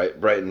 yeah.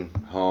 Brighton,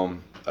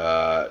 home.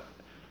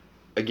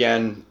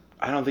 Again,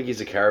 I don't think he's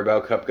a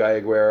Carabao Cup guy,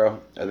 Aguero.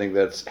 I think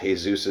that's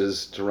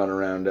Jesus's to run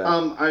around.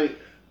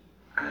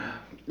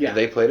 Yeah. Did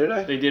they play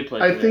today? They did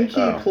play I today. think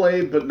he Oh.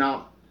 played, but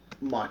not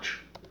much.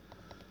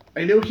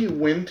 I know he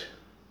went,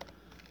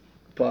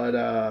 but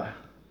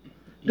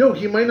no,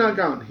 he might not have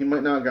gone. He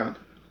might not have gone.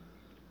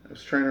 I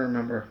was trying to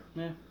remember.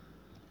 Yeah.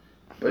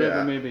 But Whatever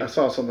yeah, it may be. I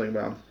saw something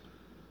about him.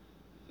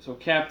 So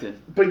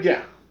captain. But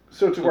yeah,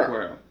 so it's Aguero.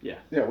 Aguero. Yeah.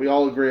 Yeah, we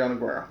all agree on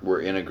Aguero.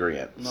 We're in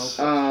agreement.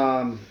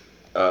 No.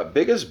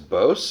 Biggest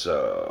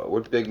Bosa.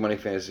 What big money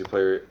fantasy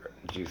player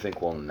do you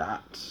think will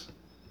not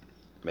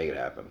make it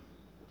happen?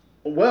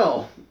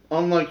 Well,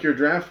 unlike your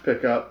draft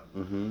pickup,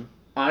 Mm-hmm.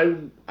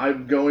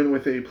 I'm going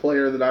with a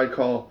player that I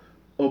call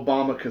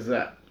Obama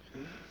Cassette.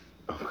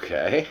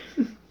 Okay.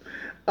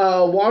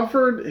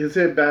 Watford has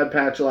hit bad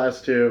patch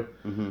last two,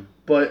 Mm-hmm.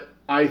 but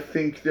I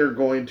think they're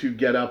going to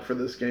get up for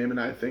this game, and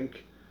I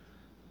think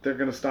they're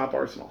going to stop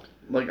Arsenal.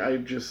 Like, I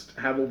just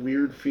have a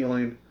weird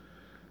feeling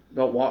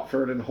about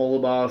Watford and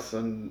Holebas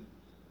and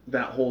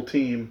that whole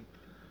team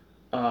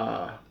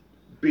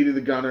beating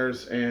the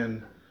Gunners,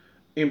 and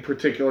in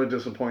particular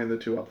disappointing the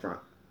two up front.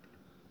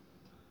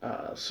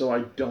 So I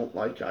don't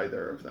like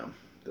either of them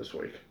this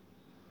week.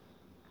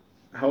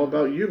 How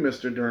about you,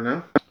 Mr.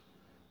 Durnow?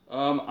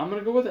 I'm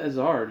gonna go with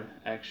Hazard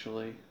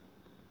actually.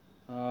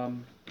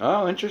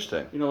 Oh,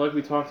 interesting. Like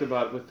we talked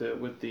about with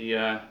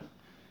the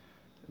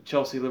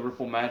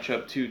Chelsea-Liverpool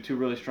matchup, two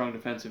really strong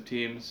defensive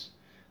teams,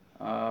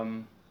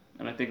 and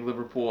I think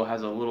Liverpool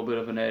has a little bit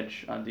of an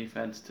edge on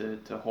defense to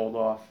hold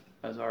off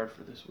Hazard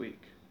for this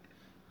week.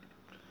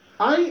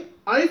 I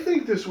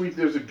think this week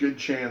there's a good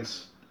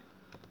chance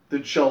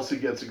that Chelsea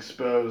gets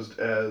exposed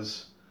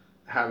as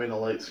having a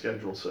light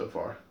schedule so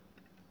far.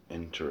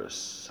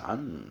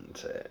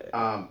 Interessante.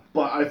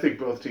 But I think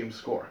both teams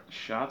score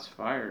Shots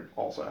fired.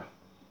 also.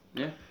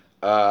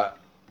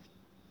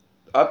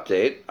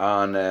 Update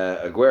on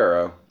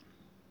Aguero.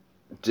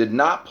 Did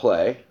not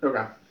play.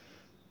 Okay.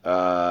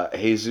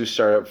 Jesus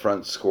started up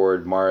front,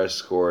 scored. Mahrez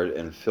scored,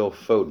 and Phil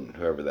Foden,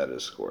 whoever that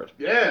is, scored.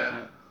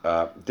 Yeah.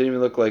 Didn't even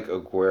look like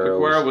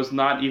Aguero. Was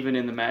not even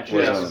in the match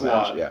Yeah, day it was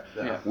squad. Yeah.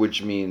 Yeah.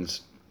 Which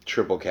means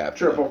triple captain.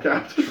 Triple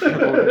capped.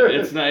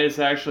 It's not. It's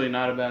actually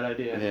not a bad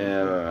idea.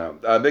 Yeah, I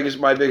don't know.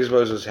 My biggest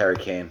buzz was Harry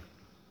Kane.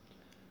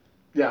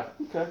 Yeah.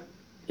 Okay.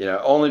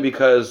 Only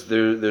because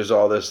there's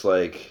all this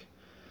like.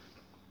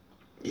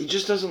 He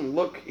just doesn't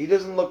look. He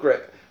doesn't look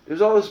right.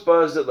 There's all this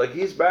buzz that like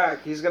he's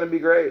back. He's gonna be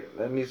great,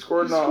 and he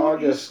scored in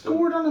August. He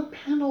scored on a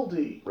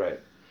penalty Right.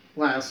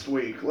 last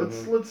week.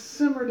 Let's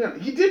simmer down.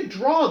 He did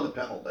draw the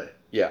penalty.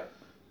 Yeah.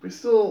 But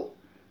still,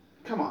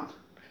 come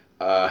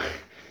on.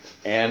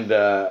 And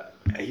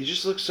he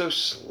just looks so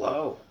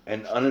slow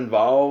and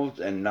uninvolved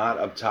and not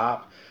up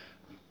top.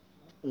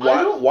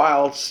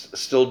 While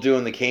still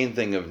doing the Kane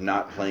thing of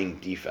not playing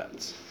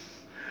defense.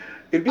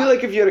 It'd be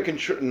like if you had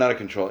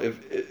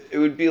it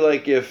would be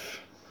like if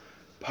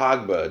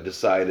Pogba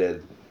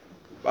decided,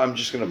 I'm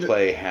just going to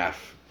play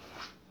half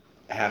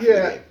of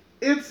the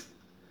game.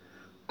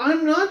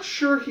 I'm not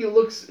sure he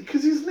looks,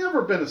 because he's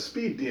never been a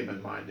speed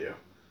demon, mind you.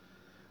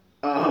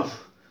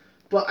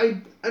 But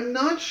I'm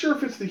not sure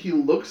if it's that he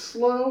looks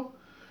slow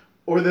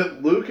or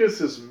that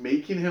Lucas is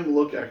making him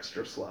look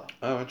extra slow.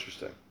 Oh,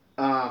 interesting.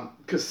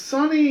 Because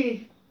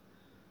Sonny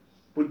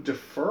would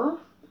defer,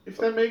 if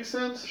that makes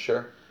sense.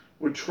 Sure.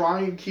 Would try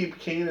and keep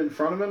Kane in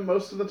front of him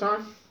most of the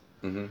time.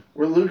 Mm-hmm.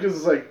 Where Lucas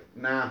is like,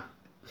 nah.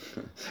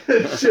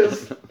 It's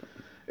just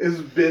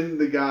has been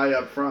the guy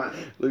up front.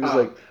 Lucas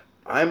like,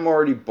 I'm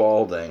already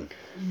balding.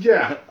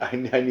 Yeah. I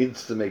need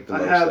to make the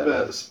most have of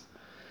been. this.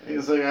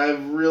 He's like, I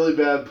have really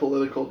bad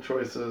political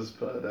choices,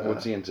 but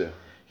What's he into?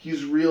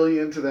 he's really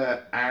into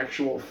that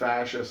actual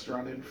fascist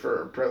running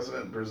for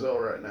president in Brazil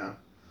right now.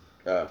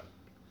 Oh.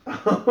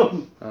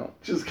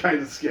 Which is kind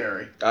of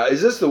scary.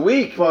 Is this the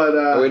week? But,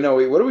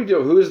 wait, what do we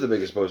do? Who is the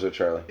biggest bozo,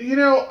 Charlie?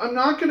 I'm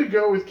not going to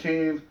go with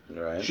Kane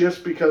Right.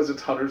 just because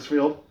it's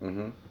Huddersfield.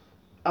 Mm-hmm.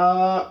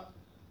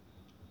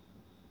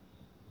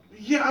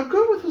 Yeah, I'm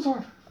good with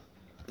Hazard.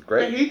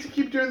 Great. I hate to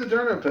keep doing the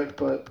Durno pick,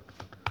 but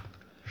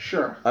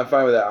sure. I'm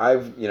fine with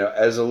that.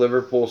 As a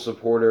Liverpool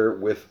supporter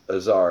with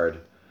Hazard,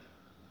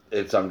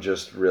 I'm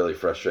just really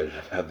frustrated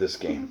about this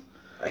game.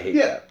 I hate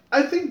that.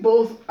 I think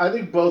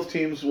both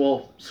teams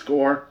will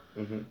score,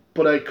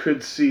 but I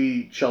could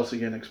see Chelsea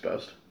getting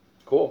exposed.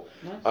 Cool.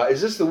 Nice.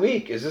 Is this the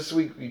week? Is this the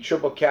week you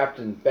triple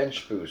captain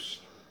bench boost?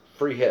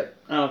 Free hit.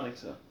 I don't think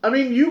so. I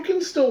mean, you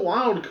can still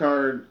wild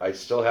card I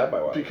still have my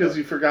wild because card.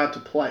 you forgot to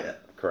play it.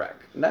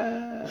 Correct. Nah,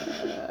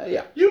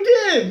 yeah. You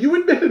did! You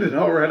admitted it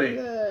already.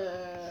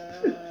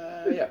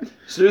 Yeah.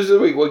 Snooze of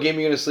the week. What game are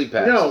you going to sleep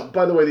past? No,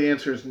 by the way, the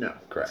answer is no.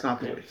 Correct. It's not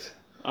the Yeah. week.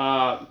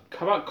 How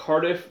about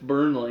Cardiff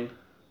Burnley?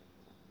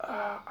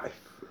 I'm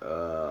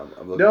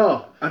looking.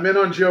 No, I'm in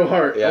on Joe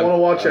Hart. I want to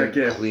watch that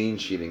game. Clean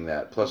sheeting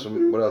that. Plus,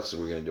 what else are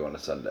we going to do on a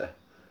Sunday?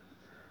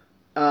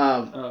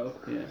 Oh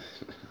yeah.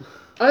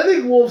 I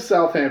think Wolves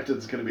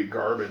Southampton's going to be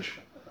garbage.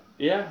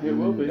 Yeah, it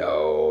will be.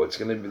 No, it's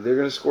going to be. They're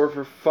going to score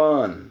for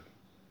fun.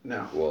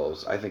 No.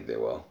 Wolves. I think they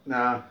will.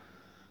 Nah.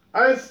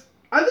 I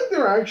think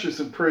there are actually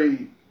some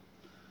pretty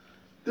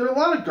There are a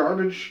lot of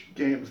garbage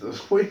games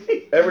this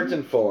week.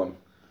 Everton Fulham.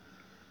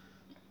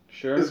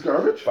 Sure. Is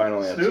garbage?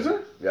 Final answer.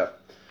 Snoozer? Yep.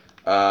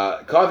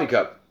 Coffee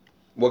cup.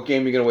 What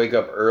game are you going to wake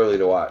up early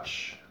to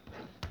watch?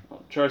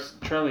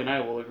 Charlie and I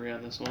will agree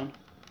on this one.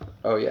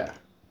 Oh, yeah.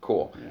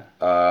 Cool.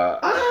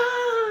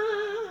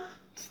 Ah!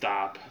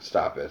 Stop.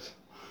 Stop it.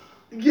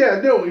 Yeah,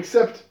 no,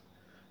 except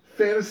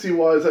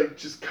fantasy-wise, I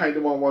just kind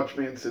of want to watch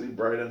Man City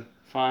Brighton.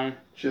 Fine.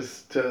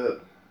 Just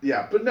to...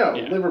 Yeah, but no,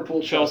 Yeah.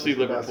 Liverpool, Chelsea,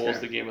 the best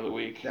Liverpool's game. the game of the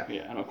week.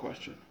 Yeah. No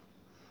question.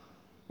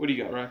 What do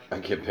you got, Rock? I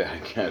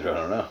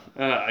don't know.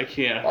 I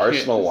can't.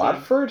 Arsenal decide.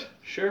 Watford?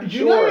 Sure.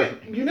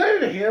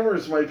 United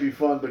Hammers might be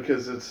fun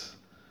because it's...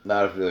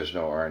 Not if there's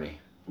no Arnie.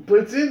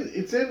 But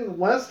it's in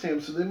West Ham,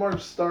 so they might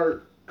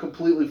start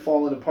completely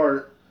falling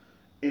apart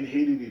and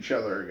hating each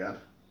other again.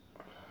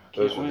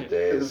 Those were the And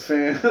the days.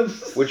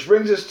 fans. Which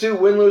brings us to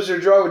Win, Lose, or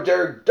Draw with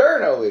Derek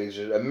Durno, ladies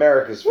and gentlemen.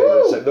 America's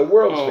favorite Woo! segment. The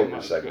world's Oh, my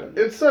favorite segment.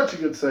 It's such a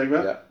good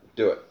segment. Yeah,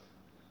 do it.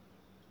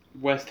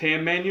 West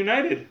Ham, Man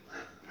United.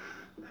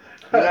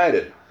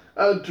 United.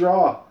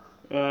 Draw.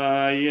 Yeah,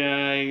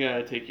 I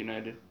gotta take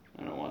United.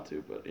 I don't want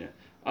to, but yeah.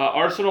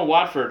 Arsenal,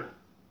 Watford.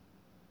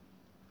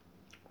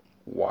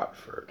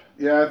 Watford.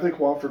 Yeah, I think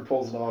Watford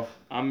pulls it off.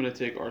 I'm gonna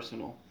take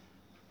Arsenal.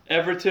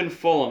 Everton,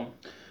 Fulham.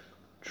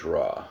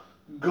 Draw.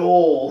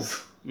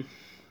 Goals.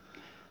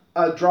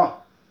 Draw.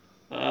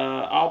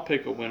 I'll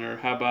pick a winner.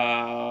 How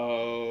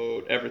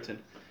about Everton?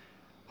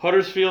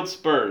 Huddersfield,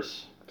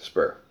 Spurs.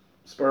 Spur.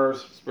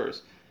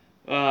 Spurs.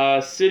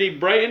 City,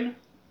 Brighton.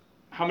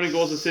 How many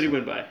goals does City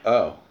win by?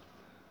 Oh.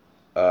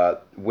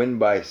 Win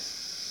by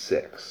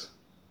 6.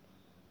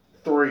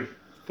 3.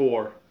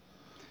 4.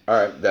 All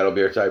right, that'll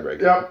be our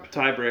tiebreaker. Yep.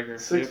 Tiebreaker.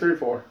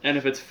 6-3-4. And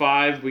if it's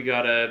 5, we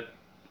gotta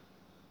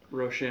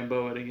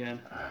Rochambeau it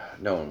again.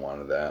 No one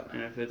wanted that.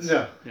 And if it's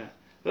Yeah.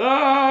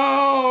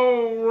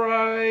 All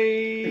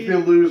right. If they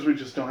lose, we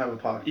just don't have a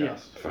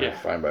podcast. Yeah. Fine,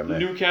 fine by me.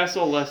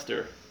 Newcastle,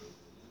 Leicester.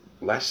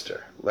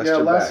 Leicester. Yeah,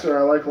 Leicester.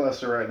 Back. I like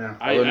Leicester right now.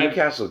 Although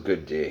Newcastle's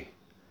good D.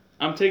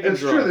 I'm taking It's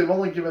draw. true. They've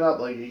only given up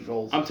like 8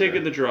 goals. I'm this taking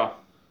year. the draw.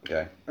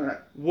 Okay. All right.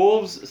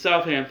 Wolves,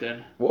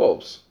 Southampton.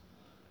 Wolves.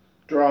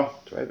 Draw.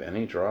 Do I have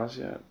any draws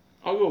yet?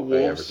 I'll go Oh,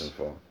 Wolves. Everton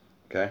full.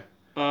 Okay.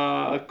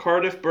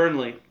 Cardiff,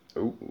 Burnley.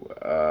 Ooh.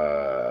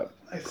 I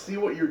see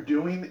what you're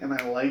doing, and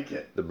I like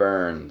it. The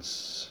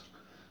Burns.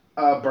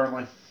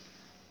 Burnley.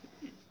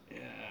 Yeah,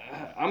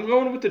 I'm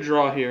going with the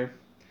draw here.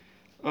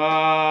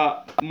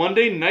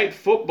 Monday Night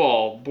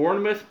Football,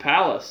 Bournemouth,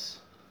 Palace.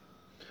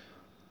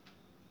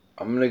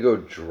 I'm gonna go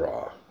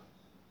draw.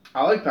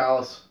 I like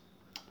Palace.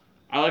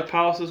 I like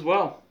Palace as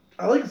well.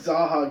 I like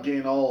Zaha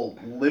getting all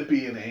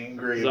lippy and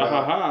angry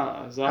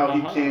about how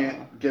he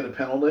can't get a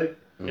penalty.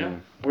 Yeah. Mm.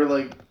 We're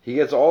like, He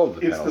gets all of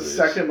the it's penalties.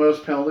 the second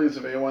most penalties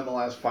of anyone in the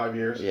last 5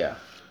 years. Yeah.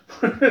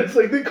 It's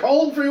like they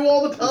call him for you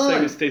all the This time.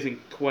 thing is tasting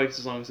twice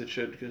as long as it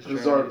should because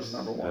Hazard was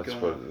number 1. That's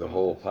what the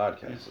whole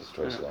podcast is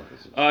twice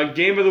long.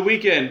 Game of the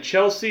weekend,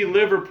 Chelsea,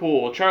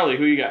 Liverpool. Charlie,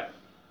 who you got?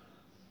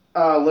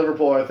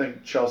 Liverpool, I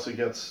think Chelsea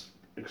gets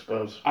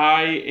exposed.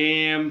 I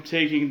am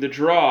taking the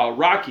draw.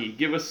 Rocky,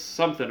 give us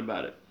something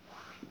about it.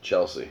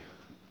 Chelsea.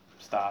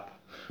 Stop.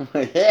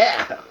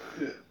 Yeah.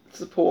 It's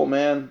the pool,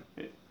 man.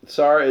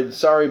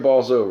 Sorry,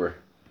 ball's over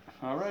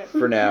All right.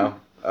 for now.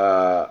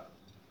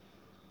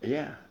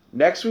 Yeah.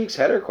 Next week's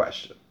header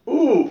question.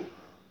 Ooh!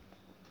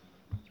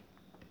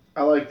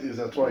 I like these.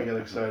 That's why I get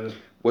excited.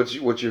 What's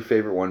your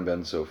favorite one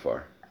been so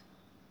far?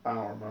 I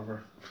don't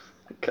remember.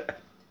 Okay.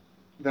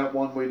 That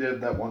one we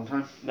did that one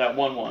time? That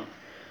 1-1.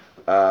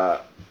 The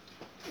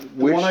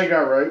one I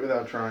got right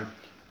without trying.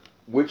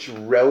 Which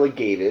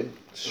relegated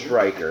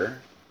striker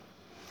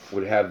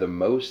would have the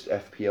most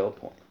FPL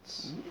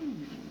points?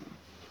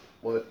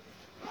 What?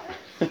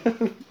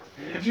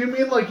 Do you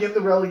mean like in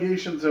the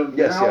relegation zone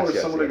Yes, now, yes, or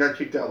yes, someone that yes. got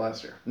kicked out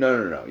last year?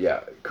 No.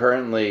 Yeah.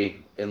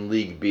 Currently in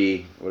League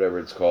B, whatever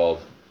it's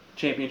called,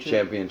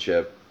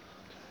 Championship.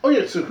 Oh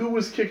yeah, so who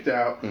was kicked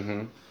out,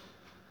 Mm-hmm.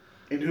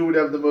 and who would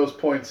have the most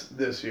points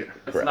this year?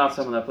 It's Correct. not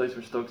someone that plays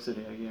for Stoke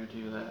City, I guarantee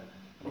you that.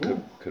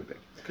 Could be.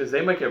 Because they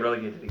might get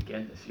relegated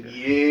again this year.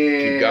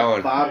 Yeah. Keep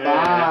going.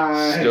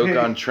 Bye-bye.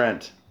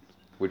 Stoke-on-Trent,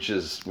 which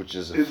is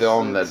a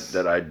film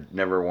that I'd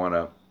never want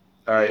to.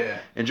 All right. Yeah.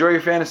 Enjoy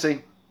your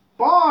fantasy.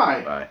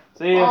 Bye. Bye.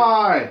 See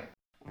ya.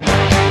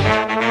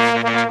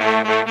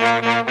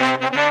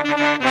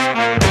 Bye.